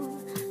you.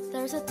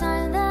 There's a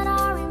time that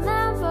I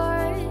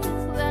remember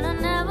when I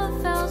never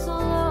felt so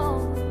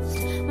lost.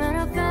 When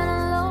I felt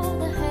alone,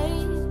 the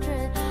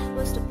hatred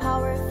was too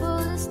powerful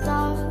to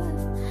stop.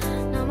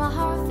 Now my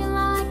heart feel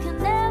like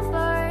an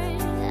ember,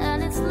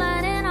 and it's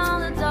lighting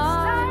on the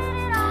dark.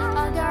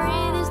 I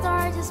carry these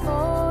torches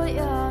for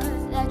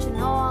you, that you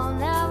know I'll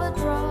never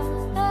drop.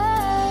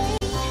 Hey.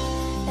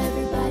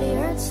 Everybody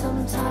hurts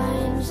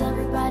sometimes,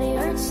 everybody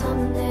hurts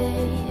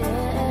someday, yeah.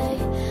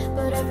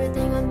 But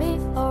everything will be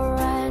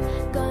alright.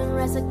 Gonna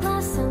raise a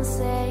glass and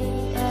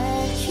say,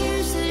 yeah.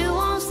 Cheers to the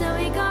ones that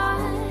we got.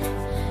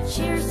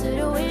 Cheers to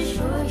the wish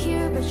you were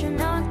here, but you're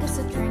not. Cause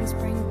the drinks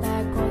bring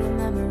back all the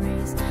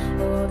memories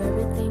of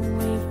everything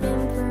we've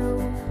been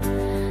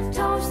through.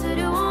 Toast to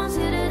the ones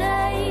here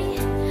today.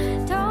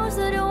 Toast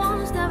to the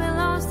ones that we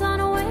lost on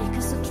the way.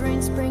 Cause the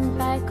drinks bring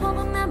back all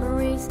the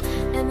memories.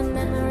 And the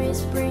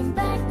memories bring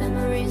back you.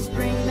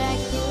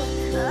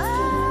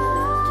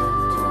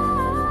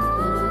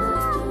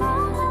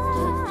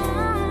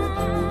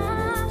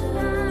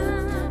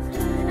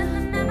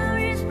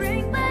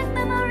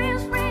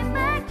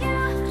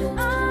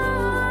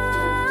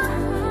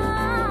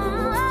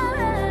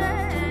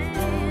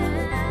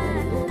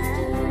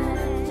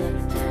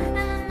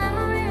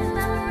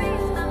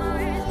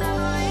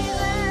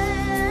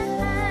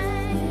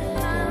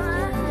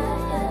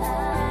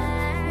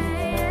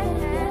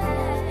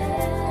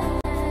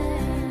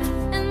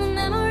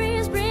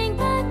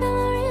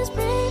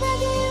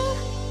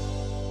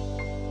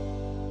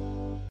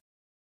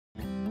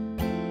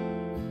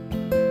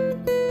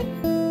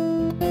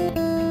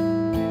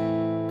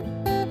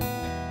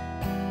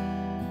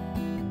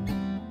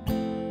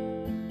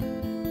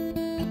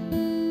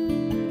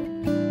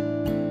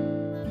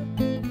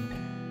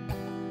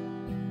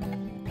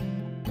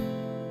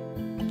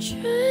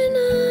 Try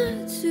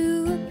not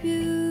to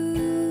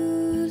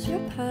abuse your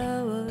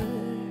power.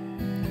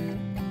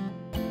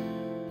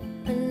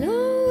 I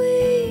know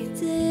we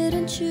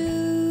didn't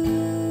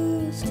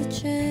choose to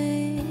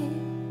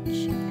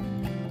change.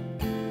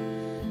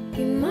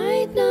 You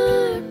might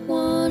not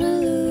want to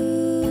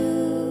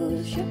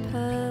lose your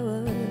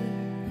power,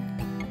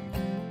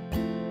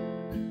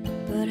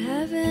 but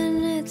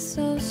having it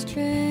so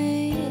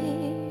strange.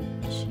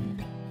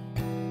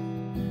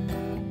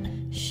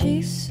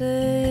 She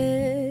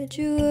said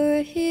you were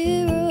a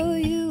hero,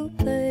 you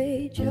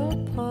played your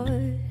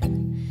part,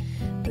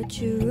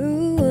 but you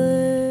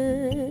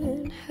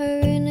ruined her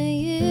in a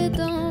year.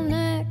 Don't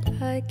act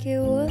like it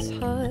was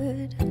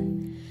hard,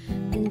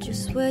 and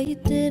just where you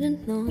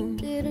didn't know.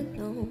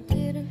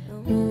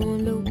 No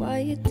wonder why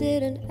you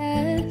didn't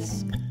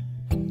ask.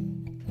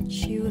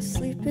 She was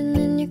sleeping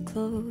in your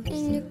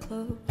clothes,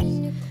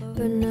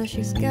 but now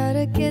she's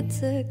gotta get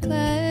to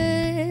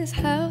class.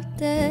 How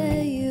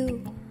dare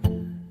you?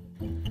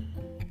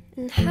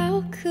 And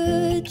how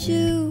could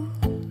you?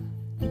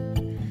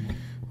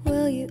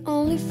 Well, you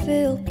only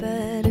feel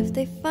bad if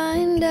they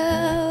find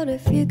out.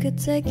 If you could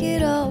take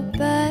it all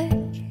back,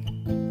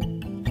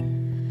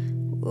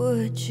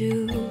 would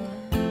you?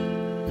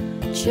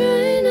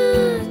 Try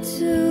not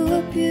to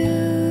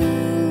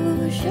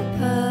abuse your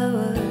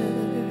power.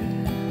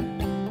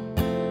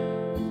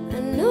 I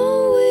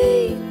know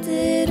we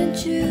didn't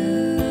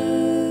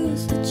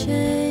choose to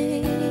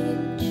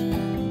change.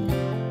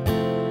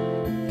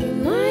 You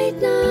might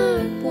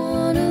not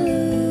want to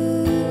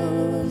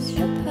lose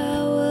your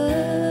power,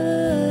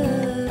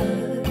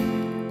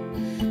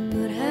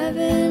 but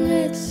having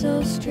it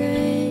so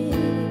strange.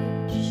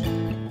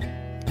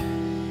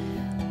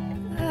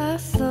 I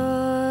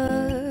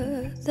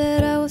thought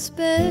that I was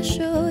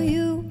special.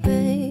 You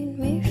made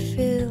me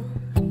feel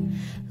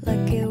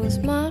like it was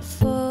my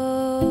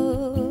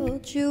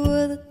fault. You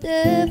were the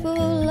devil,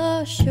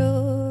 lost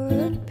your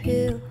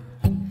appeal.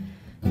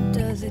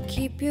 Does it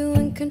keep you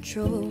in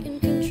control?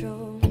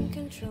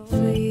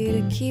 For you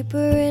to keep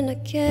her in a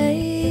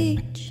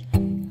cage,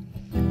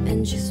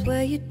 and just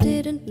where you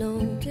didn't know.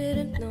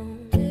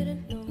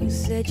 You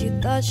said you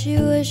thought she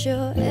was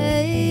your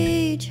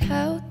age.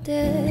 How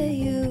dare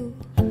you?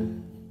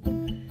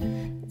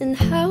 And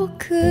how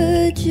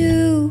could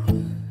you?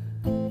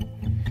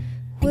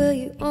 Will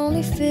you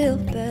only feel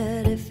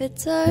bad if it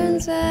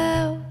turns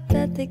out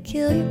that they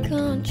kill your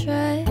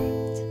contract?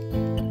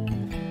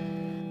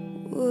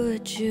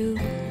 Would you?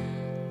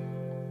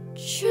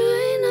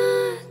 Try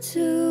not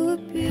to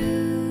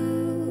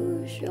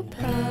abuse your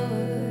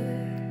power.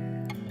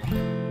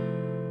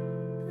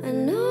 I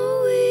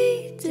know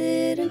we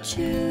didn't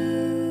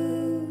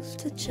choose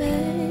to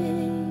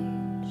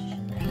change.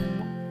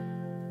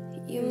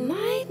 You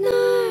might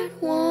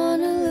not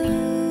want to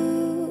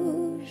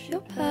lose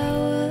your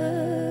power,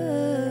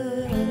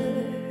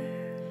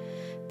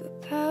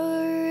 but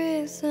power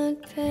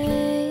isn't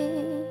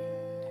pain.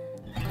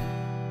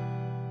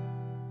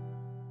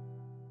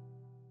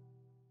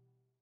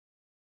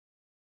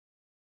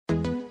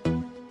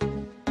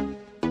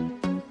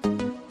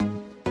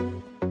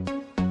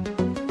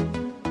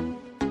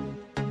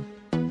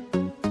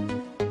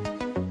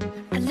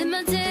 I live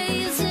my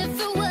day as if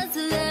it was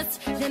the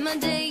last. Live my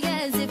day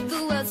as if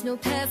there was no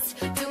past.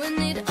 Doing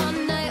it all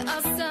night,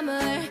 all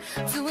summer.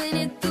 Doing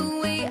it the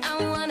way I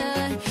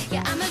wanna.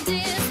 Yeah, I'ma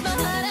dance my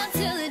heart out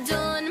till the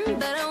dawn,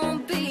 but I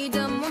won't be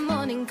done when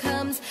morning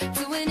comes.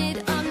 Doing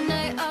it all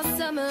night, all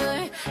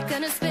summer.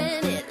 Gonna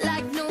spend it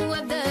like no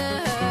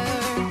other.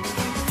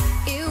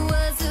 It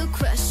was a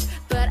crush,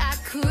 but I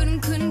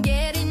couldn't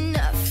get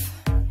enough.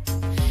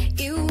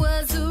 It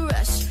was a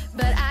rush,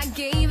 but I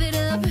gave it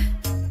up.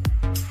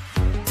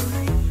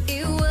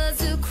 It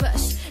was a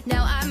crush.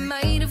 Now I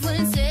might have went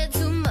and said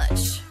too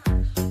much,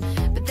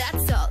 but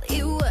that's all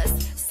it was,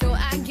 so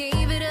I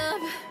gave it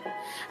up.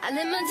 I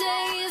live my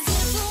day as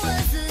if it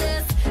was the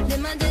last. Live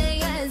my day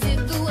as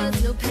if there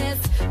was no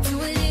past.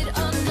 Doing it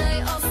all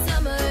night, all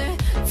summer.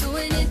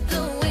 Doing it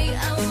the way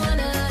I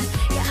wanna.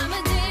 Yeah, I'ma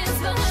dance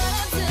my heart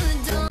out till the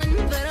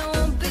dawn, but I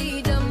won't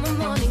be done when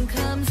morning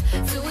comes.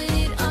 Doing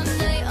it all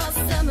night, all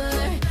summer.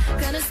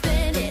 Gonna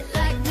spend it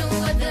like no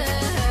other.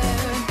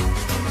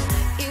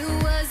 It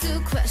was a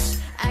crush.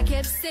 I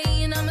kept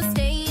saying I'ma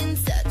stay in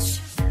touch,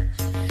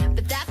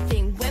 but that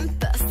thing went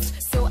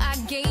bust, so I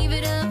gave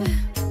it up.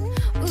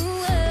 Ooh,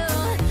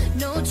 well,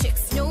 no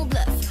tricks, no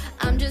bluff.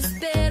 I'm just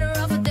better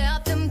off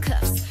without them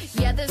cuffs.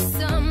 Yeah, there's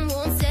someone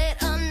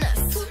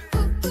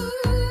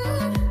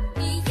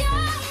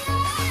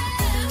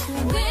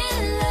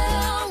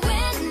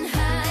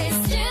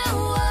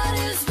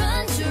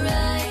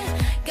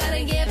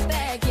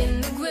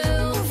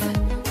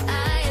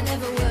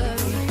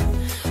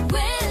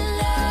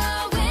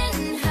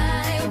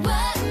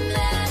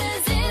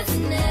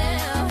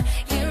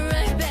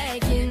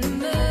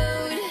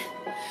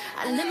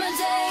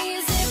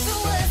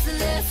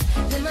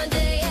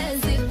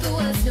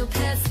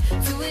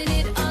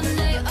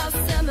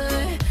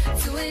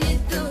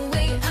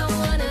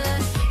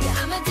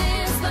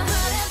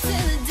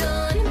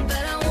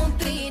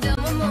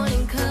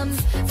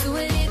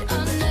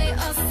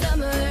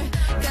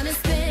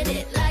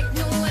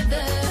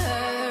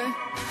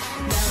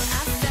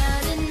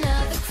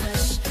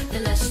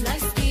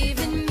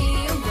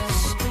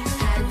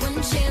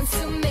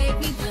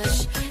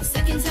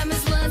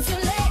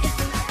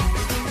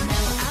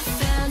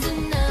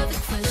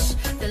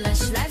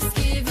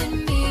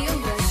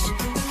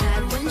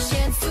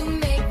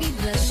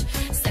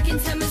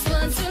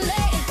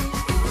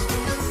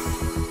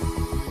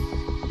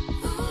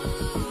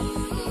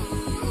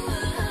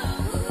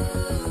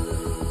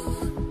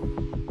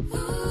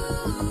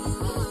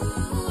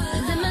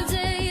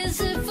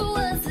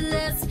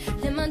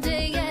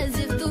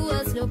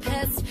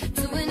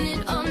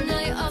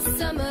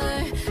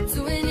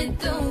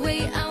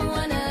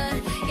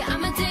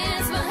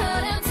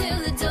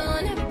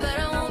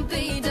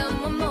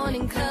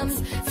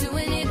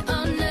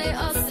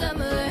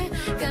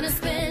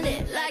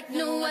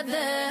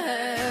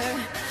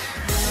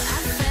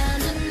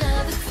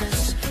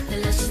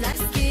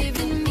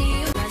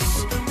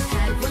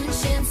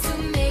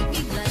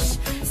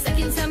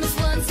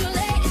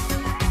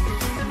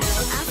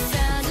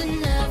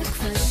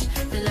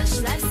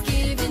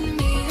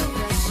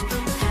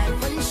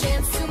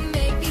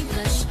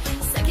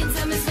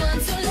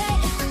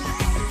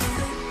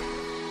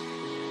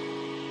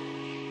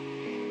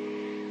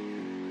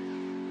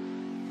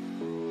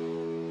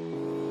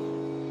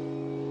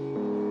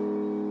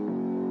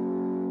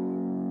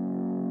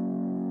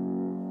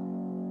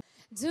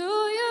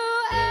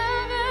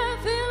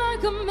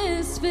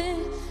misfit.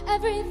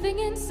 Everything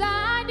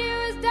inside you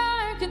is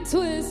dark and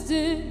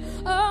twisted.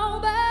 Oh,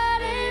 but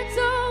it's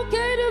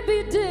okay to be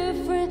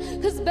different,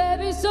 'cause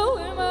baby, so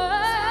am I.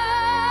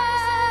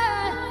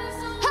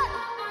 Hey!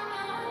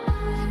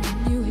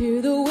 And you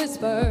hear the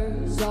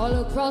whispers all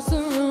across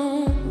the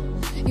room.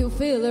 You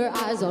feel her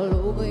eyes all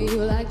over you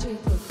like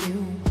cheap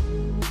perfume.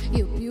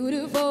 You're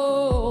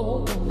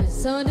beautiful, but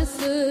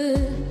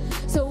misunderstood.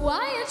 So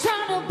why you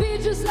trying to be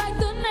just like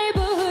the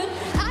neighborhood?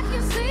 I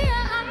can see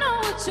it, I know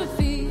what you're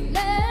feeling.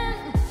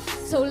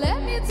 So let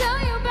me tell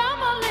you about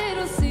my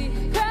little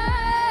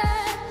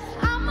secret.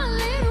 I'm a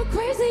little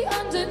crazy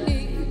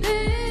underneath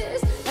this,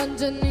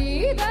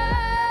 underneath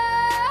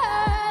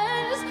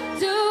this.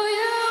 Do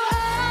you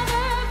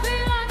ever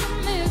feel like a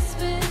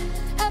misfit?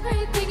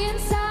 Everything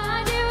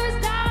inside you is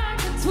dark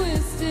and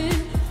twisted.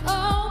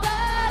 Oh,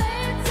 but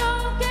it's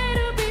okay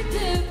to be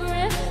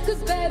different,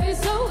 'cause baby,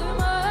 so am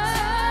I.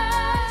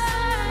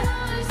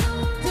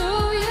 Do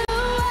you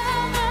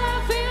ever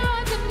feel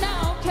like an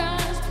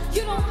outcast?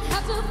 You don't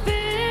have to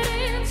fit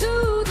into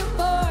the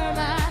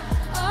format.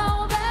 Oh,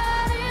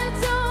 but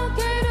it's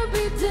okay to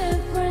be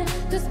different,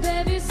 'cause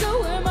baby, so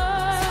am I.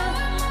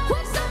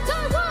 What's up,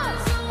 time what?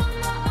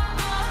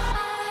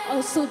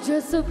 Oh, so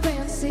dress up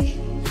fancy,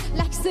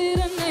 like Sid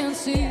and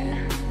Nancy.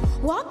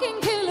 Walking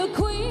killer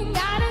queen,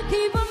 gotta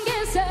keep 'em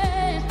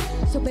guessing.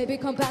 So baby,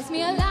 come pass me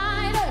a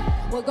lighter,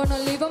 we're gonna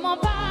leave 'em on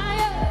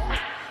fire.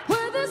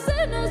 We're the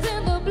sinners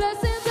and the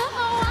blessings,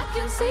 oh, I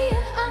can see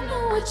it, I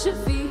know what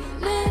you're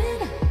feeling.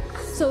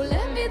 So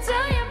let me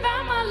tell you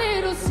about my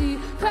little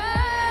secret.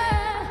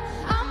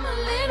 I'm a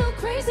little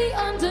crazy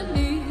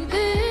underneath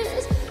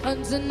this,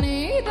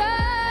 underneath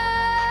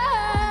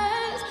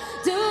this.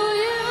 Do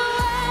you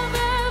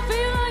ever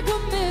feel like a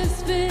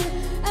misfit?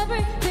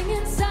 Everything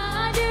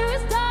inside you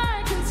is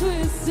dark and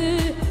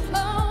twisted.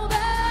 Oh,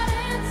 but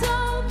it's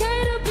okay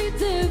to be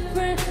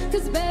different,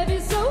 'cause baby,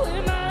 so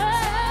am I.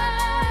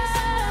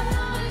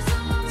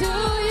 Do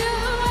you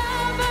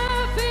ever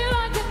feel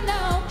like an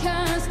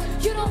outcast?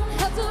 You don't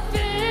have to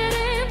fit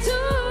into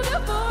the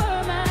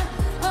format.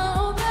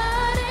 Oh,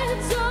 but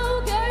it's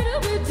okay to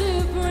be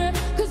different,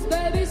 'cause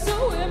baby, so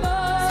am I.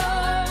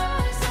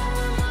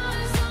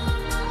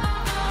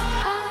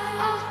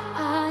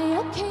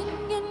 You're king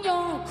and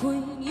you're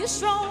queen. You're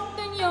strong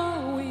and you're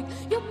weak.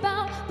 You're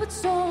bound but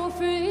so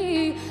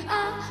free.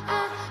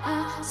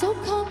 So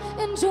come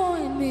and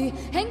join me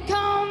and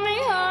call me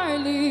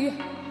Harley.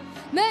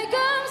 Make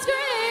 'em scream.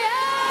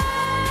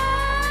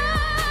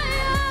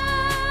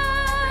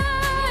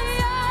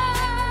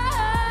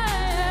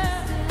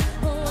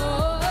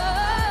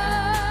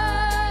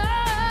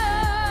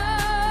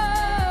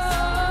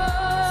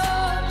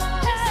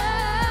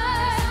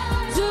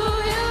 Do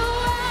you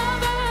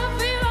ever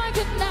feel like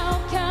an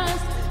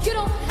outcast? You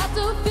don't have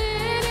to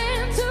fit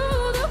into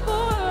the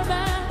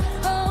format.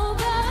 Oh,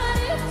 but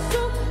it's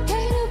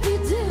okay to be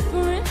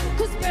different,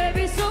 'cause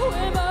baby, so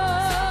am I.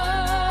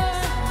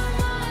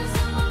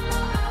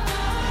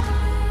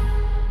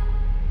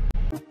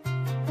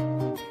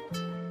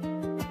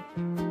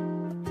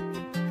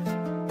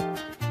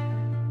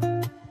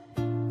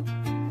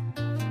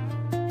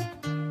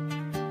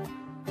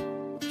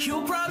 You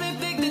probably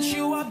think that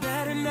you are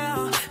better now,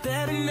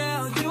 better now.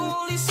 You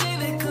only say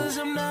that 'cause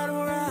I'm not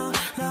around,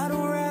 not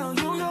around.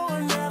 You know I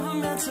never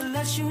meant to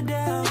let you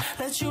down,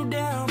 let you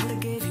down. Would've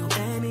gave you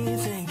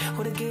anything,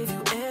 would've gave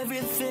you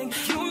everything.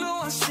 You know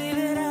I say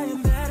that I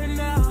am better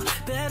now,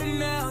 better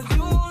now.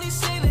 You only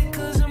say that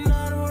 'cause I'm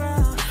not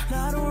around,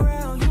 not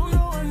around. You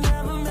know I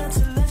never meant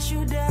to let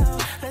you down,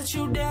 let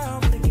you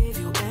down. Would've gave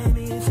you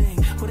anything,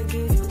 would've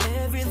gave you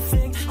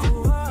everything.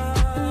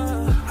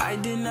 I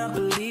did not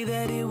believe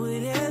that it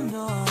would end,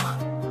 no.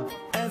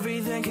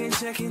 Everything came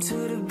second to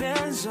the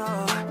Benz,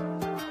 oh.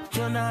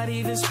 You're not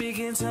even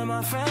speaking to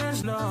my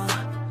friends, no.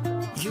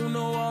 You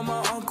know all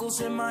my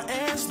uncles and my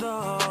aunts,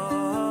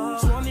 though.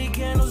 20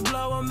 candles,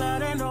 blow 'em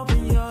out and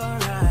open your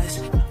eyes.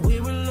 We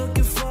were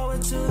looking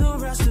forward to the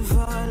rest of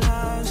our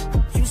lives.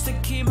 Used to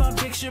keep my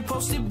picture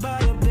posted by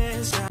your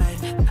bedside.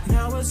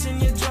 Now it's in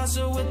your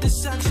dresser with the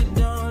socks you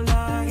don't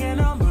like. And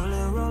I'm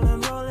rolling,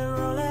 rolling, rolling,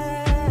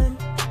 rolling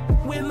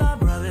with my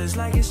brothers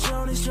like it's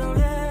Jonas,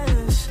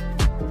 Jonas.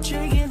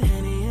 Drinking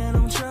Henny and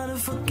I'm trying to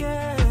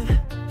forget,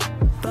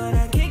 but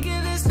I can't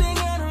get this thing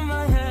out of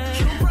my head.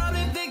 You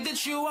probably think that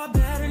you are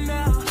better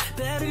now,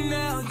 better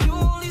now. You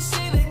only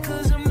say that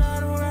 'cause I'm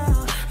not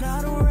around,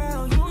 not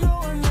around. You know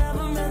I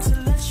never meant to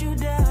let you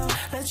down,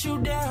 let you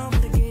down.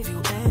 Would've gave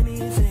you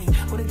anything,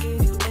 would've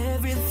gave you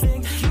everything.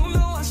 You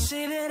know I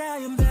say that I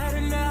am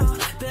better now,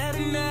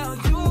 better now.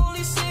 You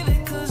only say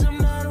that 'cause I'm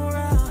not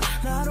around,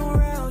 not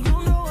around. You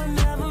know I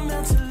never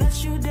meant to let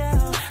you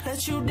down, let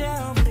you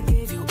down. Would've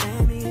gave you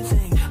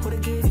anything,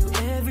 would've gave you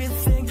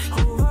everything.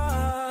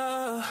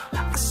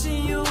 I see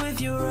you with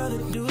your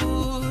other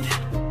dude.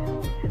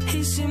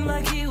 He seemed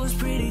like he was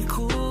pretty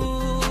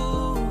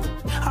cool.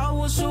 I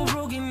was so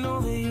broken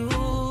over you.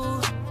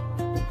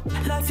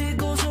 Life it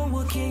goes on,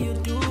 what can you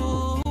do?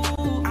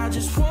 I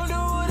just wonder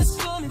what it's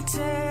gonna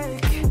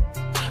take.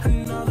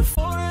 Another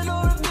foreign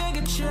or a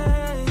bigger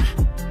chain.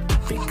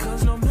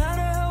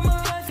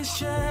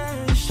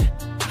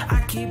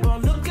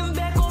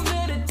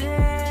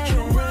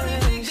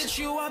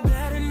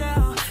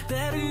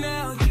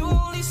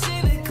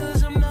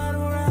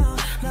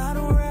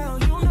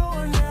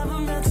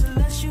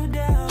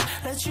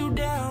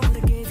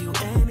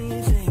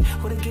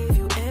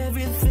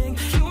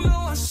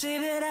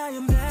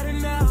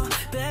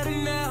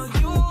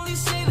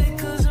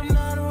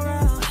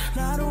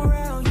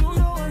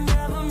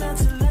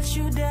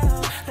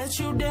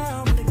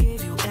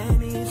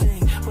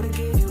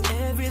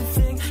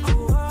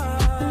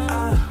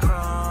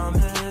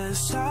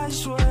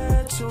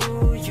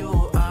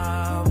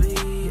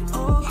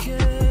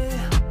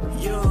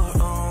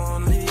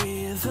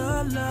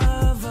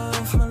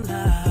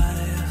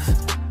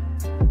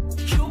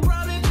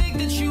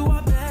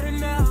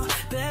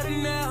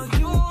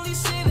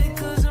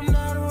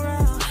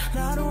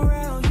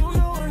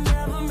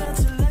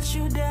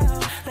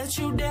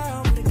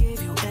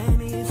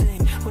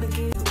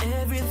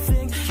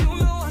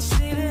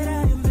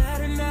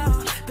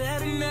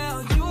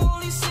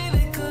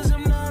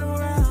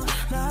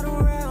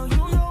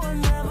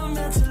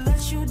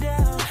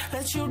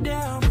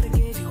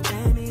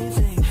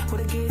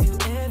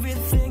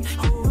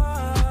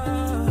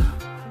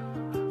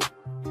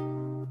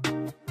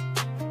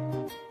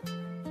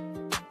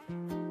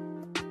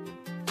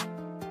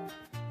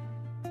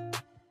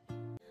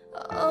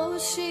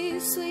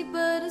 she's sweet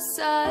but a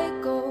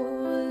psycho,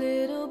 a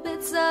little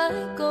bit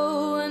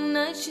psycho. One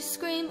night she's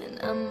screaming,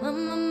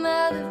 I'm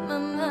out of my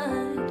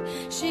mind.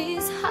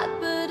 She's hot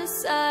but a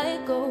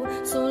psycho,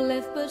 so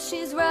left but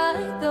she's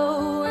right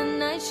though. One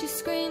night she's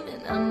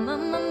screaming, I'm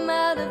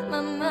out of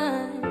my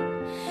mind.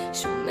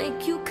 She'll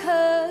make you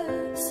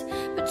curse,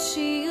 but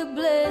she a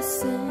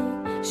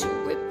blessing.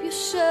 She'll rip your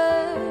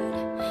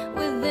shirt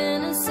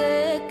within a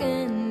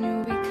second.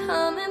 You'll be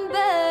coming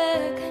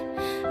back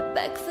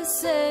for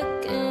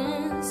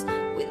seconds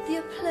with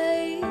your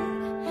play.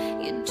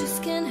 You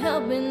just can't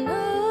help it,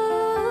 no.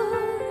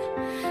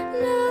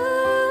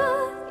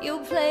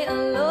 You'll play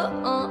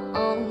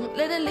alone,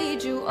 let it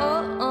lead you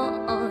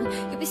on.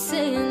 You'll be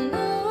saying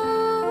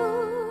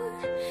no,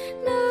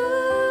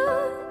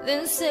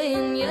 then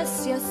saying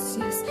yes,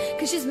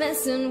 cause she's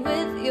messing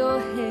with your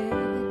head.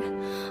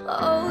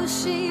 Oh,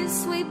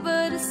 she's sweet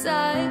but a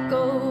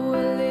psycho,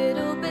 a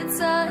little bit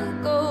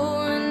psycho.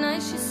 One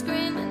night she's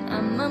screaming,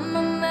 I'm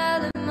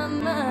out of my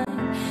mind.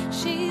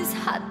 She's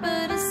hot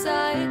but a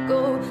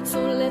psycho, so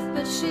left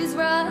but she's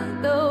right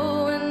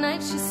though. One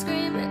night she's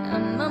screaming,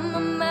 I'm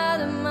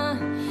out of my.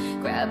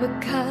 Grab a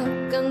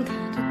shotgun,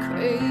 kinda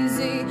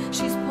crazy.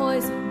 She's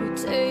poison but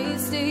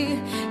tasty.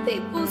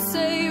 People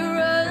say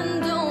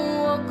run, don't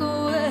walk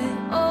away.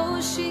 Oh,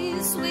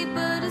 she's sweet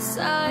but a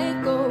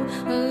psycho,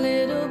 a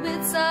little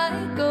bit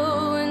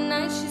psycho. One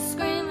night she's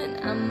screaming,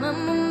 I'm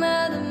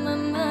out of my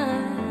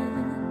mind.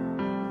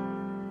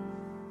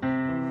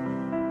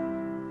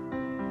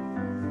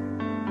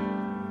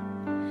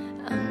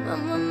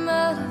 I'm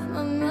out of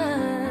my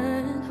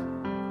mind.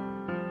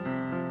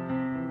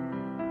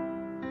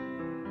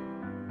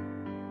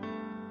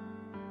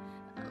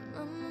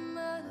 I'm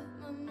out of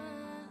my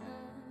mind.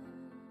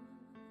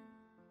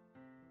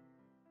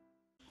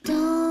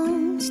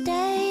 Don't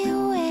stay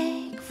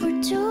awake for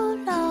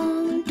too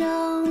long.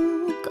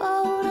 Don't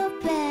go to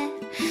bed.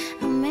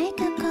 I'll make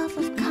a cup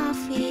of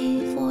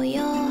coffee for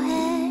your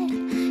head.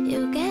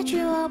 It'll get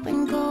you up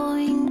and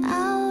going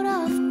out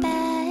of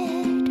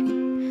bed.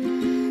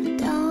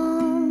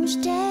 Don't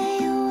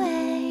stay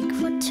awake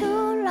for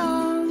too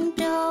long.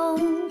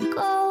 Don't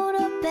go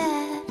to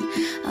bed.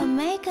 I'll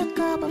make a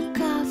cup of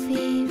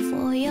coffee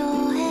for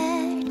your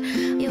head.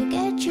 It'll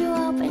get you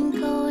up and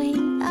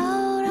going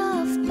out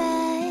of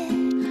bed.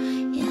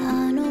 Yeah,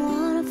 I don't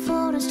wanna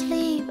fall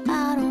asleep.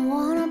 I don't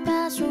wanna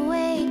pass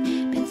away.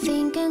 Been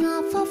thinking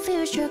of our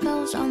future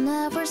goals. I'll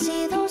never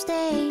see those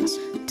days.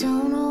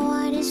 Don't know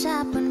why this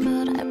happened,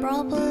 but I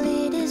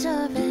probably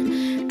deserve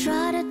it.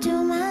 Try to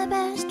do my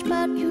best,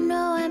 but you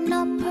know I'm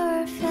not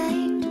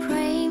perfect.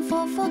 Praying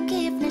for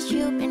forgiveness,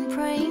 you've been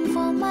praying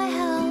for my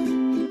health.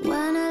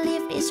 When I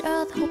leave this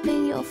earth,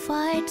 hoping you'll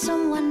find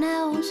someone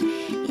else.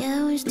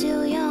 Yeah, we're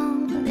still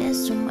young,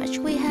 there's so much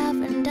we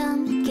haven't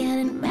done.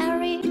 Getting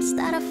married,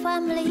 start a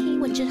family,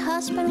 with your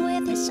husband,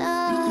 with your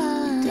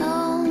son.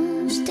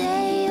 Don't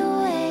stay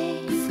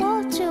awake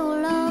for too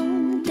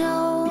long.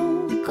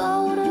 Don't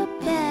go to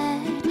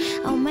bed.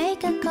 I'll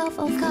make a cup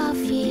of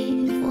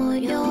coffee for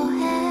your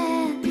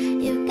head.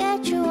 It'll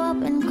get you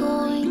up and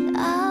going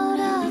out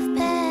of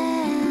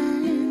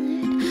bed.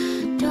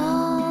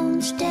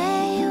 Don't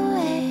stay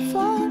awake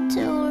for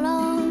too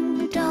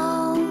long.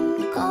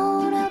 Don't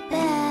go to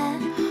bed.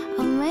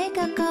 I'll make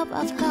a cup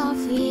of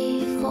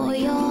coffee for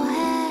your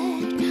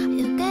head.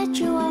 It'll get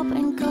you up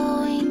and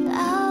going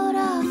out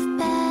of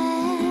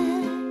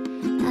bed.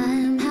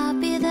 I'm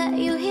happy that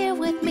you're here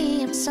with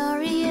me. I'm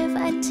sorry if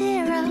I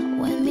tear up.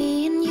 When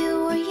me and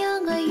you were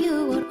younger,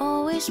 you would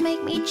always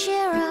make me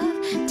cheer up.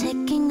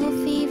 Taking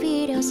goofy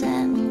videos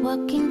and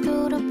walking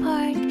through the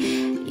park.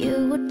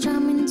 You would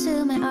jump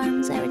into my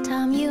arms every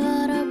time you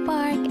heard a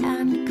bark.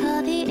 And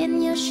cuddly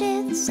in your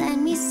sheets,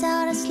 sang me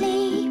sound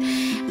asleep.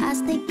 I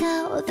sneak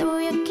out through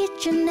your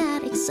kitchen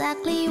at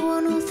exactly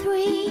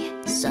 1:03.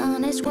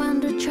 Sundays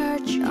went to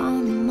church,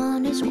 on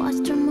Mondays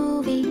watched a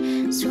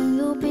movie. Soon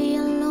you'll be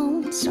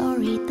alone,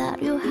 sorry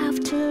that you have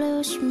to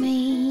lose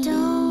me.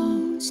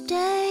 Don't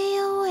stay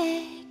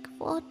awake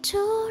for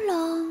too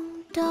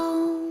long.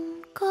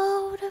 Don't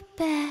go to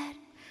bed.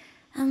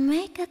 I'll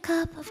make a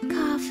cup of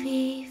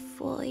coffee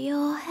for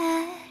your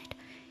head.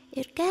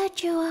 It'll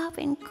get you up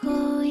and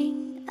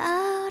going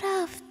out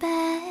of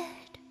bed.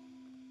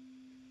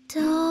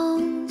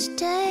 Don't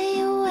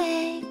stay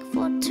awake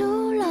for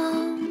too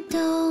long.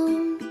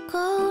 Don't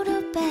go to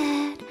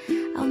bed.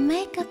 I'll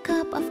make a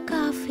cup of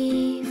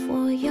coffee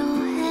for your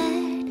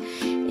head.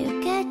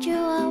 It'll get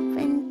you up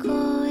and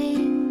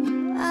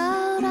going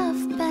out of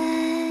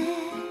bed.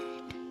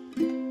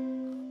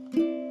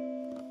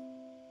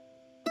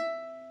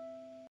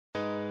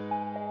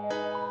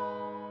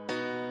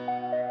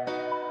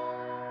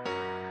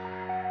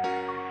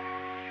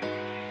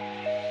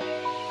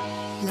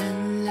 La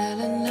la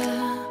la la,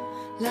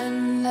 la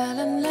la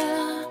la la.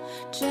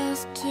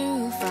 Just to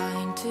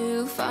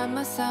find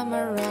my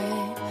samurai.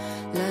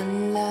 La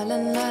la la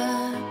la,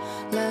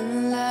 la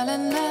la la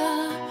la.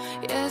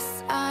 Yes,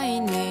 I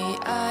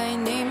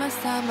need my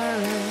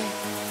samurai.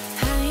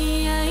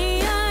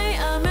 Hi,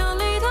 I'm a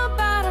little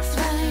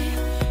butterfly.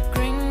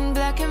 Green,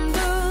 black and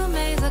blue.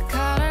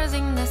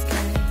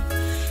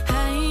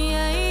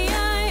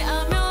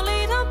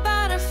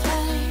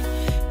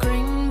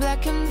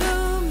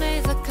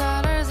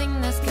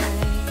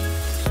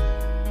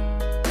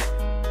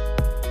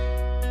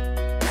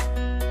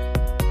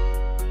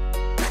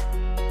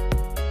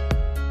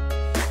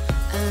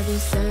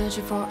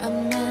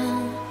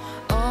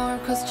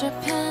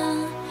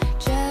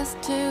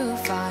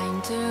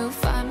 to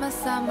find my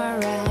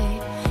samurai,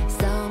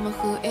 someone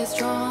who is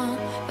strong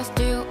but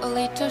still a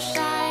little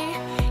shy.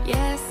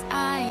 Yes,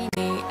 I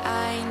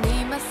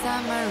need my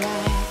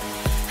samurai.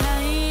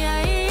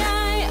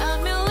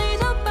 I'm a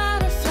little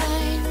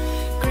butterfly,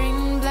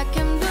 green, black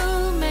and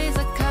blue, maze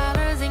of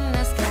colors in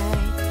the sky.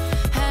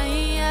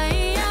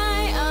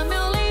 I'm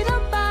a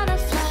little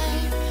butterfly,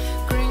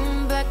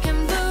 green, black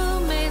and blue,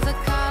 maze of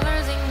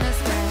colors in the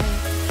sky.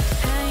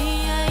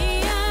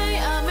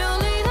 I'm a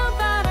little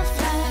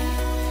butterfly,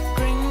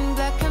 green,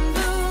 black and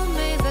blue,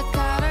 maze of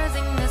colors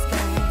in the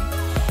sky.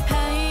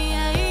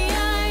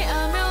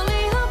 I'm a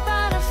little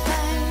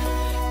butterfly,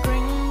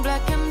 green,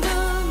 black and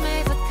blue,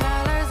 maze of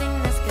colors in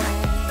the sky.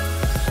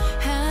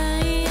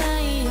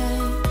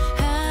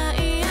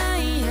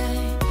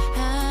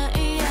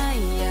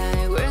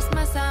 Where's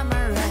my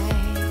samurai?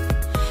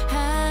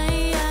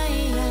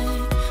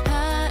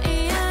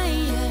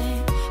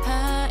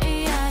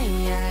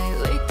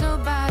 Little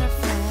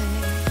butterfly.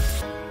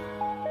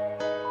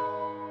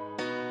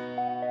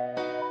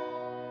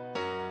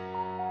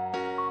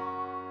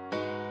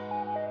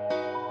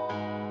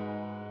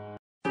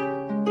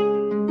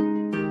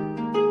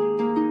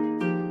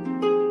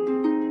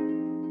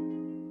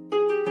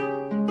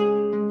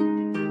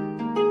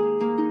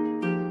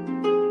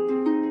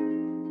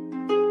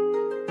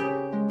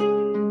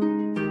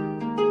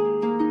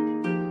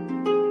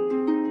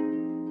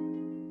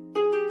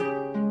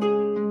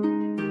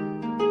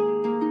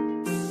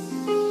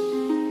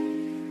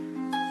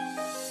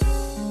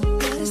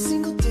 Not a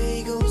single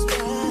day goes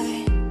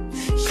by,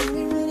 you've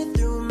been running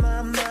through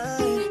my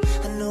mind.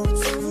 I know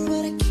it's over,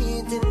 but I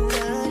can't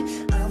deny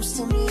I'm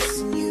still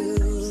missing you.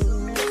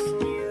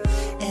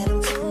 And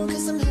I'm torn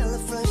 'cause I'm hella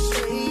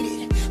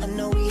frustrated. I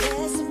know we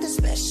had something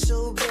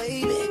special,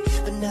 baby,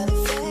 but now the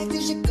fact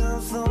is you're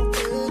gone for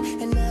good,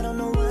 and I don't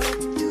know what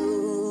to do.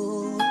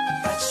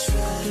 I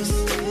try to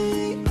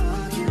stay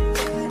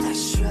occupied, I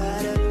try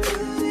to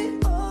put it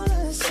all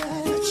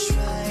aside. I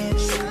try and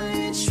try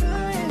and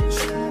try and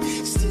try,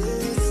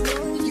 still it's no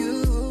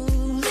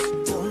use.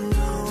 Don't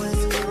know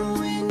what's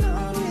going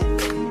on with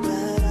me,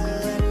 but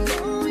all I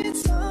know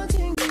it's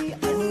haunting me.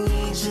 I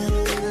need your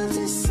love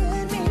to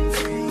set me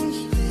free.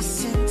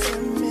 Listen to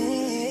me.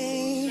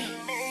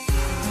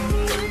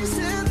 You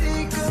still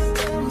think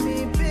about me,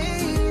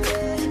 baby,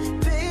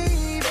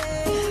 baby,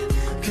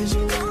 'cause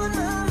you're on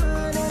my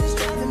mind and it's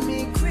driving me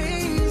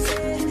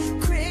crazy,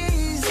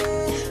 crazy.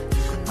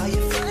 Are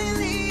you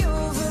finally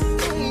over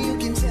me? You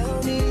can tell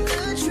me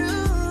the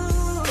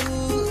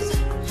truth.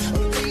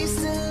 Or do you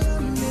still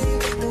love me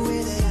the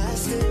way that I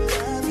still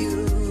love you?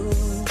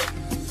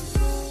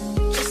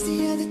 Just the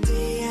other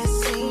day I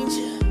seen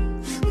you,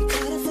 we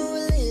caught up for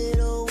a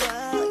little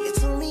while. You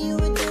told me you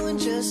were doing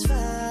just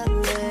fine,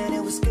 man.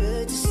 It was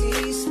good to see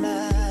you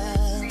smile.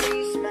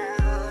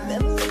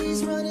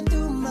 Memories running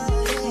through my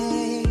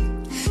head,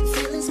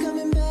 feelings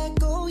coming back,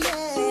 oh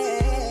yeah.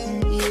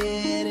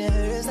 Yeah, and it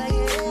hurts like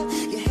hell,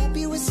 you're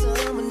happy with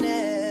someone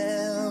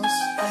else.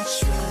 I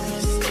try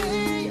to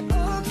stay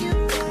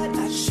occupied,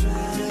 I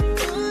try to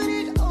put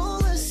it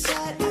all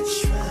aside. I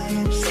try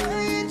and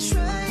try and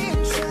try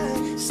and try,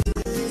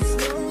 still it's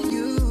no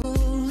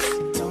use.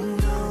 Don't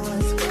know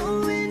what's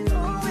going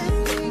on with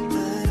me,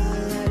 but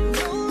all I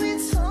know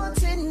it's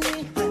haunting me.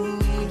 I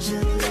need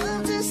your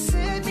love to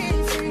set me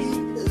free.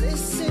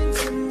 Listen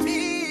to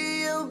me,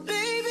 oh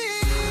baby.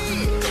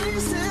 You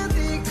still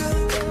think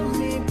about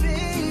me,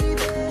 baby,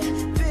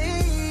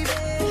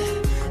 baby,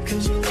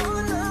 'cause you're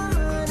on my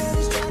mind and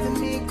it's driving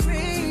me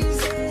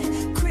crazy,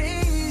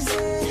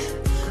 crazy.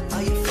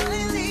 Are you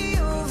finally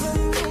over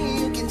me?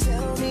 You can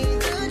tell me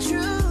the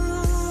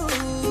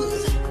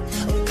truth.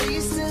 Or do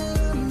you still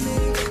love me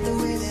the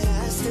way that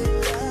I still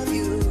love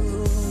you?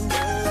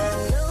 I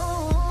know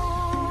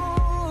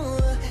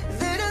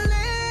that I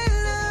let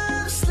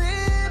love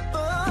slip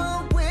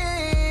away,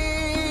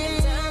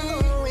 and I'm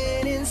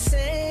going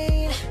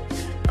insane,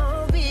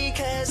 all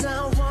because I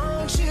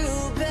want you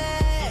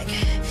back.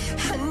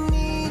 I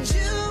need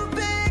you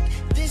back.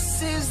 This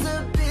is the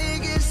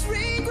biggest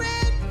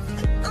regret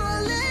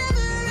I'll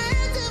ever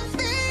have to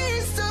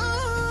face.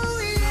 Oh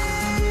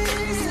yeah,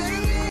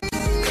 baby,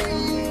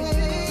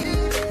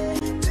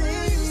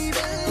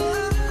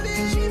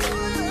 'cause you know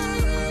my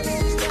mind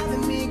is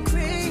driving me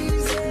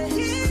crazy,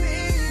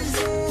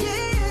 crazy.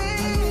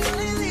 Yeah, are you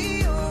finally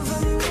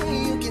over me?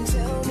 You can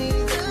tell me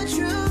the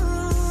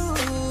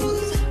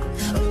truth.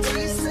 Or do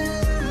you still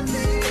love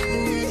me the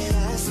way that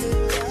I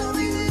still love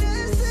you?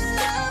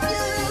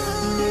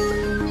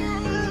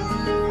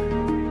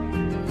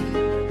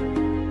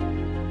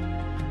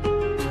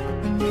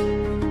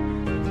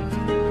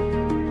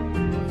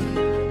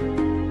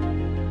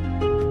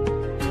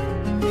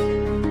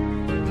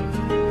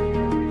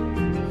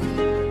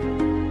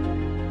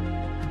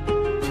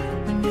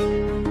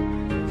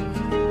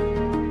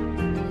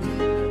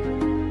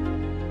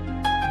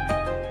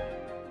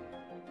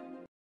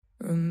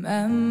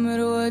 Remember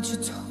what you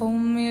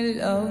told me,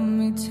 love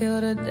me till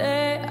the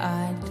day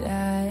I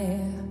die.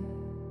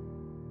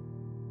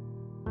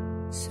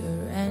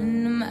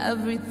 Surrender my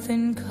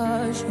everything,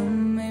 'cause you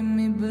made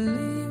me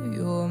believe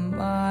you're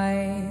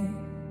mine.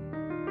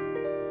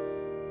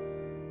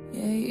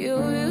 Yeah, you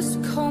used to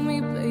call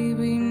me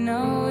baby,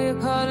 now you're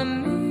calling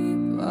me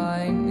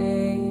by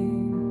name.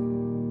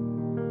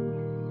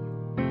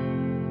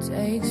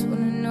 Takes one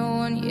to know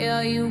one,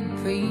 yeah, you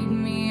beat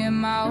me in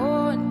my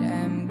own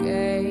damn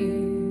game.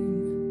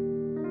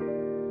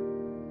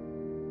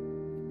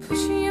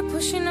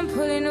 Pushing and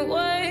pulling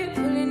away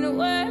from you.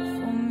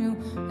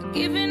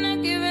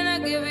 I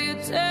give you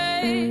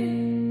take.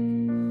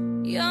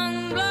 Young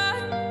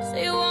blood,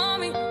 say you want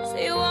me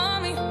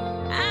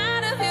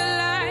out of your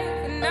life,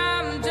 and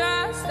I'm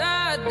just a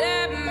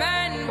dead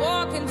man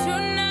walking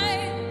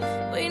tonight.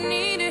 But you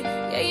need it,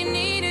 yeah, you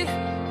need it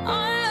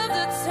all of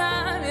the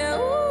time, yeah.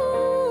 Ooh.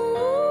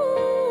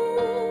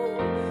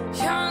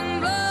 Young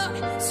blood,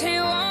 say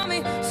you want me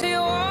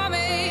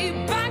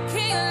back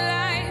in your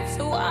life,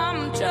 so I'm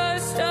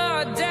just a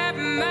dead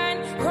man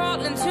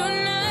crawling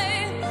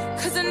tonight.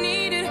 'Cause I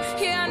need it,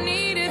 yeah, I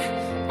need it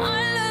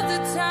all of the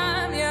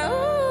time, yeah. Ooh.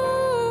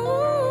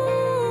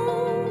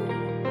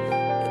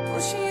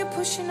 You're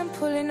pushing and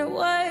pulling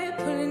away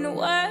from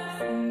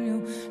you.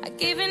 I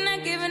give it,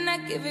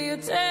 you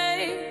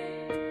take.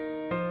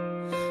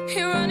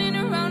 You're running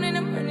around and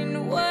I'm running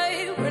away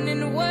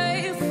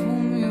from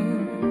you.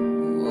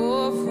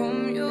 Oh, from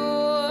you.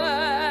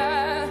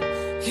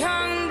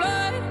 Young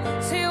blood,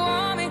 say you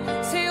want me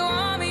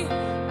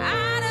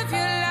out of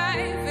your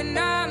life, and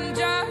I'm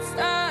just a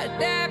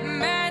dead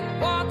man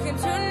walking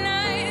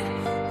tonight.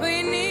 But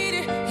you need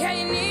it, yeah,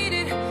 you need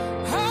it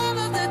all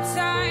of the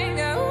time,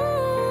 yeah. Ooh.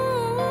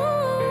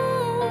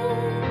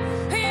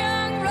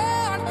 Young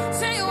blood,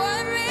 say you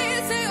want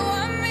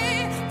me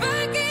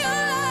back in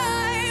your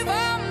life.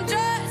 I'm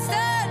just a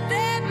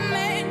dead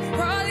man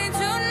crawling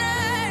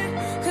tonight.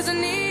 'Cause I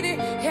need it,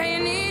 yeah, you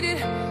need it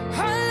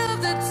all of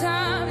the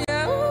time,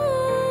 yeah. Ooh.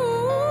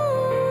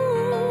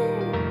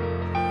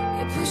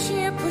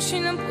 You're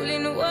pushing and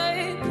pulling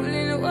away from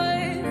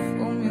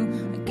you.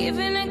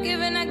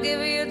 I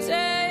give it, you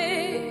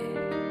take.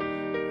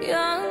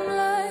 Young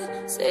blood,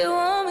 say you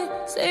want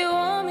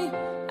me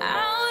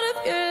out of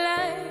your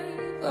life.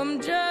 I'm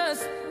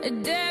just a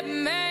dead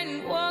man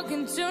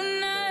walking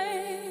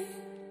tonight.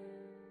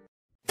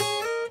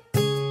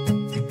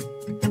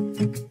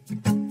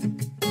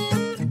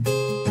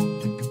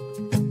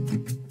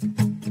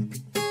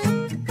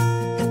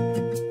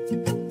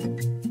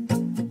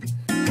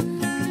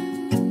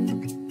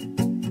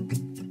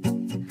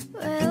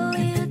 Well,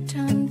 you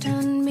turned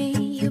on me,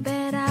 you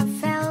bet I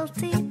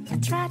felt it. I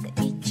tried to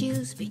eat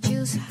juice, but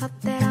juice hot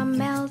that I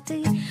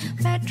melted.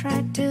 But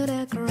tried to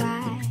the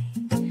cry,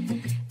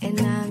 and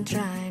I'm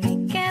trying to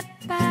get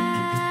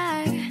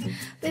back.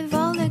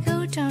 Before the go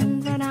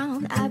turn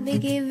around, I'll be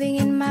giving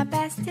in my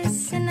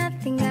bestest, and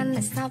nothing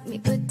gonna stop me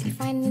but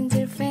divine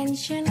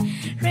intervention.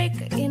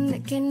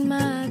 Breaking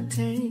my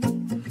turn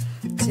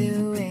to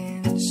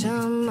win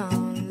some,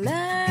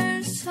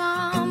 learn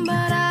some,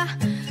 but I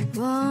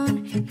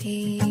won't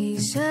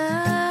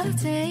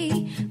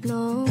hesitate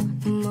no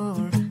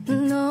more.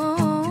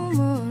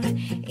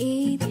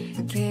 It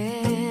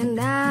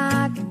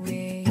cannot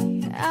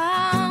wait,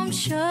 I'm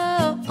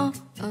sure.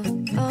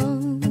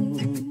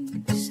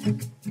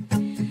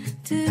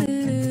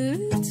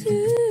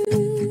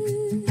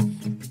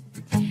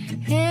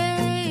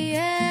 Hey,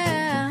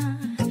 yeah.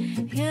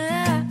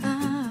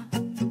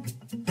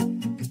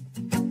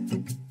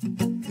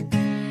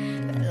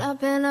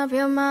 Open up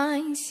your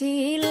mind,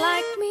 see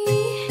like me.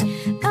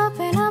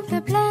 Open up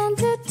the plan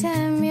to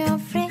tame your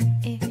free.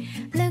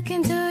 Look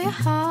into your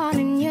heart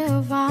and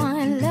you'll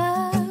find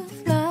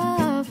love,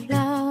 love,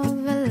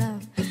 love,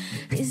 love.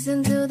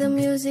 Listen to the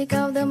music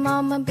of the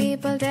mama,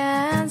 people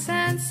dance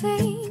and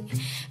sing.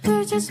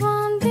 We're just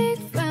one big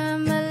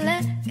family.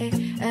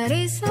 It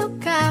is so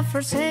God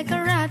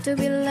forsaken right to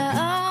be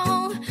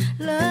loved.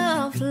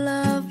 Love,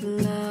 love,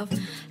 love,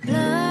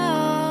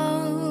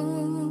 love.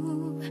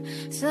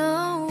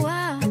 So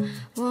I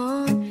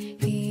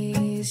won't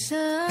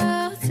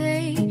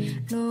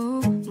hesitate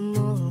no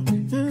more.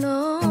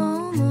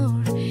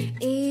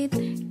 It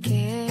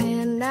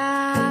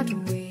cannot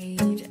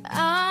wait.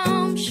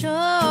 I'm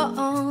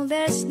sure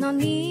there's no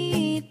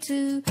need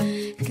to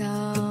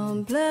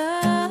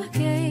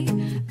complicate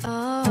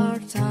our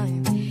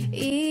time.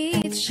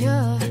 It's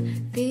sure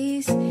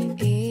this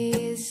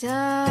is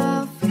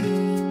a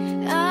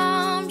fate.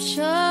 I'm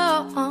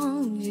sure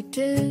you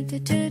do.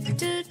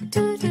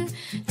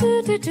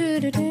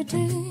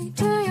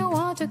 Do you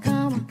want to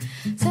come?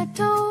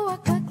 Settle a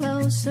bit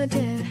closer,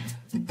 dear.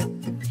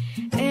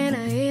 And I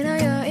in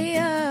your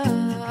ear.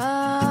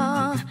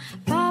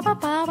 Ba ba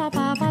ba ba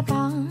ba ba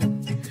ba.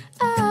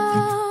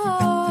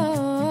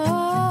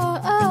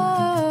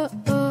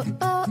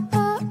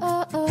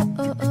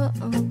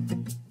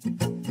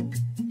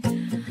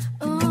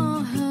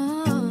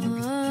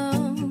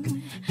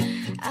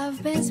 I've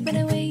been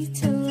spending way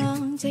too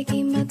long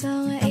taking my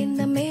tongue in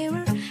the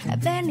mirror,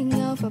 bending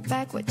over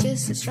backward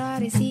just to try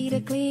to see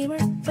the clearer.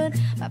 But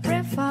my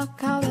breath all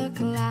color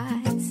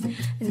collides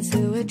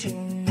into a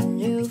dream.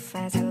 new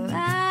fast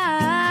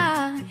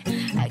line.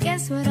 I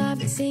guess what I've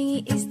been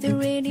singing is the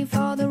ready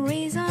for the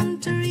reason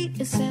to read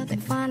yourself. They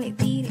finally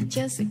did it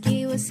just to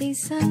give a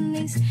season.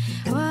 Is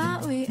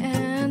what we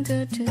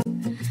enter to.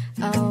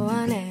 Oh,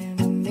 I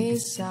am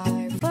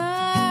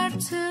cipher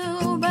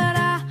too, but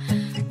I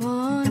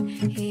want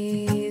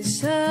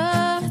his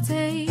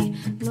day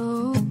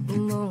no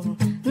more,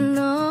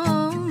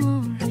 no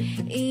more.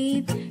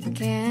 It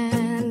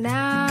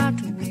cannot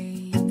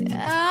wait.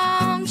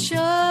 I'm sure.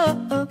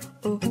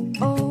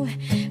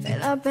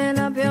 Well, open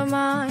up your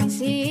mind,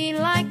 see it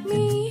like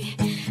me.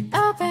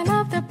 Open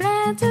up the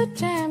plan to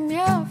damn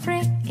you're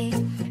free.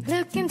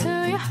 Look into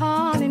your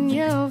heart and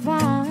you'll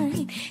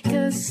find.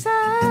 'Cause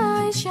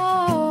I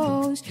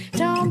shows.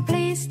 Don't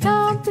please,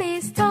 don't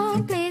please,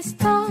 don't please,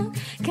 don't.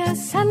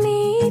 'Cause I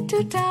need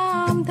to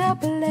down the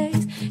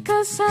place.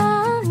 'Cause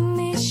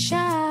I'm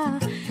shy.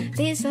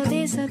 This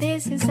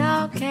is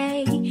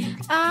okay.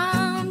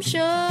 I'm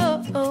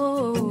sure.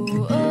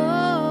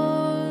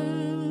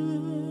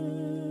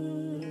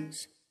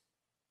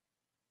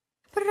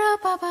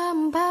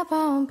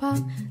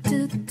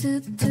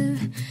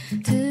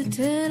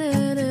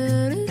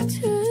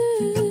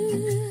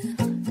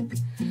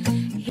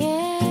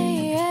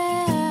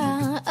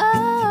 Yeah,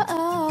 oh,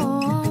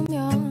 I'm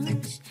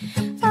yours.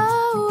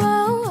 Oh,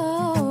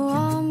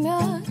 I'm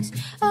yours.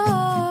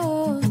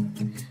 Oh,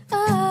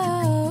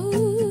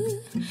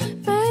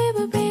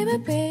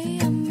 baby,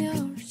 I'm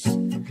yours.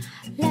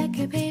 Like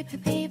a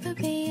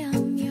baby,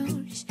 I'm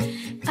yours.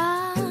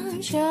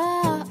 I'm sure.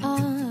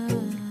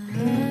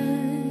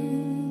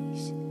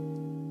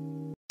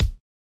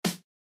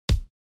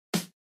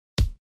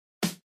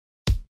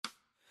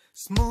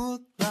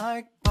 Smooth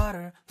like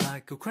butter,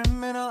 like a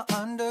criminal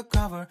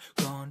undercover.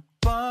 Gone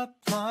pop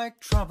like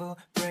trouble,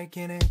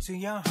 breaking into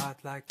your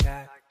heart like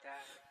that.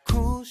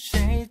 Cool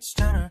shade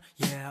stunner,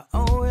 yeah, I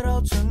owe it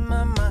all to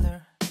my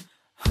mother.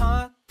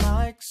 Hot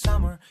like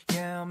summer,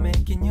 yeah, I'm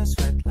making you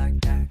sweat like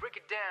that. Break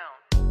it down.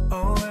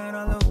 Oh, when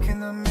I look in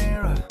the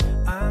mirror,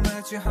 I'm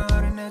at your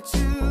heart in there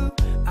too.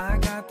 I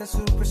got that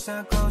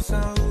superstar glow,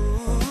 so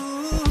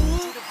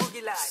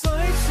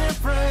soy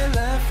siempre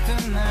left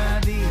in the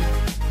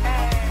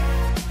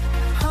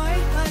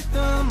like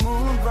the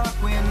moon rock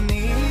we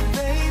need,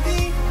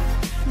 baby.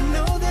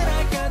 Know that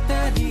I got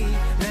that heat.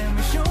 Let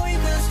me show you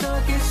the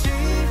stock is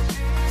cheap.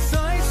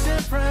 Side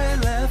separate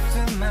left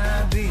in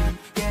my beat.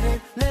 Get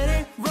it, let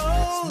it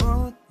roll.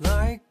 Smooth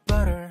like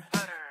butter.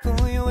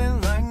 Pull you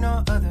in like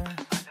no other.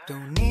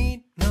 Don't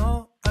need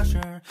no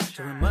usher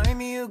to remind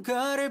me you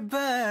got it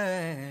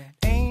bad.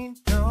 Ain't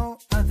no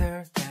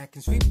other that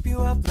can sweep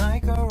you up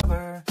like a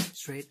rubber.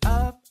 Straight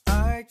up,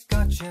 I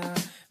gotcha,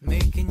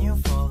 making you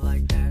fall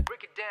like that.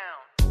 Break it down.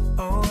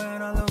 Oh,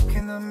 when I look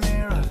in the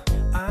mirror,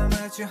 I'm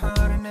at your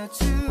heart in there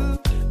too.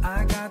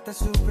 I got the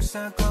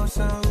superstar glow,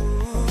 so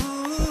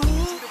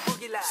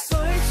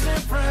soy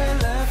siempre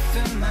left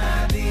in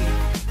my beat.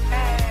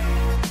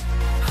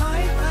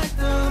 High like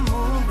the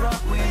moon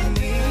rock we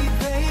need,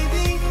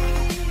 baby.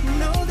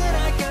 Know that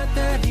I got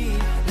that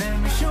heat. Let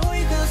me show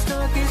you the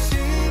stock is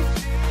cheap.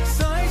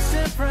 Soy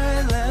siempre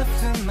left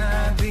in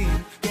my beat.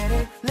 Get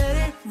it, let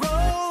it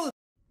roll.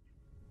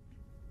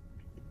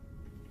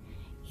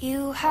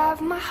 You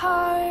have my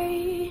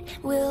heart,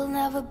 we'll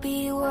never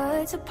be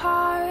words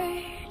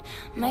apart.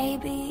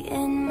 Maybe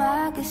in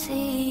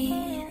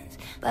magazines,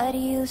 but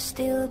you'll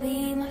still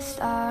be my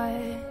star,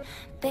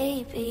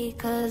 baby.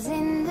 'Cause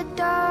in the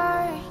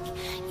dark,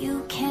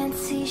 you can't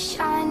see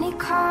shiny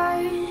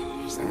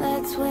cars, and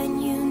that's when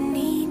you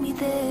need me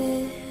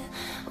there.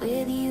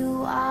 With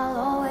you I'll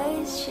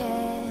always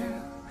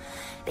share.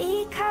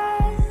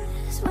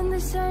 Because when the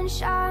sun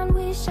shines,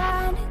 we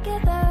shine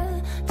together.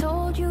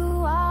 Told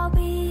you I'll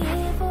be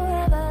here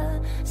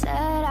forever.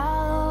 Said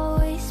I'll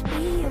always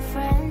be your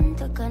friend.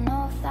 Took an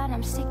oath that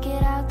I'm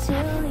sticking out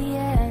till the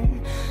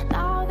end.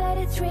 Now that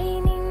it's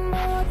raining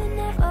more than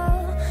ever,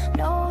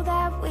 know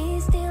that we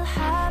still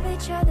have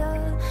each other.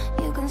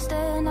 You can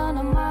stand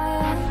under my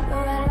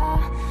umbrella.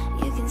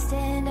 You can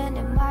stand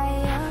under my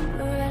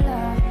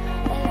umbrella.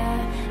 Ella,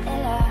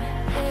 Ella,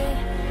 eh,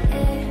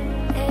 eh,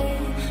 eh,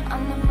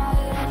 under my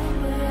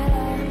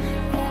umbrella.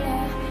 Ella,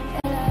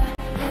 Ella,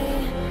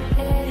 eh,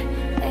 eh,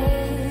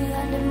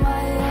 eh, under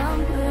my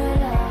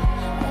umbrella.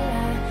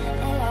 Ella,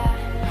 Ella,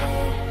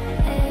 eh,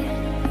 eh,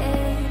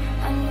 eh,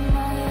 under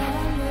my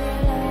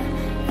umbrella.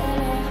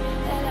 Ella,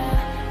 Ella,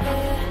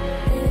 eh,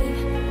 eh,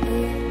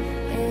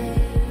 eh.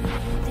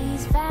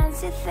 These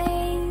fancy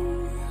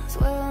things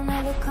will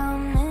never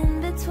come in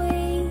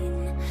between.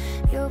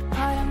 You're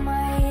part of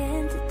my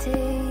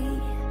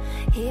entity,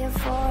 here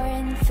for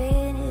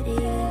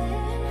infinity.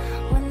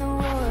 When the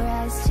war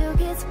has took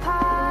its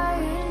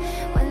part,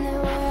 when the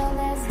world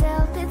has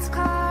dealt its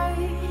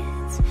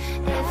cards,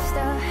 if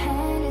the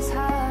hand is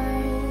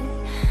hard,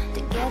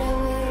 together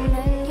we'll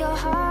mend your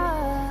heart.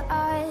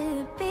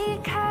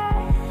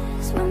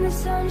 Because when the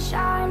sun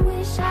shines,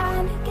 we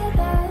shine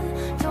together.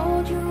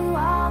 Told you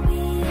I'll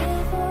be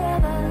here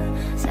forever.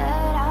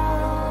 Said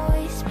I'll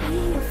always be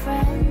your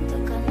friend.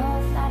 Took an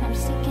oath that I'm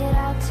sticking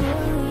out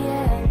till the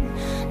end.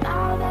 Now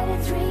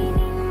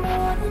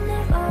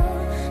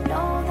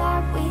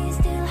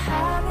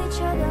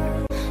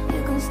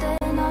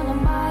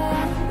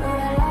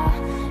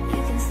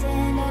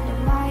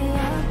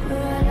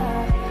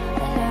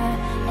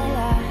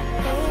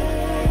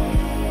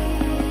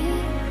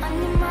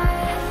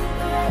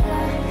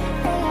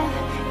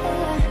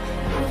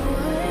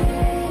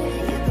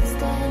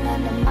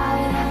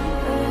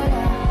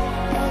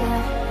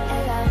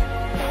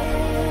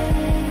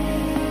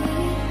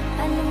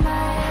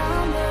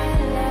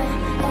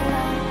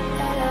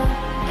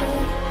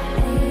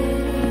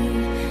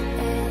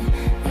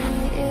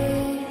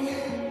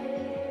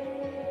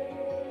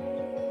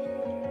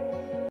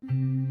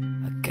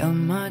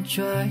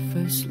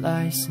driver's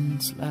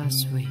license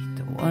last week,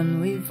 the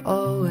one we've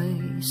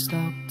always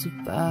talked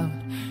about.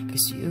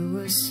 Cause you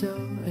were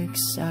so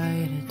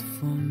excited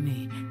for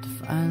me to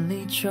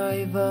finally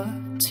drive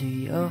up to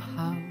your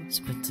house.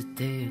 But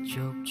today I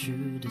drove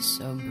through the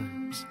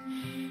suburbs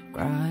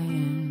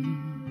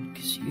crying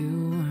cause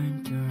you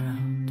weren't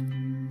around.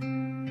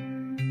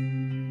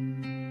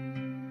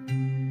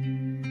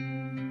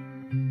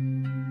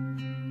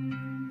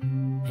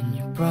 And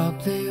you're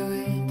probably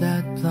with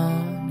that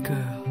blonde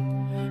girl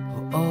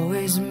who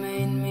always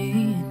made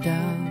me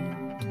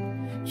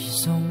doubt.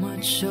 She's so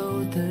much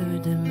older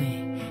than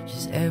me,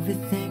 she's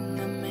everything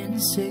I'm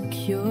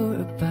insecure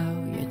about.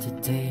 Yet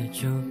today I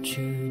drove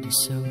through the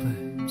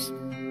suburbs,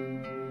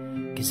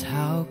 cause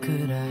how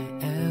could I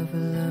ever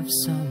love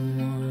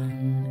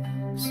someone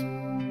else?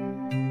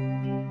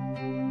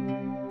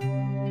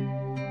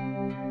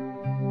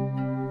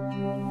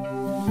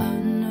 I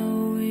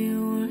know we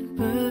weren't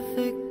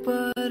perfect,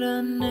 but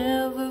I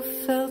never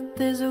felt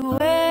this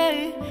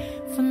way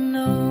for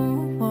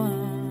no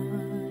one.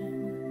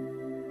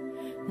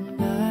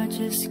 And I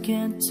just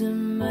can't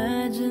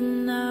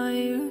imagine how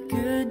you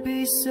could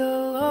be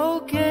so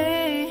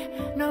okay.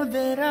 Know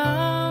that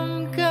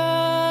I'm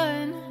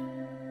gone,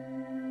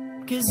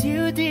 cause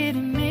you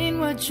didn't mean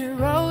what you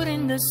wrote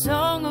in the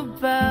song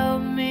about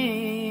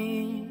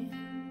me.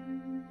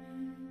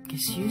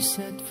 Cause you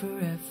said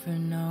forever,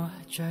 now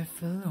I drive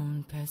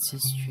alone past the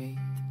street.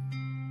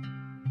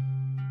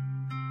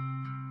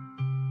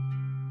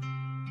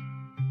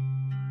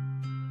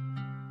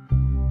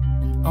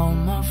 And all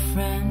my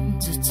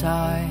friends are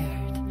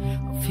tired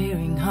of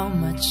hearing how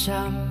much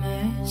I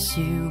miss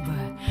you,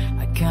 but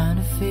I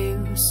kinda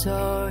feel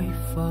sorry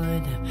for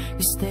them,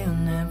 cause they'll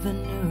never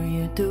know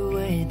you the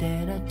way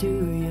that I do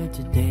you.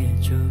 Today I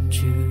drove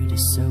through the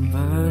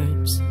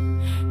suburbs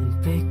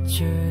and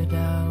pictured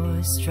I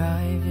was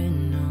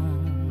driving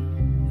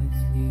home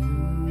with you.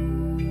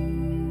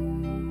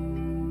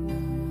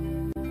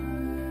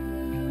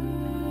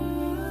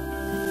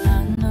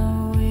 I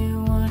know we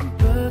weren't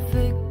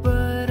perfect,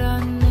 but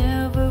I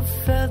never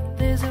felt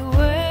this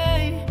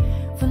way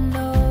for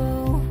no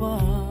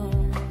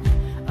one.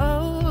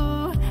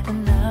 Oh,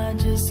 and I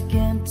just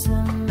can't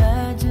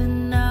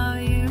imagine how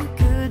you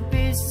could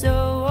be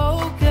so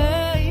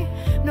okay.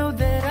 Know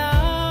that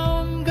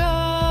I'm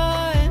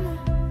gone,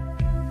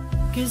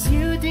 cause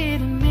you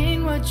didn't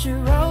mean what you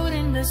wrote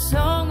in the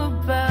song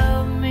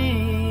about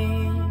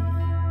me.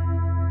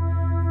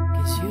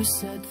 Cause you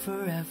said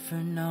forever,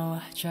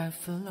 now I drive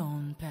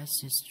alone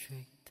past the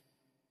street.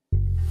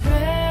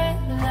 Red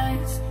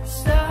lights,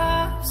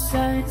 stop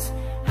signs,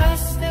 I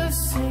still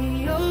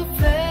see your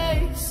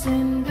face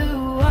in the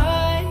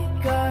white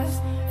cars,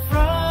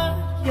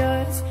 front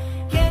yards.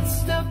 Can't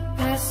stop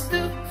past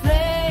the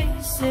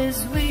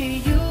places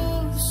we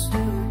used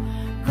to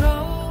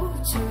go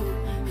to,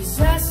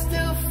 cause I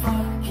still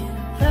fucking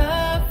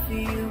love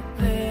you,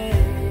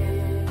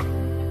 babe.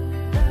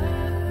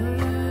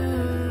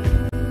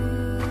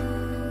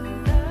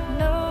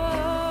 No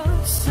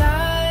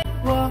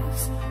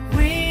sidewalks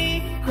we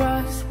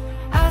cross,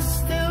 I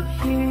still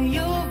hear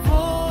your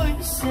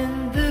voice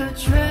in the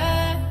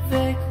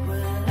traffic.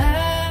 We're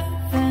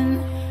laughing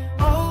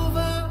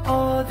over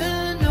all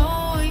the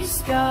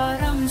noise.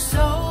 God, I'm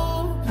so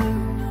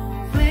blue, no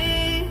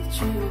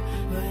with you,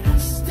 but I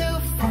still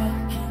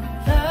fucking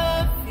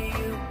love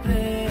you,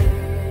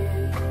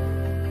 babe.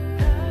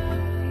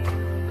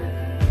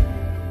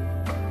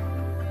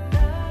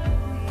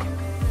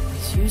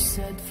 Cause you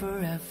said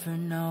forever,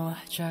 now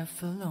I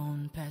drive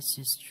alone past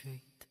the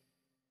street.